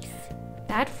 Nice.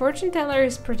 That fortune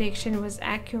teller's prediction was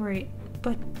accurate,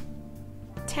 but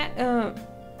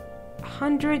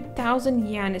 100,000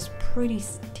 yen is pretty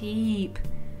steep.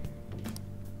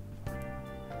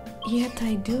 Yet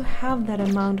I do have that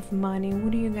amount of money. What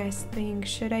do you guys think?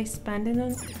 Should I spend it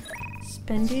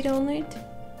on it?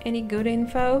 Any good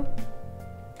info?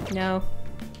 No.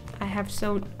 I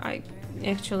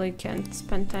actually can't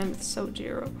spend time with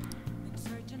Sojiro.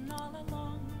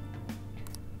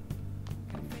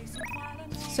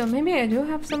 So maybe I do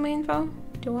have some info?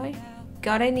 Do I?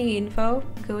 Got any info?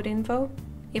 Good info?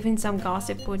 Even some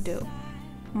gossip would do.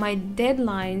 My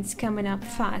deadline's coming up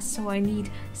fast, so I need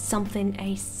something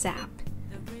ASAP.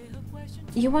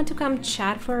 You want to come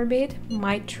chat for a bit?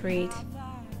 My treat.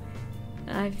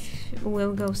 I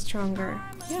will go stronger.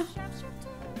 Yeah.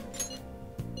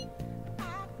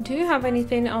 Do you have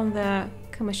anything on the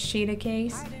Kamashita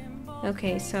case?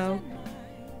 Okay, so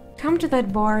come to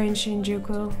that bar in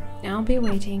Shinjuku. I'll be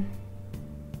waiting.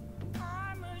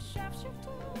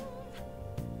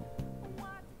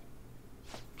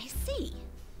 I see.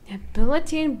 A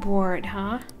bulletin board,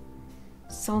 huh?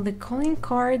 So the calling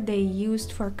card they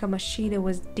used for Kamashita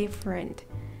was different.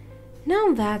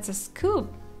 Now that's a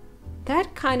scoop.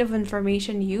 That kind of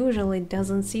information usually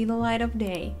doesn't see the light of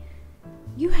day.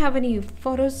 You have any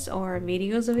photos or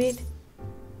videos of it?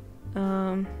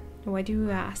 Why do you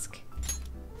ask?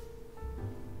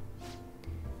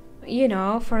 You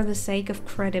know, for the sake of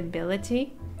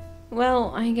credibility?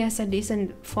 Well, I guess a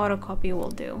decent photocopy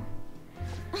will do.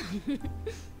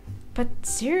 But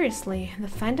seriously, the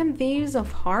Phantom Thieves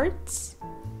of Hearts?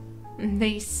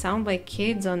 They sound like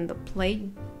kids on the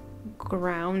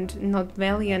playground, not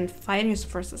valiant fighters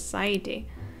for society.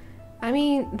 I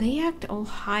mean, they act all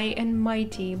high and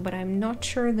mighty, but I'm not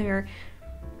sure they're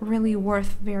really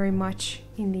worth very much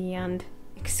in the end.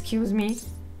 Excuse me?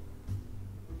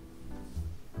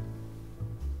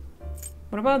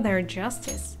 What about their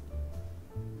justice?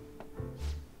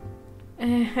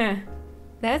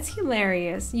 That's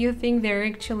hilarious. You think they're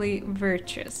actually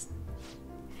virtuous.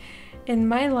 In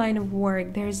my line of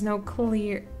work, there's no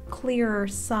clearer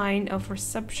sign of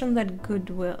reception than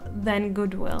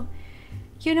goodwill.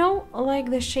 You know, like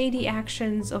the shady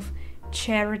actions of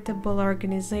charitable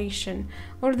organization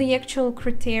or the actual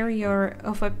criteria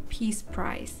of a peace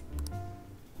prize.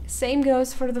 Same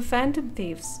goes for the Phantom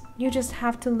Thieves. You just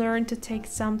have to learn to take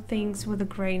some things with a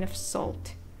grain of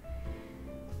salt.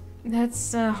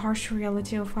 That's a harsh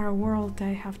reality of our world,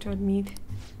 I have to admit.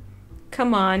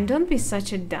 Come on, don't be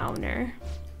such a downer.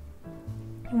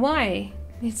 Why?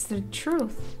 It's the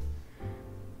truth.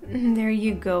 There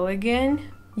you go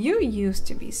again. You used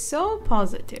to be so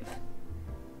positive.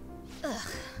 Ugh.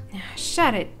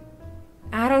 Shut it.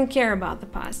 I don't care about the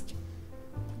past.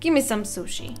 Give me some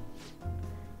sushi.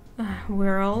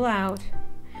 We're all out.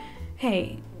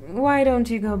 Hey, why don't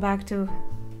you go back to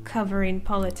covering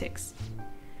politics?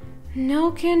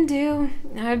 No can do.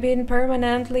 I've been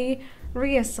permanently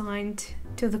reassigned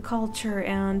to the culture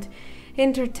and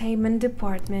entertainment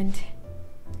department.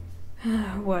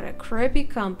 What a crappy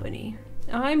company.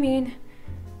 I mean,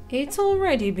 it's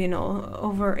already been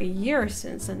over a year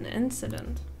since an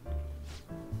incident.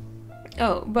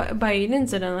 Oh, by an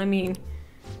incident, I mean...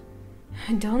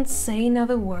 Don't say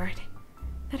another word.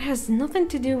 That has nothing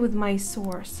to do with my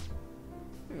source.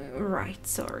 Right,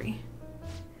 sorry.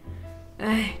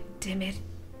 Damn it.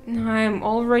 I'm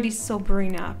already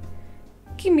sobering up.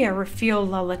 Give me a refill,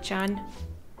 Lala-chan.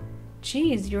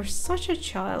 Jeez, you're such a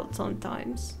child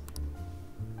sometimes.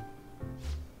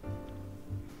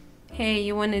 Hey,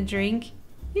 you want a drink?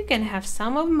 You can have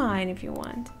some of mine if you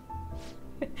want.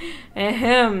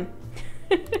 Ahem.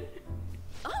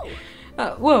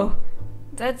 Whoa.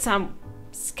 That's some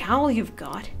scowl you've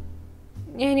got.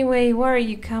 Anyway, why are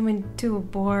you coming to a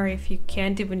bar if you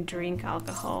can't even drink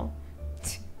alcohol?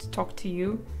 To talk to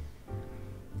you?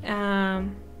 Tell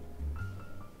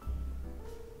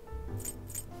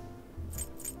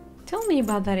me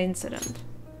about that incident.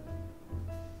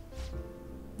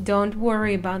 Don't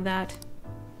worry about that.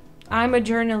 I'm a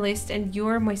journalist and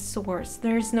you're my source.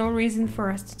 There's no reason for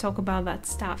us to talk about that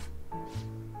stuff.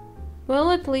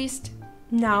 Well, at least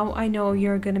Now I know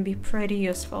you're gonna be pretty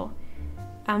useful.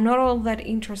 I'm not all that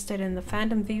interested in the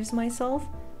Phantom Thieves myself,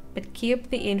 but keep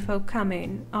the info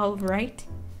coming, alright?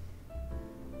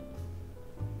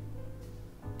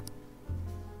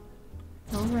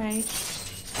 Alright.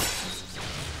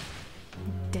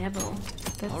 Devil.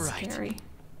 That's scary.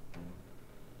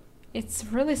 It's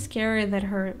really scary that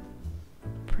her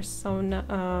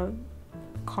persona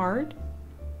card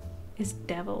is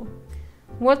devil.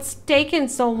 What's taking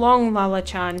so long,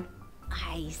 Lala-chan?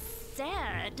 I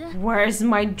said... Where's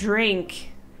my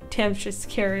drink? Damn, she's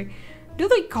scary. Do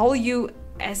they call you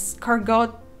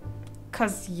escargot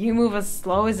cause you move as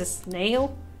slow as a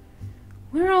snail?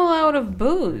 We're all out of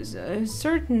booze. A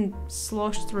certain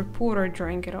sloshed reporter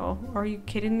drank it all. Are you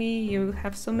kidding me? You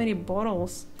have so many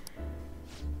bottles.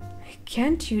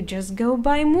 Can't you just go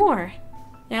buy more?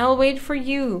 I'll wait for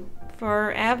you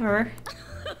forever.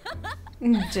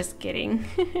 Just kidding.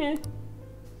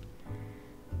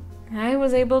 I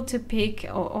was able to pick.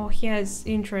 Oh, he has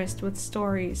interest with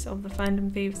stories of the Phantom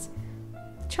Thieves.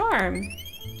 Charm.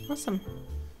 Awesome.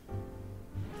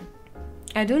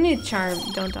 I do need charm,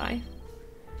 don't I?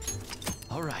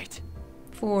 All right.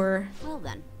 For Well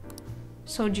then.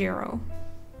 Sojiro.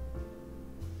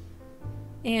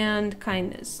 And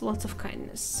kindness. Lots of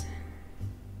kindness.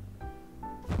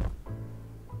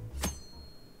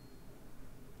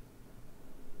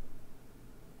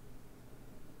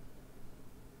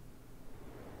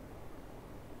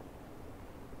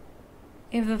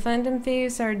 If the Phantom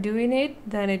Thieves are doing it,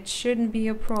 then it shouldn't be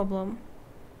a problem.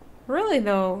 Really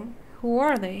though, who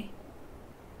are they?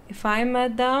 If I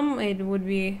met them, it would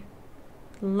be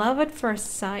love at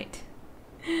first sight.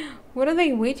 What are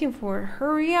they waiting for?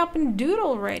 Hurry up and do it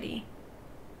already.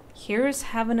 Heroes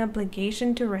have an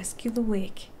obligation to rescue the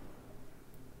weak.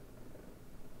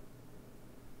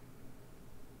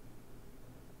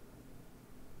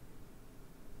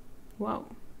 Wow.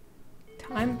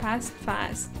 Time passed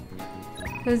fast.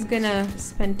 Who's gonna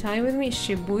spend time with me?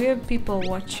 Shibuya people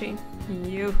watching.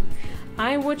 You.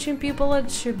 I'm watching people at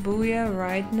Shibuya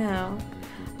right now.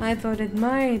 I thought it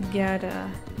might get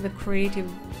the creative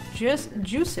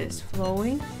juices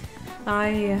flowing.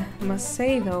 I must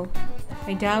say though,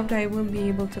 I doubt I will be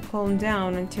able to calm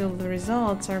down until the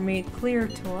results are made clear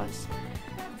to us.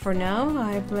 For now,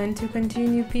 I plan to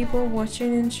continue people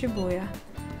watching in Shibuya.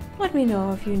 Let me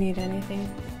know if you need anything.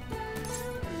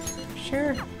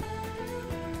 Sure.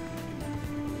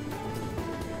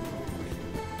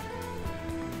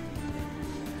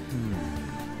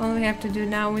 All we have to do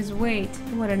now is wait.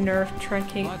 What a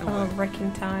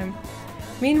nerve-wracking time.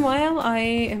 Meanwhile, I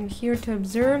am here to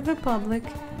observe the public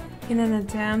in an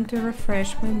attempt to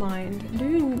refresh my mind. Do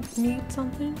you need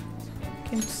something?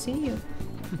 Can't see you.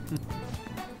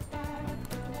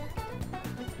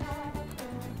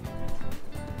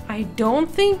 I don't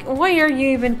think... Why are you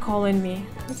even calling me?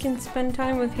 I can spend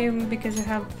time with him because I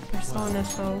have Persona,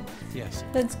 so... Yes.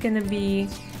 That's gonna be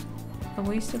a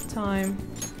waste of time.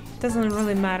 Doesn't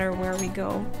really matter where we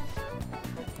go.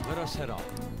 Let us head off.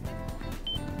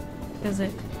 Does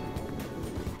it?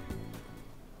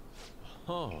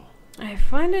 Oh. I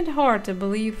find it hard to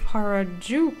believe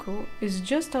Harajuku is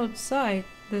just outside.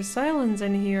 The silence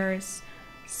in here is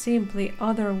simply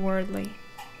otherworldly.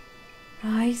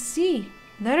 I see.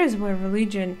 That is why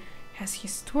religion has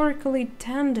historically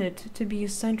tended to be a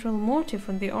central motif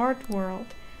in the art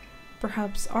world.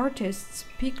 Perhaps artists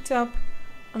picked up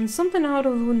on something out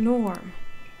of the norm.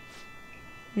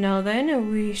 Now then,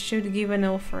 we should give an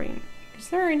offering. Is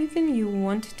there anything you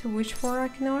want to wish for,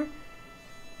 Akinar?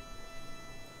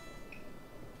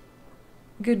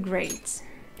 Good grades,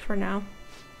 for now.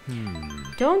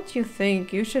 Don't you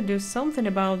think you should do something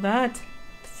about that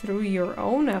through your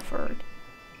own effort?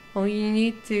 All you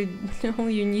need to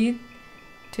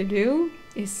do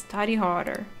is study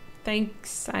harder.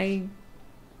 Thanks, I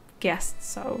guessed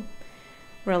so.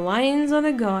 Reliance on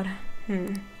a god.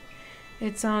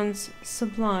 It sounds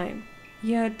sublime,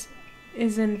 yet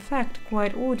is in fact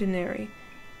quite ordinary.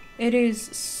 It is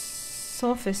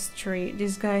sophistry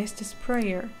disguised as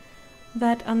prayer.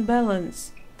 That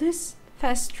unbalance, this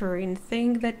festering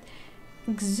thing that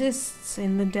exists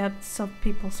in the depths of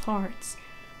people's hearts.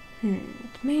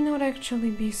 It may not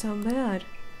actually be so bad.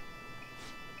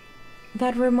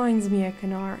 That reminds me,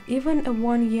 Akinar, even a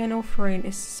 1 yen offering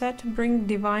is set to bring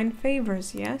divine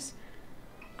favors, yes?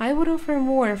 I would offer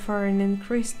more for an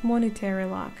increased monetary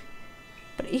luck,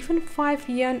 but even 5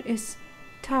 yen is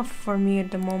tough for me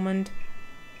at the moment.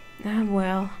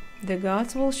 Well, the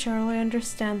gods will surely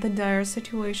understand the dire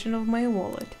situation of my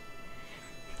wallet.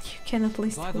 You can at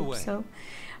least hope so.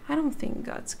 I don't think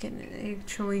gods can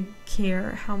actually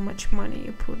care how much money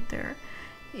you put there.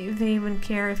 if they even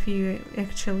care if you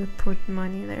actually put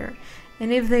money there,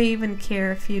 and if they even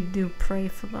care if you do pray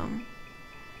for them.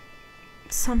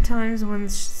 Sometimes when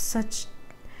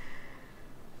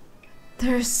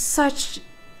there's such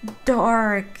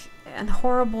dark and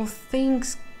horrible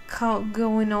things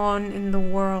going on in the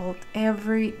world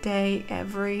every day,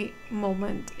 every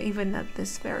moment, even at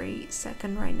this very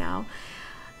second right now,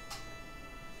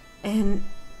 and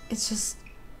it's just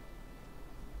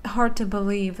hard to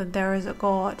believe that there is a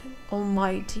God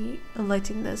Almighty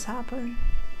letting this happen.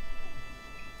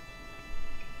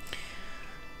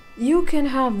 You can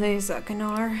have this,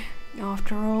 Akanar.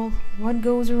 After all, what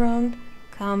goes around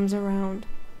comes around.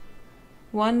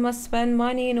 One must spend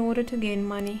money in order to gain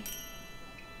money.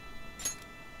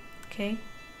 Okay.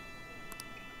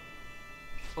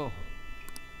 Oh.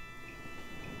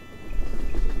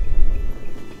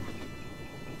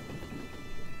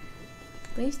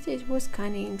 At least it was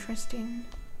kind of interesting.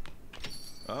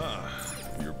 Ah,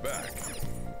 you're back.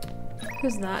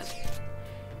 Who's that?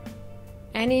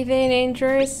 Anything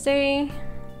interesting?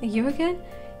 You again?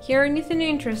 Hear anything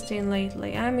interesting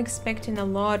lately? I'm expecting a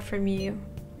lot from you.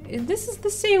 This is the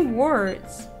same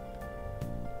words.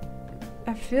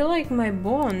 I feel like my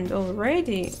bond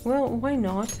already. Well, why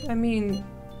not? I mean,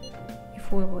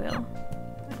 if we will.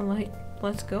 Like,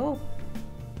 let's go.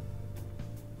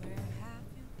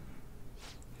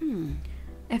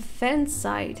 A fan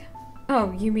site.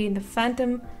 Oh, you mean the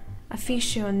Phantom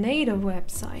Aficionado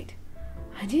website.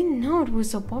 I didn't know it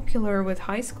was so popular with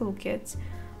high school kids.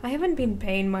 I haven't been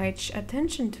paying much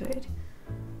attention to it.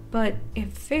 But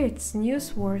if it's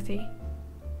newsworthy,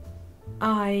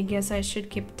 I guess I should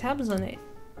keep tabs on it.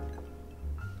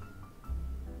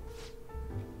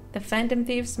 The Phantom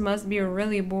Thieves must be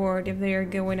really bored if they are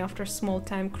going after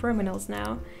small-time criminals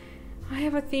now. I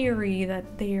have a theory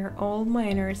that they are all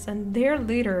minors and their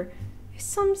leader is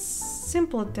some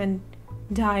simpleton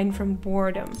dying from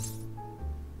boredom.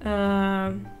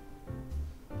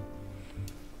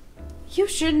 You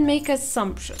shouldn't make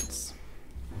assumptions.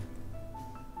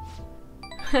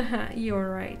 Haha,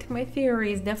 you're right. My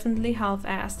theory is definitely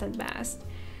half-assed at best.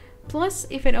 Plus,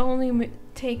 if it only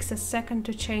takes a second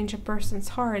to change a person's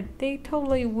heart, they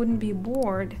totally wouldn't be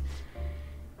bored.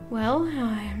 Well,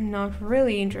 I'm not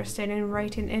really interested in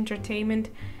writing entertainment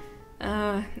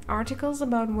articles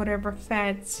about whatever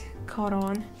fads caught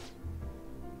on.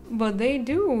 But they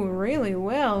do really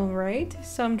well, right?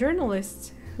 Some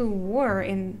journalists who were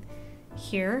in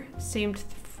here seemed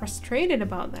frustrated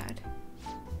about that.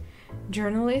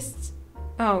 Journalists?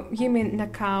 Oh, you mean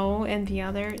Nakao and the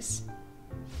others?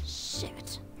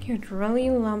 Shit. You'd really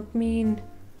lump me in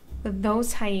with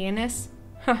those hyenas?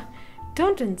 Huh,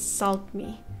 don't insult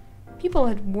me. People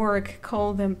at work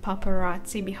call them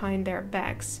paparazzi behind their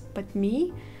backs, but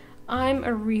me? I'm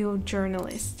a real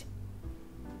journalist.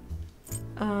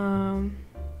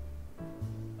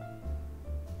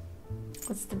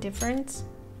 What's the difference?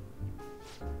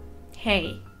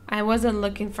 Hey, I wasn't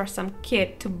looking for some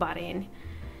kid to butt in.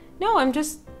 No, I'm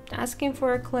just asking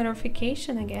for a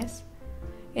clarification, I guess.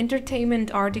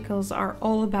 Entertainment articles are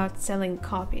all about selling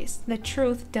copies. The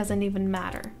truth doesn't even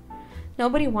matter.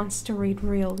 Nobody wants to read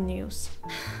real news.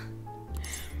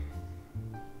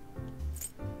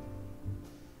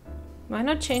 Why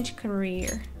not change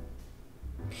career?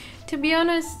 To be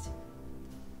honest,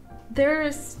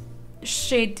 there's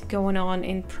shit going on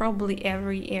in probably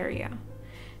every area.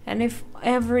 And if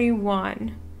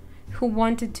everyone who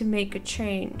wanted to make a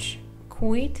change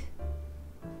quit,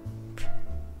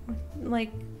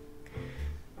 like,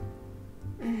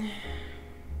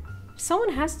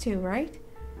 someone has to, right?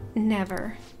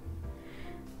 Never.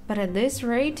 But at this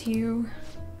rate,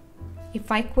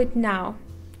 if I quit now,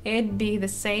 it'd be the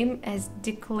same as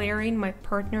declaring my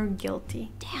partner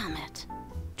guilty. Damn it.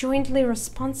 Jointly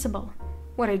responsible.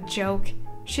 What a joke.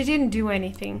 She didn't do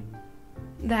anything.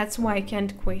 That's why I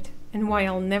can't quit, and why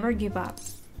I'll never give up.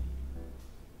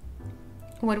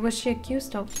 What was she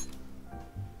accused of?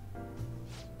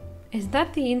 Is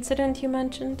that the incident you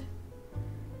mentioned?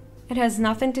 It has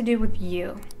nothing to do with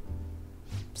you.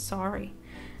 Sorry.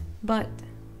 But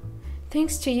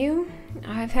thanks to you,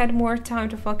 I've had more time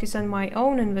to focus on my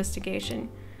own investigation.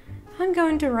 I'm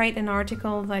going to write an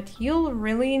article that you'll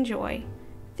really enjoy.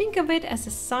 Think of it as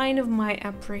a sign of my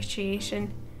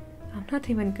appreciation. I'm not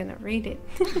even gonna read it.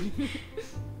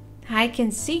 I can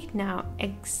see it now.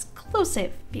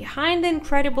 Exclusive. Behind the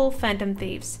incredible Phantom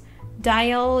Thieves.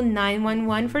 Dial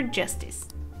 911 for justice.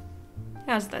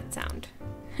 How's that sound?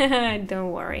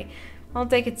 Don't worry. I'll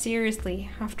take it seriously.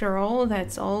 After all,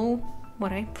 that's all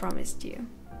what I promised you.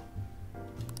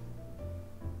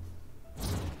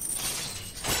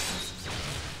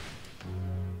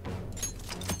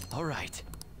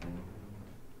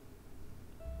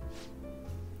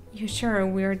 You sure are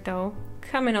weird though.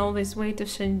 Coming all this way to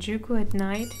Shinjuku at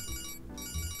night.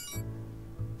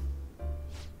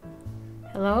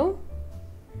 Hello?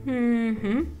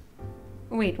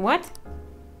 Wait, what?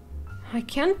 I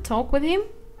can't talk with him?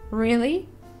 Really?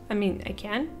 I mean, I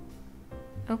can?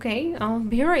 Okay, I'll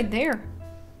be right there.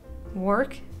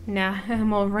 Work? Nah,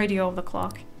 I'm already off the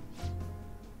clock.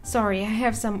 Sorry, I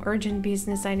have some urgent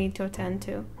business I need to attend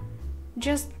to.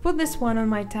 Just put this one on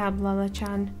my tab,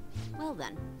 Lala-chan. Well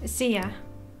then. See ya.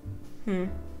 I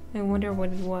wonder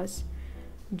what it was.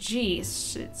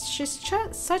 Geez, she's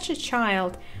such a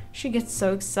child. She gets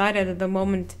so excited at the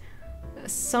moment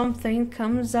something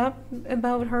comes up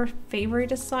about her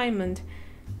favorite assignment.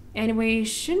 Anyway,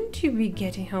 shouldn't you be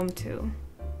getting home too?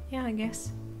 Yeah, I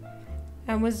guess.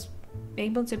 I was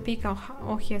able to pique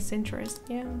Ohya's interest.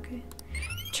 Yeah, okay.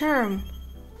 Charm!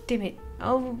 Damn it,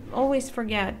 I'll always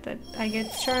forget that I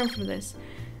get charm from this.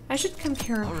 I should come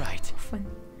here Alright. often.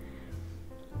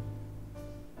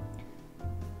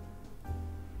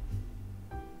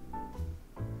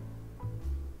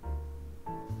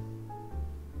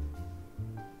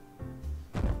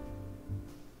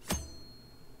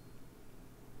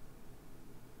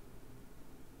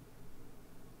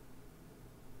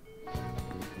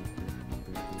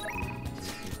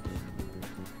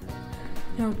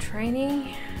 No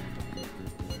training.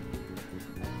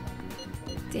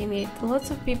 Damn it, lots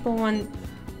of people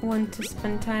want to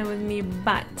spend time with me,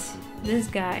 but this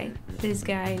guy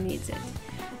needs it.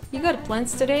 You got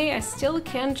plans today? I still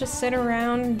can't just sit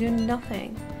around and do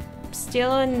nothing. I'm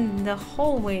still in the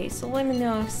hallway, so let me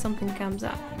know if something comes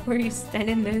up. Were you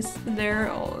standing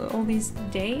there all these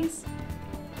days?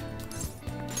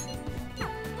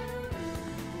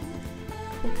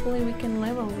 Hopefully we can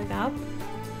level it up.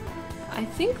 I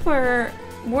think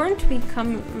weren't we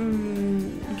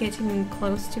getting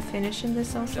close to finishing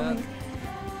this also?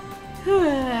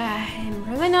 I'm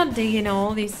really not digging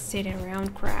all this sitting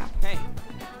around crap. Hey.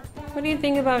 What do you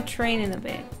think about training a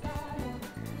bit?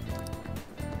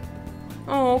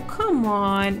 Oh, come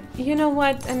on. You know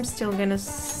what? I'm still gonna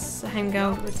hang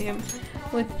out with him.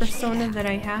 With persona that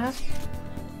I have.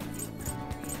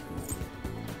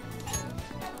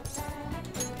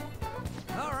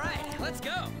 Alright, let's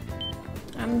go.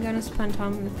 I'm gonna spend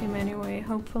time with him anyway.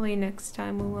 Hopefully next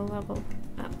time we will level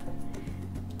up.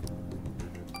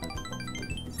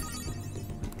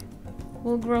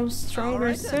 We'll grow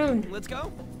stronger soon. Let's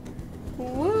go.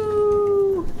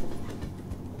 Woo!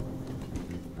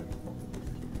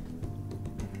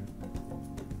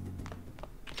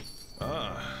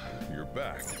 Ah, you're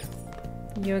back.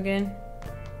 You again?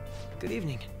 Good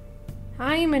evening.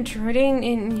 I'm intruding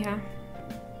in. Yeah.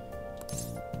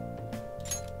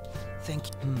 Thank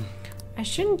you. I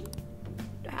shouldn't.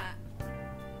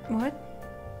 What?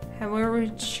 However,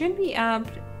 it should be up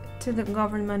to the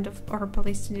government or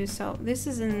police to do so. This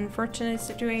is an unfortunate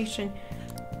situation.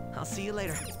 I'll see you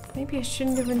later. Maybe I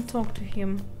shouldn't even talk to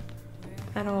him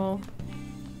at all.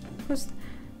 Who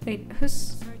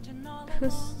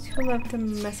left a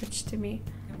message to me?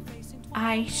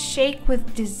 I shake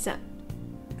with desire.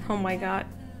 Oh my god.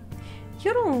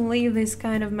 You don't leave these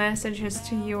kind of messages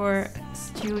to your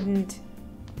student.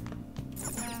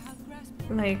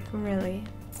 Like, really.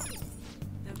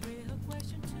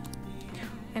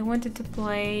 I wanted to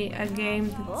play a game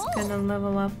that's gonna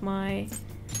level up my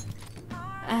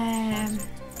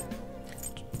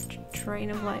train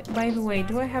of life. By the way,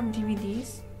 do I have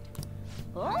DVDs?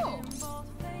 Oh.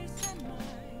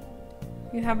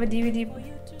 You have a DVD?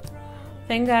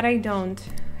 Thank God I don't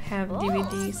have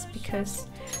DVDs, because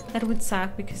that would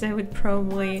suck, because I would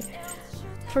probably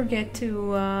forget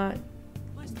to,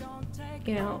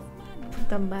 you know, put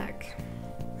them back.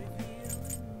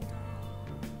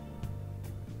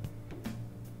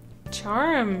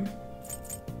 Charm.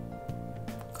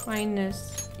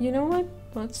 Kindness. You know what?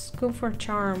 Let's go for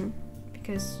charm,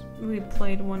 because we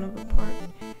played one of the part.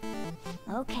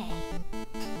 Okay.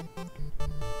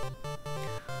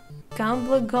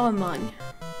 Gambler Goemon.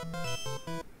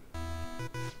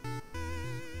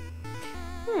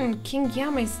 King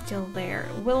Yama is still there.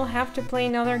 We'll have to play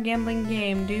another gambling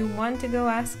game. Do you want to go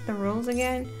ask the rules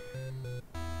again?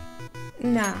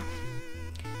 Nah.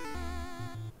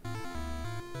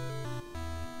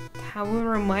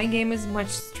 However, my game is much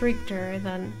stricter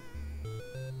than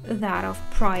that of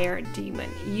prior demon.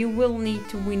 You will need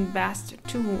to win best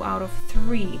 2 out of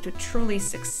 3 to truly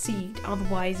succeed,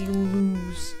 otherwise you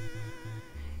lose.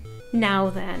 Now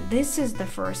then, this is the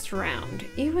first round.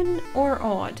 Even or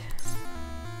odd?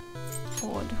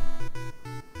 Odd.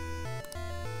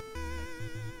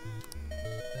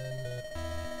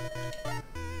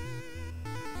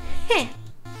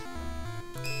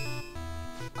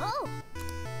 Oh.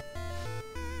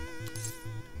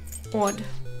 odd.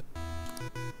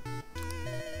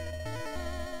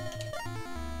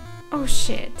 Oh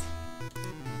shit.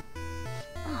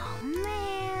 Oh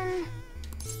man.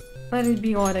 Let it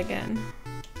be odd again.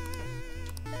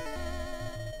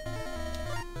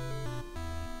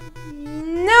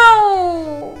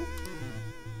 No!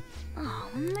 Oh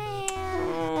man.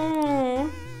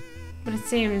 Oh. But it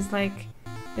seems like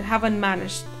you haven't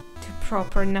managed the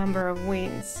proper number of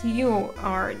wins. You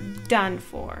are done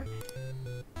for.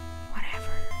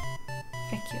 Whatever.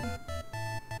 Thank you.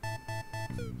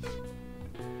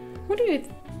 What do you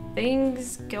think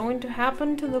is going to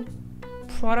happen to the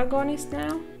protagonist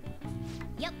now?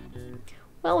 Yep.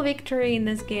 Well, victory in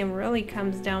this game really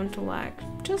comes down to luck.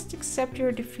 Just accept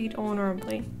your defeat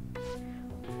honorably.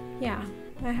 Yeah,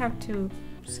 I have to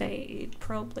say it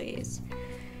probably is.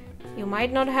 You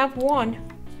might not have won,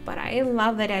 but I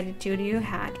love that attitude you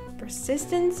had.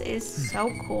 Persistence is so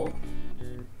cool.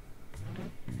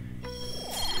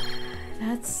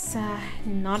 That's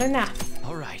not enough.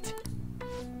 All right.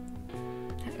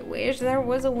 I wish there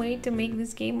was a way to make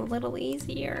this game a little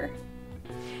easier.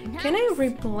 Can I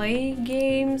replay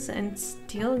games and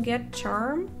still get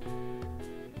charm?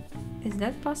 Is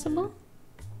that possible?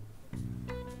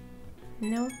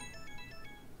 No.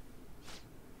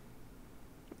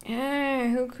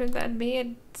 Who could that be at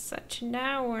such an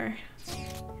hour?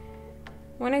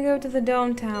 When I go to the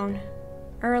downtown,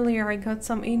 earlier I got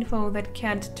some info that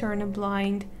can't turn a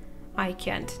blind. I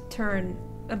can't turn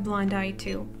a blind eye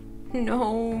to.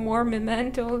 No more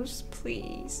mementos,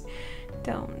 please.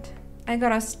 Don't. I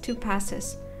got us 2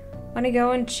 passes. Wanna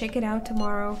go and check it out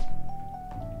tomorrow?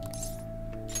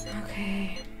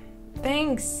 Okay.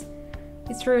 Thanks.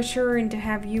 It's reassuring to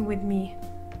have you with me.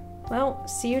 Well,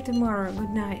 see you tomorrow.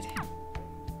 Good night.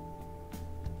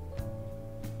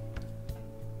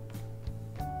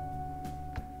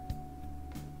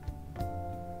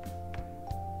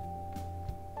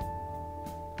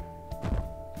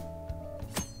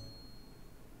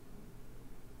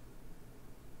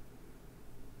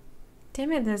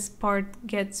 Damn it, this part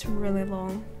gets really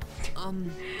long.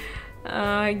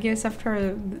 I guess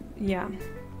after, yeah,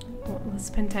 well, let's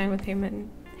spend time with him and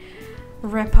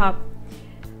wrap up.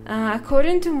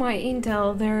 According to my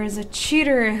intel, there is a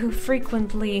cheater who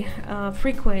frequently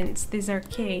frequents this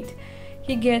arcade.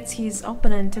 He gets his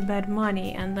opponent to bet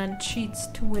money and then cheats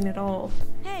to win it all.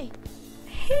 Hey!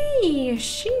 Hey,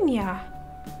 Shinya!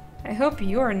 I hope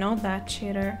you are not that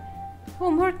cheater.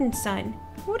 Oh, Martin's son,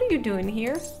 what are you doing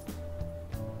here?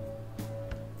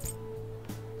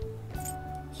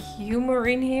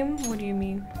 Humoring him? What do you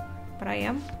mean? But I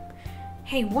am?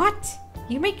 Hey, what?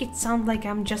 You make it sound like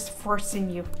I'm just forcing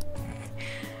you.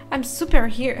 I'm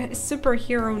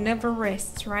superhero never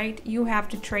rests, right? You have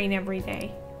to train every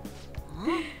day.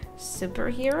 Huh?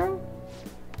 Superhero?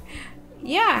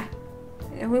 Yeah.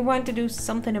 We want to do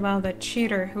something about the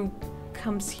cheater who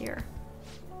comes here.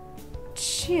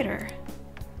 Cheater?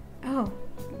 Oh,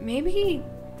 maybe he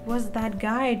was that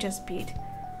guy I just beat.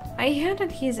 I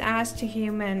handed his ass to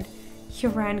him and he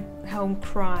ran home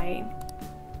crying.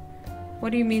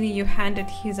 What do you mean you handed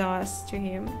his ass to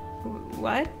him?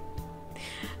 What?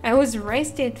 I was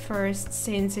raised at first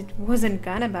since it wasn't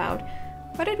gone about,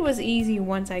 but it was easy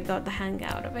once I got the hang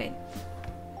out of it.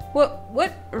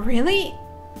 What? Really?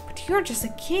 But you're just a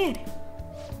kid.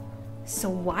 So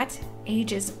what?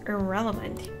 Age is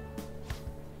irrelevant.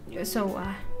 So,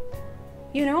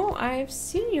 you know, I've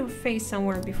seen your face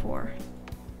somewhere before.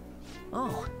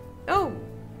 Oh,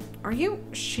 are you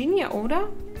Shinya Oda,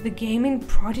 the gaming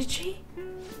prodigy?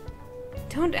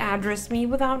 Don't address me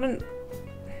without an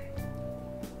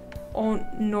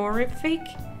honorific.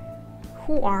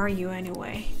 Who are you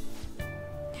anyway?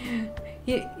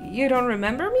 You don't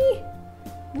remember me?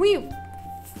 We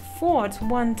fought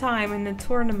one time in a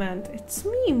tournament. It's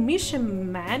me,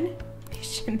 Mishaman.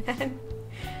 Mishaman?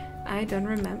 I don't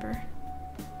remember.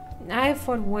 I've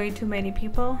fought way too many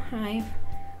people.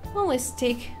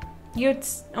 You'd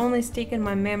only stick in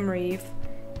my memory if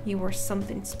you were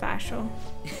something special.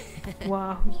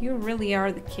 Wow, you really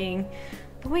are the king.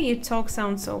 The way you talk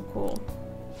sounds so cool.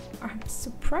 I'm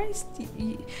surprised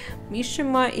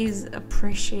Mishima is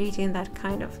appreciating that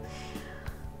kind of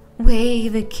way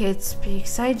the kid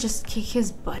speaks. I just kick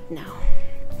his butt now.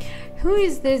 Who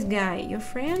is this guy? Your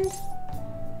friend?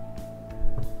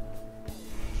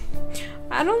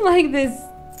 I don't like this.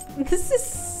 This is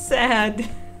sad.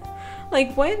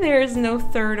 Like, why there is no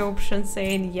third option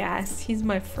saying yes, he's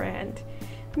my friend.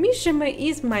 Mishima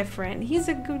is my friend. He's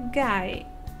a good guy.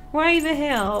 Why the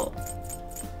hell?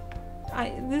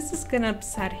 This is gonna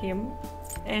upset him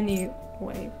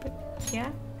anyway, but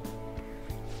yeah.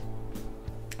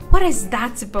 What is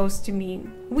that supposed to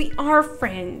mean? We are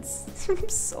friends. I'm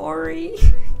sorry.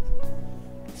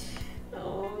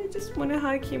 Oh, I just want to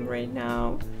hug him right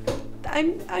now.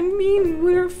 I mean,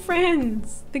 we're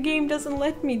friends. The game doesn't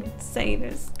let me say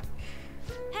this.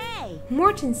 Hey!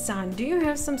 Morton's son, do you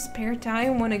have some spare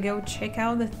time? Want to go check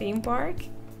out the theme park?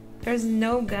 There's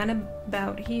no gun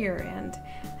about here, and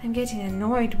I'm getting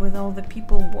annoyed with all the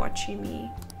people watching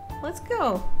me. Let's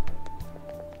go.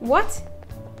 What?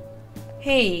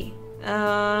 Hey,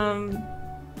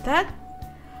 that...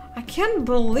 I can't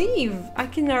believe I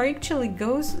can actually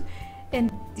go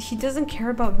and he doesn't care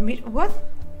about me. What?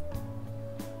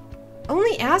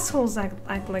 Only assholes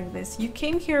act like this. You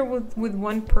came here with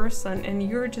one person and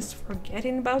you're just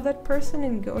forgetting about that person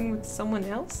and going with someone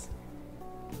else?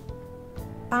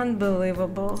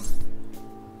 Unbelievable.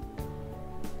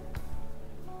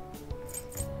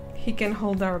 He can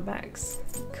hold our bags.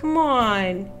 Come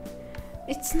on.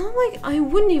 It's not like I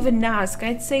wouldn't even ask.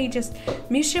 I'd say just,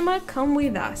 Mishima, come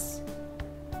with us.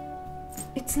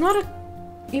 It's not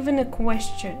even a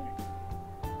question.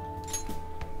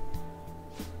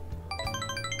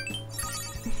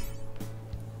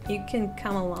 You can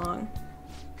come along.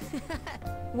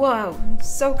 Whoa,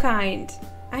 so kind.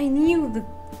 I knew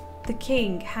the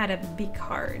king had a big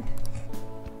heart.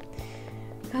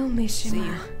 Oh,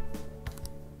 Mishima.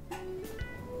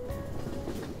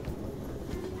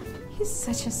 He's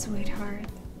such a sweetheart.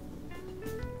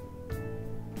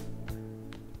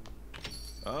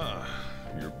 Ah,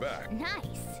 you're back.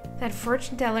 Nice. That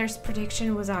fortune teller's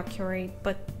prediction was accurate,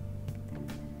 but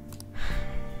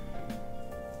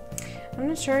I'm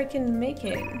not sure I can make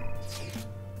it.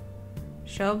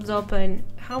 Shop's open.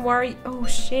 How are you? Oh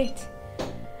shit.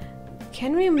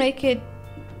 Can we make it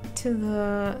to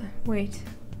the... Wait,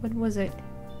 what was it?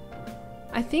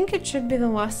 I think it should be the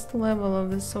last level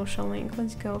of the social link.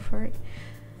 Let's go for it.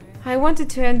 I wanted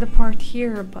to end the part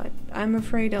here, but I'm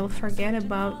afraid I'll forget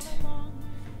about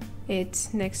it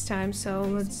next time, so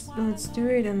let's do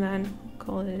it and then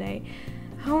call it a day.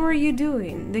 How are you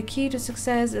doing? The key to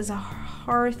success is a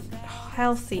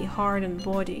healthy heart and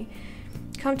body.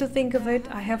 Come to think of it,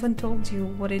 I haven't told you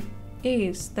what it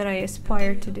is that I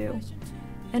aspire to do.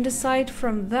 And aside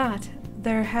from that,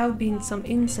 there have been some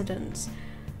incidents.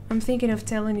 I'm thinking of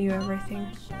telling you everything.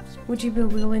 Would you be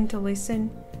willing to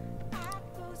listen?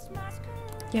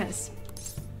 Yes.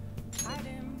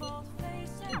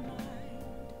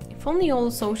 If only all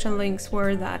social links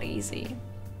were that easy.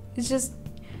 It's just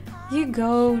you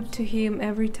go to him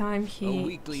every time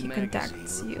he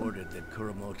contacts you. Reported that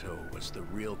Kuromoto was the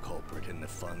real culprit in the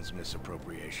fund's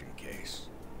misappropriation case.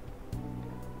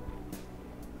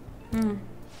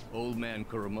 Old man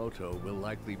Kuromoto will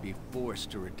likely be forced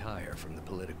to retire from the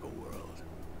political world.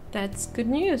 That's good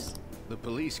news. The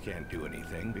police can't do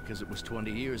anything because it was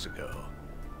 20 years ago.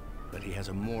 But he has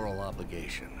a moral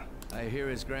obligation. I hear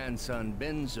his grandson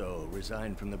Benzo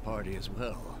resigned from the party as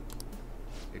well.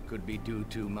 It could be due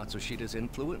to Matsushida's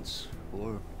influence,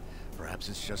 or perhaps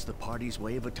it's just the party's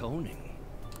way of atoning.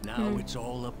 Now it's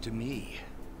all up to me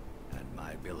and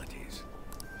my abilities.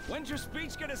 When's your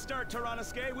speech gonna start,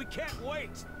 Taranosuke? We can't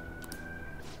wait!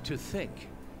 To think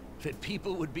that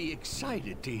people would be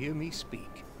excited to hear me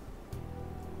speak.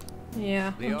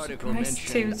 Yeah, The I'm article surprised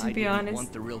too, mentioned to I be didn't honest.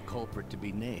 want the real culprit to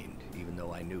be named, even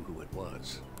though I knew who it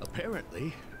was.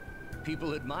 Apparently,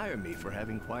 people admire me for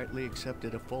having quietly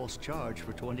accepted a false charge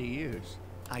for 20 years.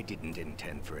 I didn't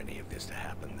intend for any of this to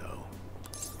happen, though.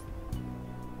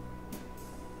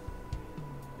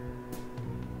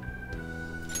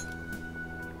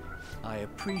 I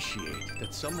appreciate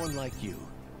that someone like you,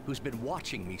 who's been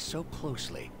watching me so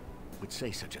closely, would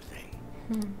say such a thing.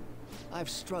 I've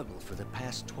struggled for the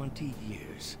past 20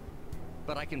 years,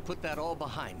 but I can put that all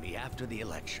behind me after the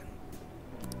election.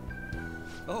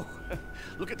 Oh,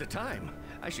 look at the time.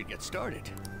 I should get started.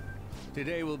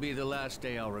 Today will be the last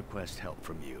day I'll request help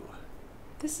from you.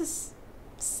 This is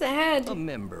sad. A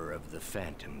member of the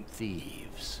Phantom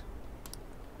Thieves.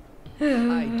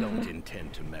 I don't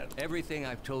intend to meddle. Everything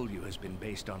I've told you has been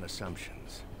based on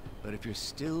assumptions. But if you're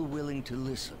still willing to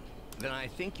listen, then I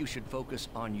think you should focus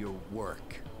on your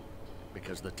work.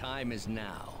 Because the time is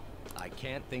now. I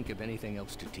can't think of anything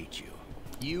else to teach you.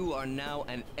 You are now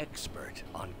an expert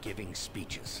on giving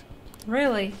speeches.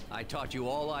 Really? I taught you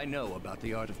all I know about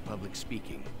the art of public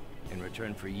speaking, in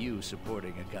return for you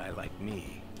supporting a guy like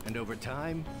me. And over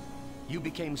time, you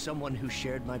became someone who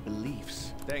shared my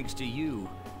beliefs. Thanks to you,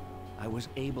 I was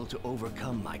able to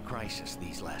overcome my crisis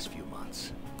these last few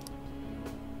months.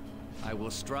 I will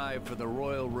strive for the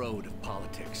royal road of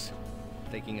politics,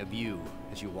 thinking of you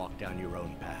as you walk down your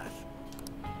own path.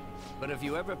 But if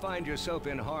you ever find yourself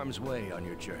in harm's way on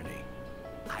your journey,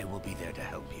 I will be there to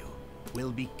help you.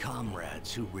 We'll be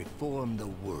comrades who reform the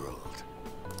world.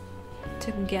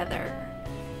 Together.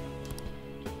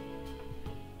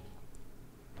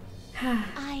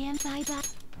 I am Bye-Bye.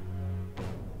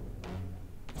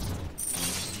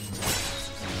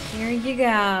 Here you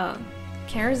go.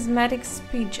 Charismatic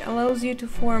speech allows you to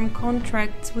form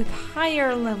contracts with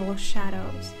higher level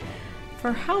shadows.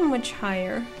 For how much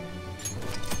higher?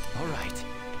 All right.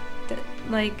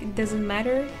 Like, does it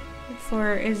matter?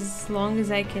 For as long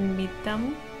as I can meet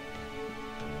them?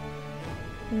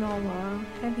 Nola,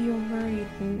 have you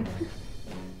overeaten?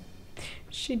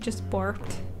 She just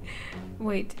barked.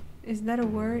 Wait, is that a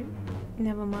word?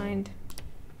 Never mind.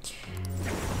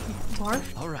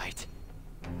 Barfed? All right.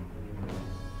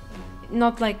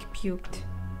 Not like puked.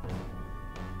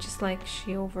 Just like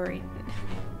she overeaten.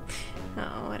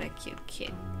 Oh, what a cute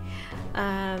kid.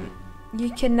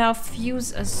 You can now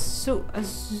fuse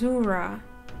Azura.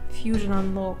 Fusion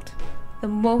unlocked. The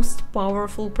most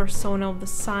powerful persona of the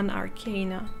Sun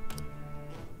Arcana.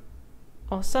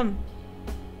 Awesome.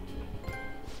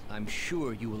 I'm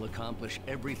sure you will accomplish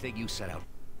everything you set out.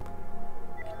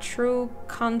 True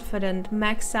confident.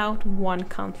 Max out one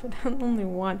confident. Only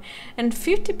one. And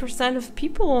 50% of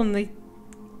people only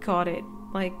got it.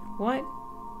 Like, what?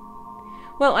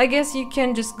 Well, I guess you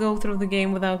can just go through the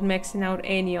game without maxing out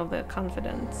any of the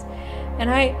confidence.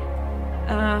 And I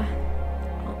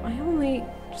only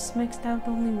just maxed out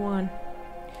only one.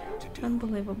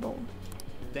 Unbelievable.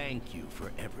 Thank you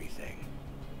for everything.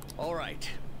 All right,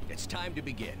 it's time to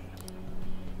begin.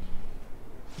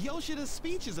 Yoshida's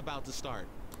speech is about to start.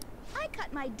 I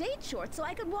cut my date short so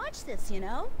I could watch this, you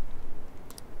know?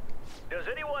 Does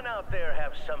anyone out there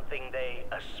have something they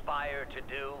aspire to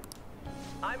do?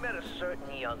 I met a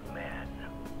certain young man.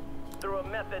 Through a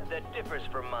method that differs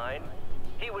from mine,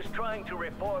 he was trying to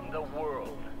reform the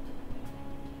world.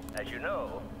 As you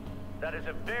know, that is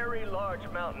a very large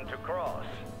mountain to cross.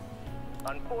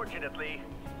 Unfortunately,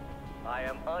 I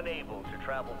am unable to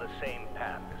travel the same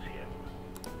path as him.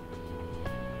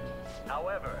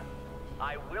 However,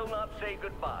 I will not say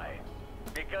goodbye,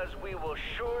 because we will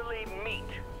surely meet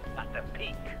at the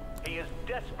peak. He is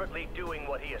desperately doing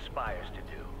what he aspires to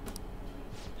do.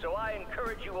 So I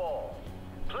encourage you all,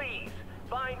 please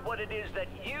find what it is that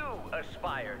you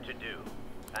aspire to do,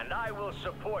 and I will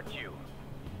support you,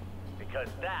 because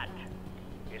that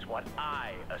is what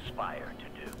I aspire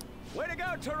to do. Way to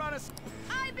go, Tyrannus!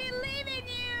 I believe in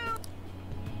you!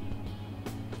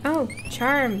 Oh,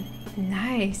 charm.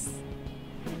 Nice.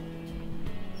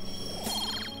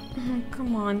 Oh,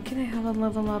 come on, can I have a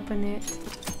level up in it?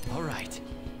 All right.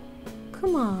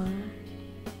 Come on.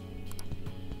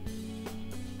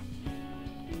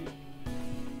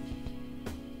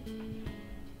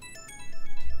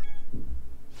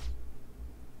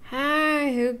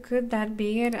 Hi, who could that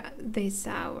be at this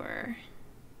hour?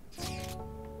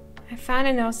 I found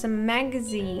an awesome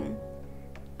magazine.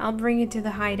 I'll bring it to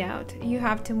the hideout. You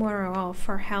have tomorrow off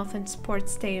for health and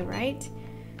sports day, right?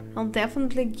 I'll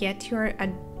definitely get your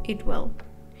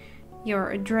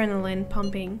your adrenaline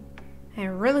pumping. I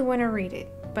really want to read it,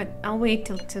 but I'll wait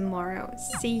till tomorrow.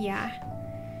 See ya.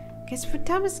 Guess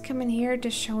Futaba's coming here to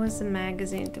show us a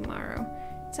magazine tomorrow.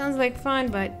 Sounds like fun,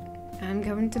 but I'm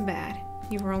going to bed.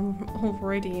 You're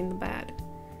already in the bed.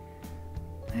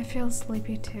 I feel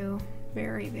sleepy too.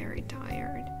 Very, very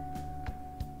tired.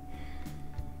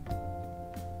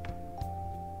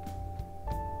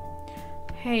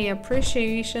 Hey,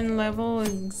 appreciation level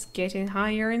is getting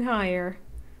higher and higher.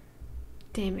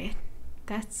 Damn it.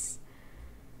 That's...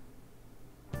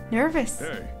 nervous.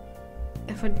 Hey.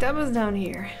 Futaba's down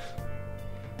here.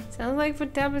 Sounds like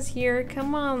Futaba's here.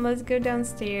 Come on, let's go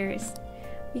downstairs.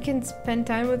 We can spend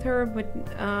time with her, but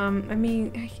I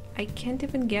mean, I can't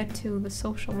even get to the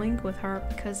social link with her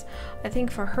because I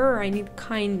think for her I need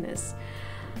kindness.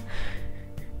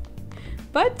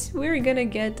 But we're gonna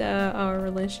get our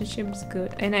relationships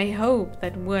good, and I hope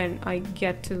that when I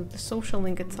get to the social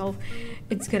link itself,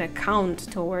 it's gonna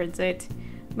count towards it.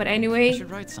 But anyway,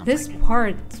 this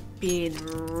part's been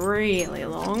really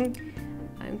long.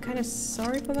 I'm kind of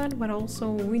sorry for that, but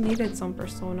also we needed some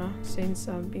persona since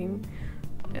being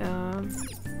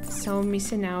so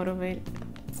missing out of it.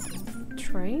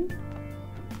 Train?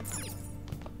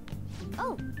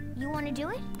 Oh, you want to do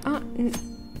it?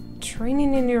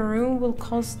 Training in your room will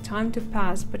cause time to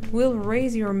pass, but will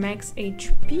raise your max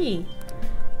HP.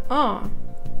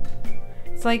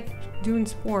 It's like doing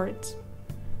sports.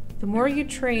 The more you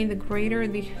train, the greater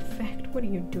the effect. What are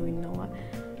you doing, Noah?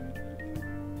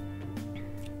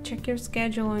 Check your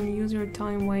schedule and use your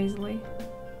time wisely.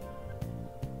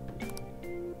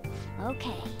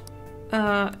 Okay.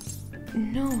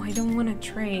 No, I don't want to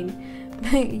train.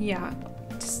 Yeah,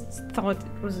 just thought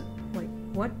it was like,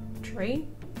 what? Train?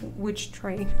 Which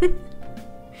train?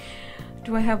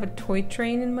 Do I have a toy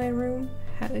train in my room?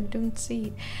 I don't see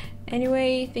it.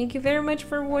 Anyway, thank you very much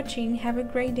for watching. Have a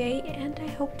great day, and I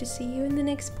hope to see you in the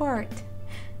next part.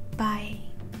 Bye.